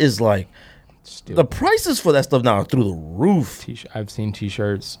stuff is like, the prices for that stuff now are through the roof. I've seen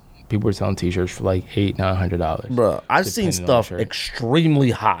T-shirts. People were selling T-shirts for like $800-$900. Bro, I've seen stuff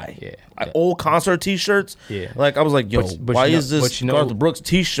extremely high. Yeah, like old concert T-shirts. Yeah, like I was like, yo, why is this Garth Brooks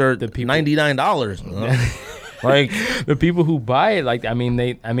T-shirt $99? Like, the people who buy it, like, I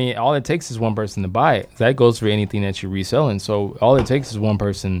mean, all it takes is one person to buy it. That goes for anything that you're reselling. So all it takes is one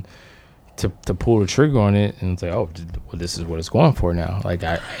person to pull the trigger on it, and it's like, oh, well, this is what it's going for now. Like,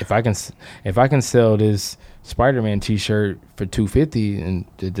 if I can sell this Spider-Man T-shirt for $250, and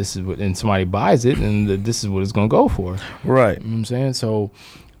this is and somebody buys it, and this is what it's gonna go for. Right. You know what I'm saying? So,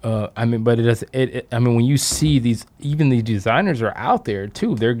 I mean, but when you see these, even the designers are out there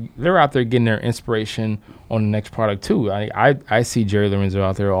too. They're out there getting their inspiration on the next product too. I see Jerry Lorenzo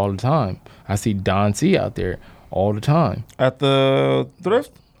out there all the time. I see Don C out there all the time at the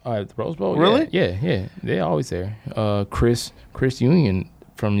thrift. At the Rose Bowl. Really? Yeah. They're always there. Chris Union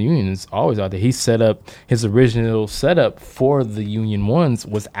from the Union is always out there. He set up his original setup for the Union ones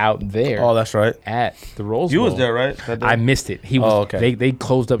was out there. Oh, that's right. At the Rose Bowl. You was there, right? I missed it. He was. Oh, okay. They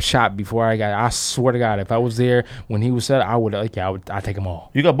closed up shop before I got. I swear to God, if I was there when he was set, I'd take them all.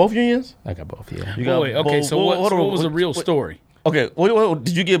 You got both unions? I got both. Yeah. You got okay. So what was the real story? Okay. What,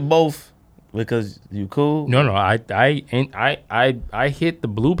 did you get both? Because you cool? No. I hit the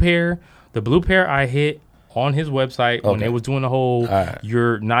blue pair. The blue pair I hit on his website when they was doing the whole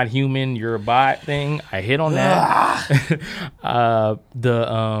 "you're not human, you're a bot" thing. I hit on that.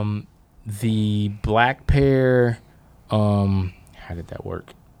 The black pair. How did that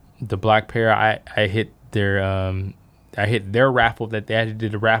work? The black pair. I hit their raffle that they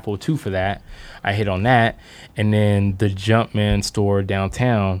did a raffle too for that. I hit on that, and then the Jumpman store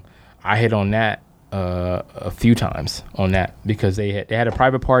downtown. I hit on that a few times on that because they had a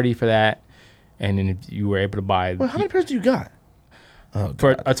private party for that, and then if you were able to buy. Well, how many pairs do you got?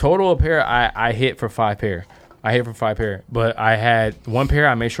 For a total of pair, I hit for 5 pair. But I had 1 pair.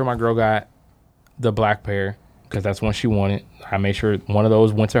 I made sure my girl got the black pair because that's one she wanted. I made sure one of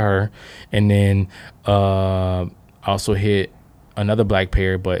those went to her, and then I also hit another black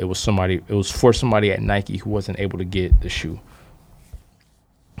pair, but it was for somebody at Nike who wasn't able to get the shoe.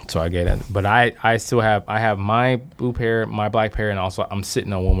 So I get it. But I still have my blue pair, my black pair, and also I'm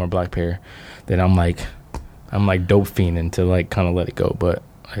sitting on one more black pair that I'm like dope fiending to like kind of let it go, but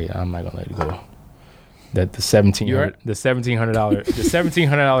I'm not gonna let it go. That the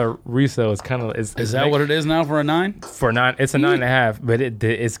 $1,700 resale is kind of is that what it is now for a 9? For a 9, it's a 9.5, but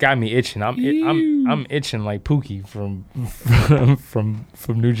it's got me itching. I'm itching like Pookie from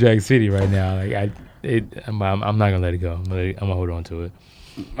New Jack City right now. Like I'm not gonna let it go. I'm gonna hold on to it.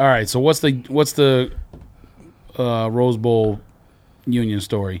 All right. So what's the Rose Bowl Union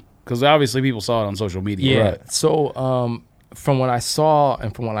story? Because obviously people saw it on social media. Yeah. Right. So from what I saw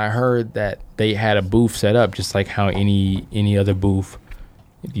and from what I heard, that they had a booth set up just like how any other booth.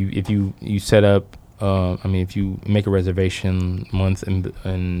 If you set up, if you make a reservation months and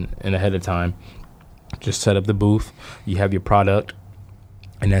ahead of time, just set up the booth. You have your product,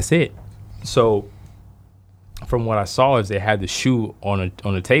 and that's it. So from what I saw is they had the shoe on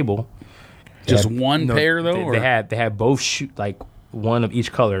a table. Just one pair though. They had both shoe, like one of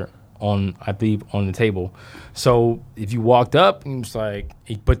each color on, I believe, on the table. So if you walked up, it was like,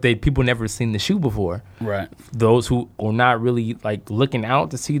 but people never seen the shoe before. Right. Those who are not really like looking out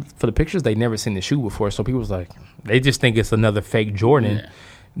to see for the pictures, they never seen the shoe before. So people was like, they just think it's another fake Jordan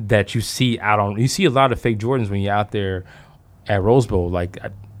that you see out on. You see a lot of fake Jordans when you're out there at Rose Bowl, like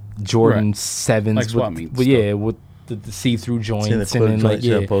Jordan 7s, like swap meets. With the see-through joints and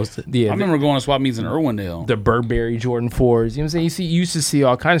then posted. Yeah, I remember going to swap meets in Irwindale. The Burberry Jordan 4s. You know what I'm saying? You used to see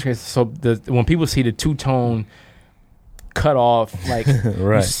all kinds of crazy. So when people see the two-tone cut off, like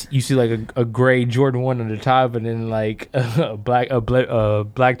right. you see like a gray Jordan 1 on the top and then like a black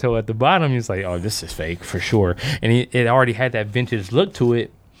toe at the bottom. It's like, oh, this is fake for sure. And it already had that vintage look to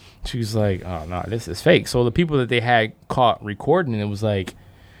it. She was like, oh no, this is fake. So the people that they had caught recording, it was like,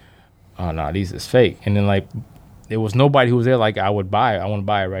 oh no, these is fake. And then like there was nobody who was there like, I want to buy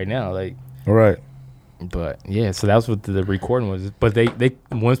it right now. Like, right. But yeah, so that's what the recording was. But they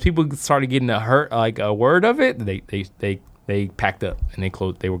once people started getting a word of it, they packed up and they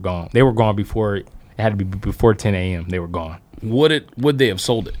closed. They were gone. They were gone before it had to be before 10 a.m. They were gone. Would they have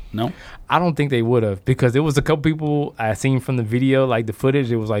sold it? No, I don't think they would have, because there was a couple people I seen from the video, like the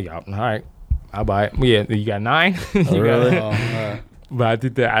footage. It was like, all right, I'll buy it. Yeah, you got 9. Really? All right. But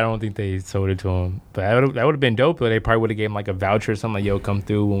I don't think they sold it to him. But that would have been dope. But they probably would have gave him like a voucher or something, like, yo, come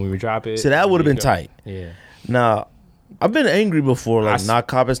through when we would drop it. So that would have been tight. Yeah. Now, I've been angry before, like not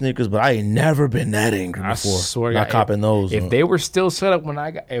copping sneakers, but I ain't never been that angry before. I swear, not copping those. If they were still set up when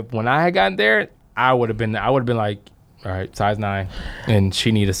I had gotten there, I would have been like, all right, size 9, and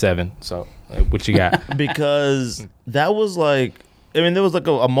she need a 7. So what you got? Because that was like, there was like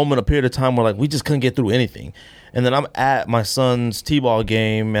a moment, a period of time where like we just couldn't get through anything. And then I'm at my son's t-ball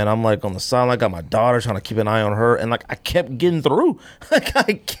game, and I'm like on the sideline. I got my daughter trying to keep an eye on her, and like I kept getting through. Like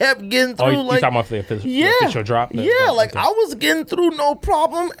I kept getting through. Oh, you talking about the official drop? I was getting through, no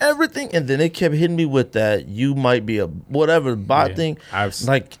problem, everything. And then it kept hitting me with that, you might be a whatever bot thing.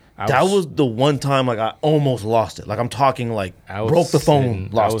 That was the one time like I almost lost it. Like I'm talking like broke the phone,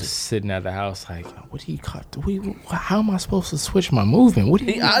 lost it. I was sitting at the house like, what do you cut? How am I supposed to switch my movement? What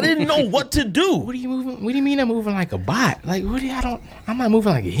do you? I didn't know what to do. What are you moving? What do you mean I'm moving like a bot? Like I'm not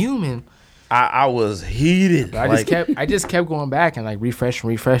moving like a human. I was heated. I just kept going back and like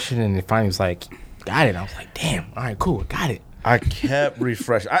refreshing, and it finally was like, got it. I was like, damn, all right, cool, got it. I kept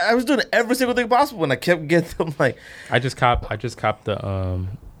refreshing. I was doing every single thing possible, and I kept getting them like. I just copped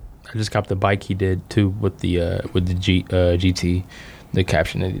the bike he did too with the GT, the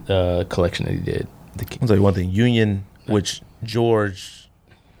caption, collection that he did. I'll tell you one thing, Union, which George.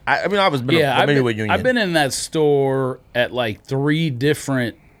 I was familiar with Union. I've been in that store at like 3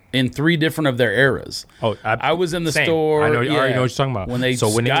 different of their eras. Oh, I was in the store. I already know what you're talking about. When they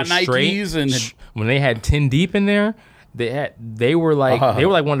got Nikes and when they had 10 deep in there. They were like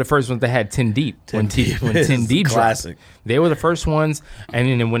one of the first ones that had 10 deep. When 10 deep classic. Dropped. They were the first ones, and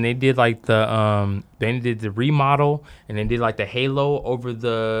then when they did like they did the remodel, and they did like the halo over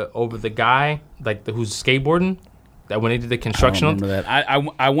the guy like who's skateboarding. That when they did the construction. I remember that.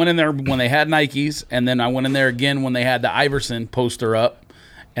 I went in there when they had Nikes, and then I went in there again when they had the Iverson poster up,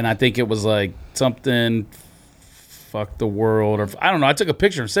 and I think it was like something. Fuck the world, or I don't know. I took a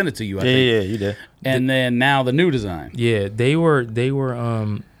picture and sent it to you. I think. Yeah, you did. And then now the new design. Yeah, they were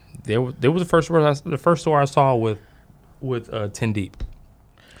the first store I saw with 10 deep.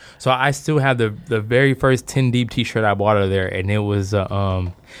 So I still have the very first 10 deep T-shirt I bought out of there, and it was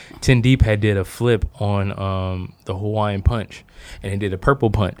 10 deep had did a flip on the Hawaiian punch, and it did a purple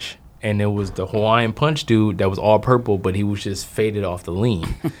punch, and it was the Hawaiian Punch dude that was all purple, but he was just faded off the lean.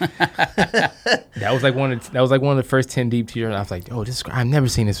 That was like one of the first 10 Deep t-shirts. I was like, oh, I've never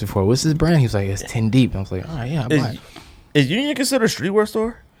seen this before. What's this brand? He was like, it's 10 Deep. I was like, all right, yeah, I buy it. Is Union considered a streetwear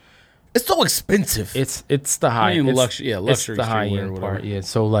store? It's so expensive. It's the high luxury. It's the high end part. Yeah,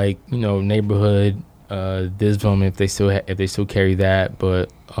 so like neighborhood, Disbum if they still carry that.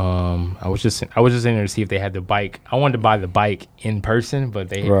 But I was just in there to see if they had the bike. I wanted to buy the bike in person, but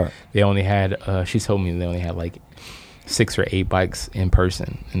they only had. She told me they only had like 6 or 8 bikes in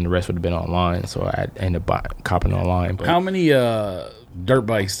person, and the rest would have been online. So I ended up copping online. But how many dirt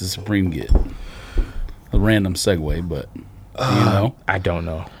bikes does Supreme get? A random segue, but. You know? I don't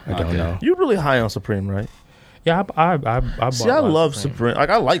know. I don't know. You're really high on Supreme, right? Yeah, I see. I love Supreme. Like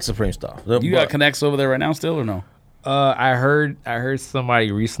I like Supreme stuff. You got connects over there right now, still or no? I heard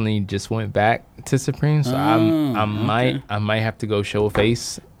somebody recently just went back to Supreme, so I might have to go show a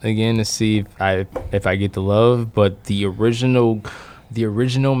face again to see if I get the love. But the original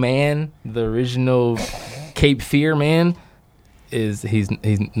man, the original Cape Fear man, he's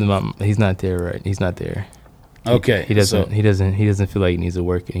not there. Right? He's not there. Okay, he doesn't feel like he needs to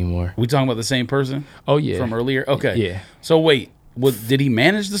work anymore. We talking about the same person? Oh yeah, from earlier. Okay, yeah. So wait, did he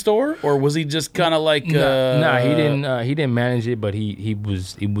manage the store, or was he just kind of like? Nah, he didn't. He didn't manage it, but he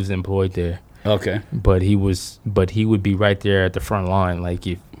was employed there. Okay, but he would be right there at the front line, like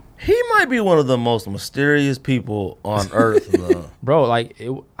if. He might be one of the most mysterious people on earth, bro. Like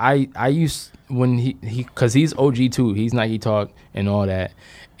I used when he because he's OG too. He's Nike Talk and all that.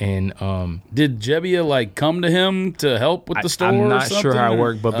 And did Jebbia like come to him to help with the store? I'm not or sure how it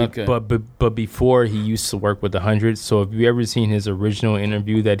worked, but before he used to work with the 100. So if you ever seen his original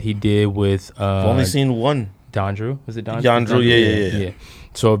interview that he did with, I've only seen one. Don Drew, was it Don? Don Drew, yeah.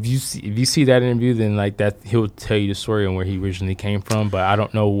 So if you see that interview, then like that he'll tell you the story on where he originally came from. But I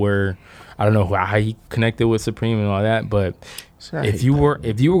don't know how he connected with Supreme and all that. But if you were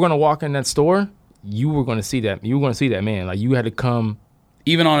gonna walk in that store, you were gonna see that. You were gonna see that man. Like you had to come.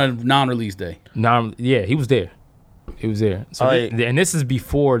 Even on a non-release day. Yeah, he was there. He was there. So and this is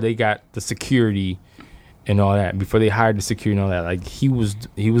before they got the security and all that. Before they hired the security and all that. Like he was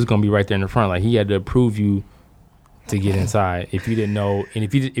gonna be right there in the front. Like he had to approve you to get inside. If you didn't know, and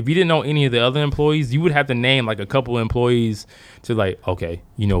if you didn't know any of the other employees, you would have to name like a couple of employees to like, okay,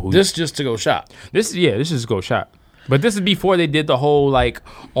 you know who. This just to go shop. This is go shop. But this is before they did the whole like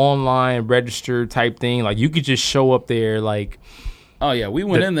online register type thing. Like you could just show up there like. Oh yeah, we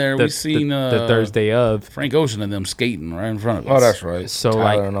went in there. We seen the Thursday of Frank Ocean and them skating right in front of us. Oh, that's right. So Tyler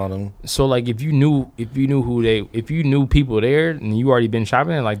like, and all them. So like, if you knew people there and you already been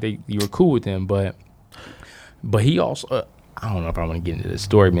shopping, like you were cool with them. But he also, I don't know if I want to get into this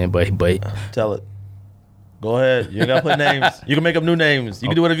story, man. But tell it. Go ahead. You ain't gotta put names. You can make up new names. You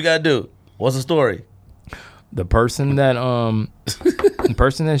can do whatever you gotta do. What's the story? The person that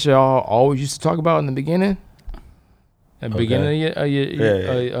y'all always used to talk about in the beginning. At the beginning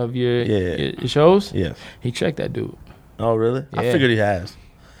of your shows? Yes. He checked that dude. Oh, really? Yeah. I figured he has.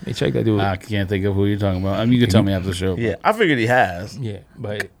 He checked that dude. I can't think of who you're talking about. I mean, you can tell me after the show. Yeah, I figured he has. Yeah,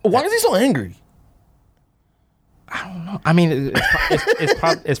 but... Why is he so angry? I don't know. I mean,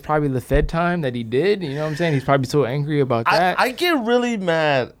 it's probably the Fed time that he did. You know what I'm saying? He's probably so angry about that. I get really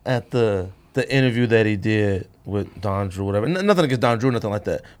mad at the interview that he did with Don Drew, whatever. Nothing against Don Drew, nothing like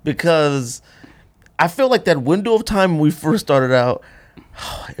that. Because... I feel like that window of time when we first started out,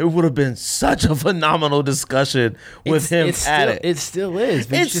 it would have been such a phenomenal discussion with him at it. It still is.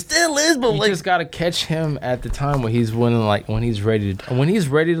 But you just gotta catch him at the time when he's willing, like when he's ready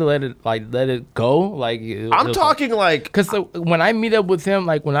to let it go. Like I'm talking like because when I meet up with him,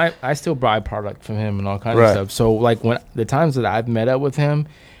 like when I still buy product from him and all kinds of stuff. So like when the times that I've met up with him.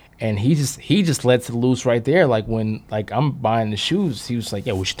 And he just lets it loose right there. Like when I'm buying the shoes, he was like,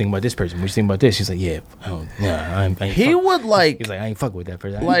 "Yeah, what you think about this person? What you think about this?" He's like, "Yeah, I ain't he would like." He's like, "I ain't fuck with that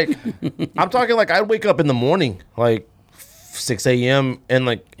person." Like, I'm talking like I'd wake up in the morning, like 6 a.m. and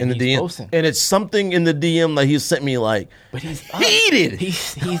like in the DM, posting. And it's something in the DM that he sent me like, but he's heated.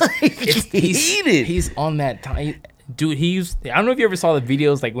 He's heated. He's on that time. Dude, I don't know if you ever saw the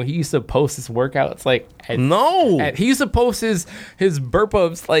videos, like when he used to post his workouts, like he used to post his burp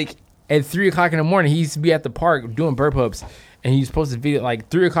ups like at 3:00 in the morning. He used to be at the park doing burp ups, and he used to post his video like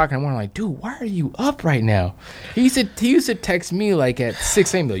 3:00 in the morning. Like, dude, why are you up right now? He used to text me like at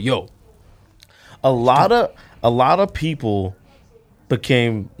 6 a.m. Like, yo, a lot of people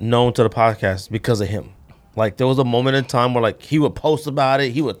became known to the podcast because of him. Like, there was a moment in time where, like, he would post about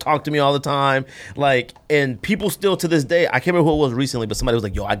it. He would talk to me all the time. Like, and people still to this day, I can't remember who it was recently, but somebody was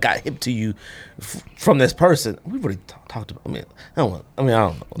like, yo, I got hip to you from this person. We really talked about I don't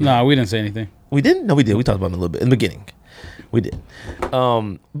know. No, we didn't say anything. We didn't? No, we did. We talked about it a little bit in the beginning. We did.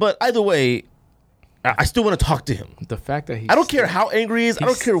 But either way, I still want to talk to him. The fact that I don't care how angry he is. I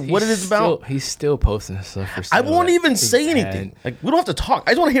don't care what it is about. He's still posting stuff for I won't even say anything. Like, we don't have to talk.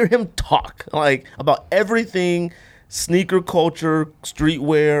 I just want to hear him talk, like, about everything, sneaker culture,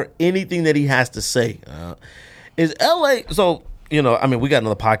 streetwear, anything that he has to say. Is LA? So, you know, I mean, we got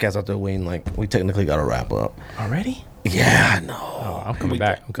another podcast out there, Wayne. Like, we technically got to wrap up already. Yeah, I know. Oh, I'm coming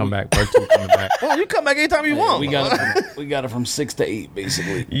back. I'm coming back. Part 2 coming back. Well, you come back anytime you want. We got it from 6 to 8,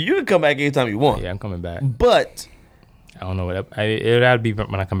 basically. You can come back anytime you want. Yeah, I'm coming back. But I don't know what it would be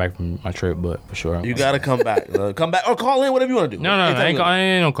when I come back from my trip, but for sure. You got to come back. Come back or call in, whatever you want to do. No, I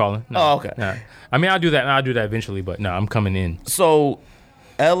ain't no calling. No, oh, okay. No. I mean, I'll do that. I'll do that eventually, but no, I'm coming in. So,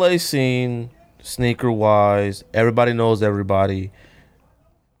 LA scene, sneaker-wise, everybody knows everybody.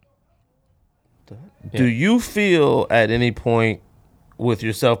 Yeah. Do you feel at any point with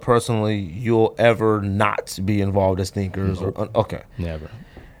yourself personally you'll ever not be involved in sneakers? Nope. Or okay, never.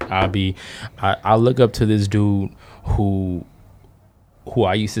 I look up to this dude who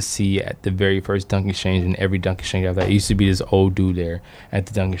I used to see at the very first dunk exchange, and every dunk exchange after that. It used to be this old dude there at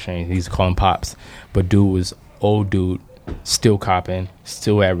the dunk exchange. He used to call him Pops, but dude was old dude, still copping,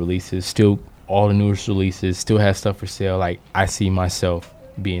 still had releases, still all the newest releases, still has stuff for sale. Like, I see myself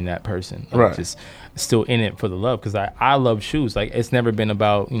being that person, like, right? Just still in it for the love, because I love shoes. Like, it's never been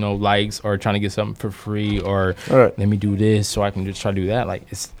about, you know, likes or trying to get something for free or let me do this so I can just try to do that. Like,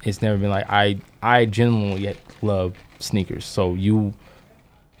 it's never been like I genuinely love sneakers. So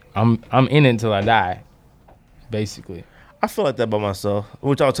I'm in it until I die, basically. I feel like that by myself,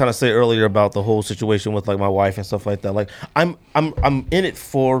 which I was trying to say earlier about the whole situation with, like, my wife and stuff like that. Like, I'm in it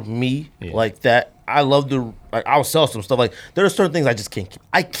for me, like that. I love to, like, I'll sell some stuff. Like, there are certain things I just can't keep.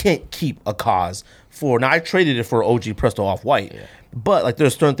 I can't keep a cause for. Now, I traded it for OG Presto Off-White, but, like,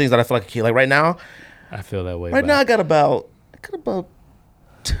 there's certain things that I feel like I can't. Like, right now, I feel that way. Right now, I got about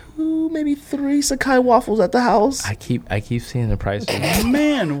 2, maybe 3 Sakai waffles at the house. I keep seeing the prices.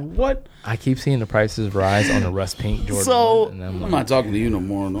 Man, what? I keep seeing the prices rise on the rust pink Jordan. So 1, I'm not talking to you no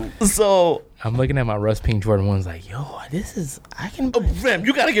more. No. So I'm looking at my rust pink Jordan 1s like, yo, this is I can. Fam,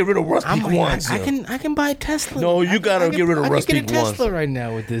 you gotta get rid of rust pink ones. I can buy a Tesla. No, you gotta get rid of rust pink ones. I can get a Tesla right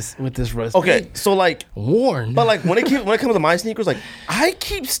now with this rust. Okay, pink. so, like, worn. But, like, when it comes to my sneakers, like, I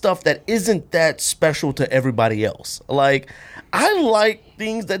keep stuff that isn't that special to everybody else. Like, I like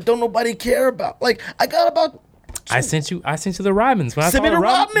things that don't nobody care about. Like, I got about. I sent you the Rodmans. Send me the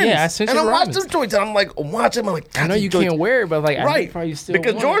Rodmans. Yeah, I sent you the Rodmans. And I watched them joints, and I'm like, watching them. I'm like, I know you can't wear it, but, like, right. I probably still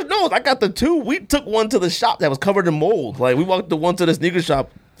because George knows I got the 2. We took one to the shop that was covered in mold. Like, we walked the one to the sneaker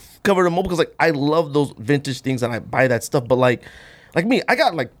shop covered in mold because, like, I love those vintage things and I buy that stuff. But, like me, I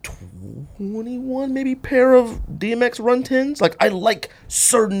got like 21 maybe pair of DMX Run 10s. Like, I like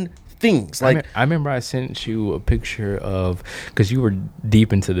certain things. Like, I remember I sent you a picture of, because you were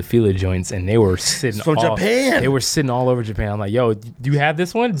deep into the Fila joints and they were sitting from Japan. They were sitting all over Japan. I'm like, yo, do you have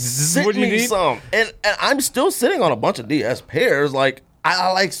this one? Send me some. And I'm still sitting on a bunch of DS pairs. Like,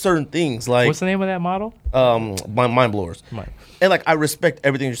 I like certain things. Like, what's the name of that model? Mind Blowers. And, like, I respect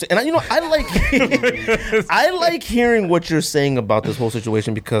everything you're saying. And I like I like hearing what you're saying about this whole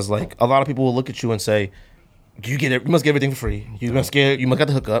situation, because, like, a lot of people will look at you and say, you must get everything for free. You must got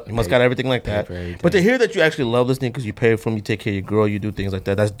the hookup. You must got everything like that. But to hear that you actually love this thing because you pay for them, you take care of your girl, you do things like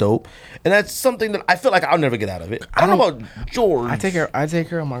that, that's dope. And that's something that I feel like I'll never get out of it. I don't know about George. I take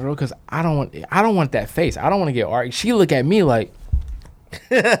care of my girl because I don't want that face. I don't want to get argued. She look at me like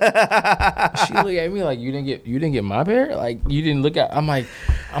you didn't get my pair. Like, you didn't look at. I'm like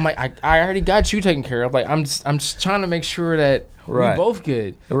I already got you taken care of. Like, I'm just trying to make sure that we're both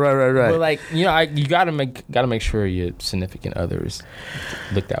good. Right. But, like, you know, you gotta make sure your significant others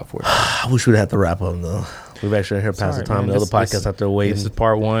looked out for you. I wish we'd have to wrap up though. We've actually here past the time. The other podcasts out there waiting. This is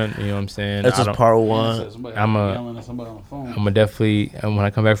part 1. You know what I'm saying? This is part 1. I'm a definitely, when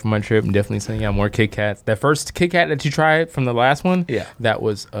I come back from my trip, I'm definitely sending out more Kit Kats. That first Kit Kat that you tried from the last one, that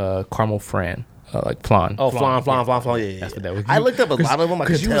was caramel flan. Like flan. Oh, flan. Yeah. That's what that was. I looked up a lot of them. I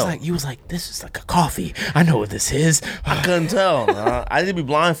could tell. You was like, this is like a coffee. I know what this is. I couldn't tell. I need to be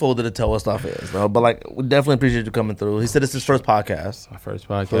blindfolded to tell what stuff is. But, like, we definitely appreciate you coming through. He said it's his first podcast. My first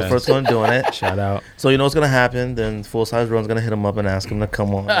podcast. So the first one doing it. Shout out. So you know what's gonna happen? Then Full Size Run's gonna hit him up and ask him to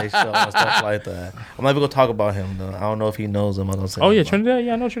come on their show and stuff like that. I'm not even gonna talk about him though. I don't know if he knows him. I'm gonna say. Oh yeah, Trinidad.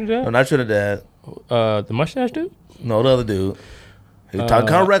 Yeah, I know Trinidad. No, not Trinidad. The mustache dude. No, the other dude. He was talking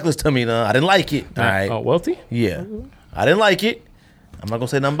kind of reckless to me, though. I didn't like it. All right. Wealthy? Yeah. I didn't like it. I'm not going to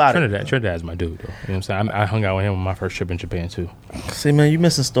say nothing about it. Trinidad's my dude, though. You know what I'm saying? I hung out with him on my first trip in Japan, too. See, man, you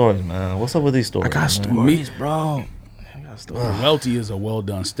missing stories, man. What's up with these stories? I got stories, bro. Welty is a well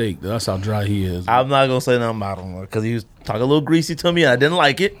done steak. That's how dry he is. I'm not gonna say nothing about him because he was talking a little greasy to me and I didn't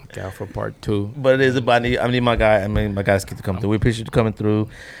like it. Out for part 2. But it is about I need my guy. My guys get to come through. We appreciate you coming through.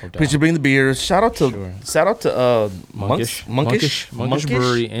 Appreciate you bringing the beers. Shout out to Monkish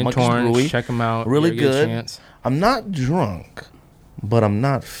Brewery in Torrance. Check them out. Really good. I'm not drunk, but I'm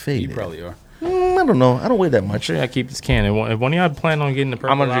not faded. You probably are. I don't know. I don't weigh that much. Sure, I keep this can. If one of y'all plan on getting the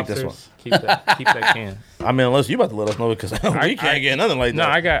purple, I'm gonna drink this one. Keep that can. I mean, unless you about to let us know because we can't get nothing like that. No,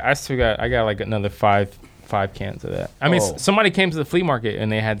 I got like another five cans of that. I mean, somebody came to the flea market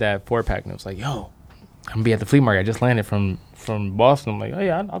and they had that 4-pack and it was like, yo, I'm gonna be at the flea market. I just landed from Boston. I'm like, oh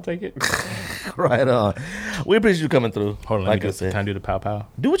yeah, I'll take it. Right on. We appreciate you coming through. Hold on, like I said, time to do the pow.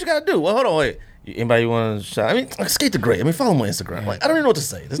 Do what you gotta do. Well, hold on, wait. Anybody want to shout? I mean, SK8THEGR8. I mean, follow him on Instagram. Like, I don't even know what to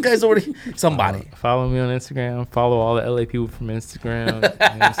say. This guy's already somebody. Follow me on Instagram. Follow all the LA people from Instagram. You know what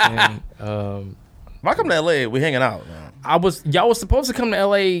I'm saying? If I come to LA, we hanging out. Man. Y'all was supposed to come to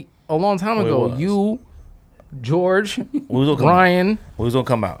LA a long time ago. You, George, Ryan. We was gonna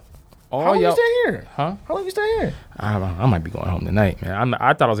come out. How long you stay here? Huh? How long you stay here? I might be going home tonight, man.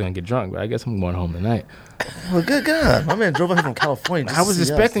 I thought I was gonna get drunk, but I guess I'm going home tonight. Well, good God, my man drove out here from California. I was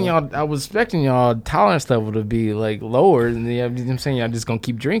expecting y'all tolerance level to be like lower, and I'm saying y'all just gonna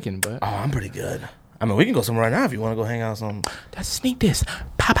keep drinking. But I'm pretty good. I mean, we can go somewhere right now if you want to go hang out something. That's a sneak diss.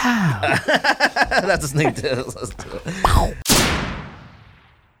 Pow pow. That's a sneak diss. Let's do it.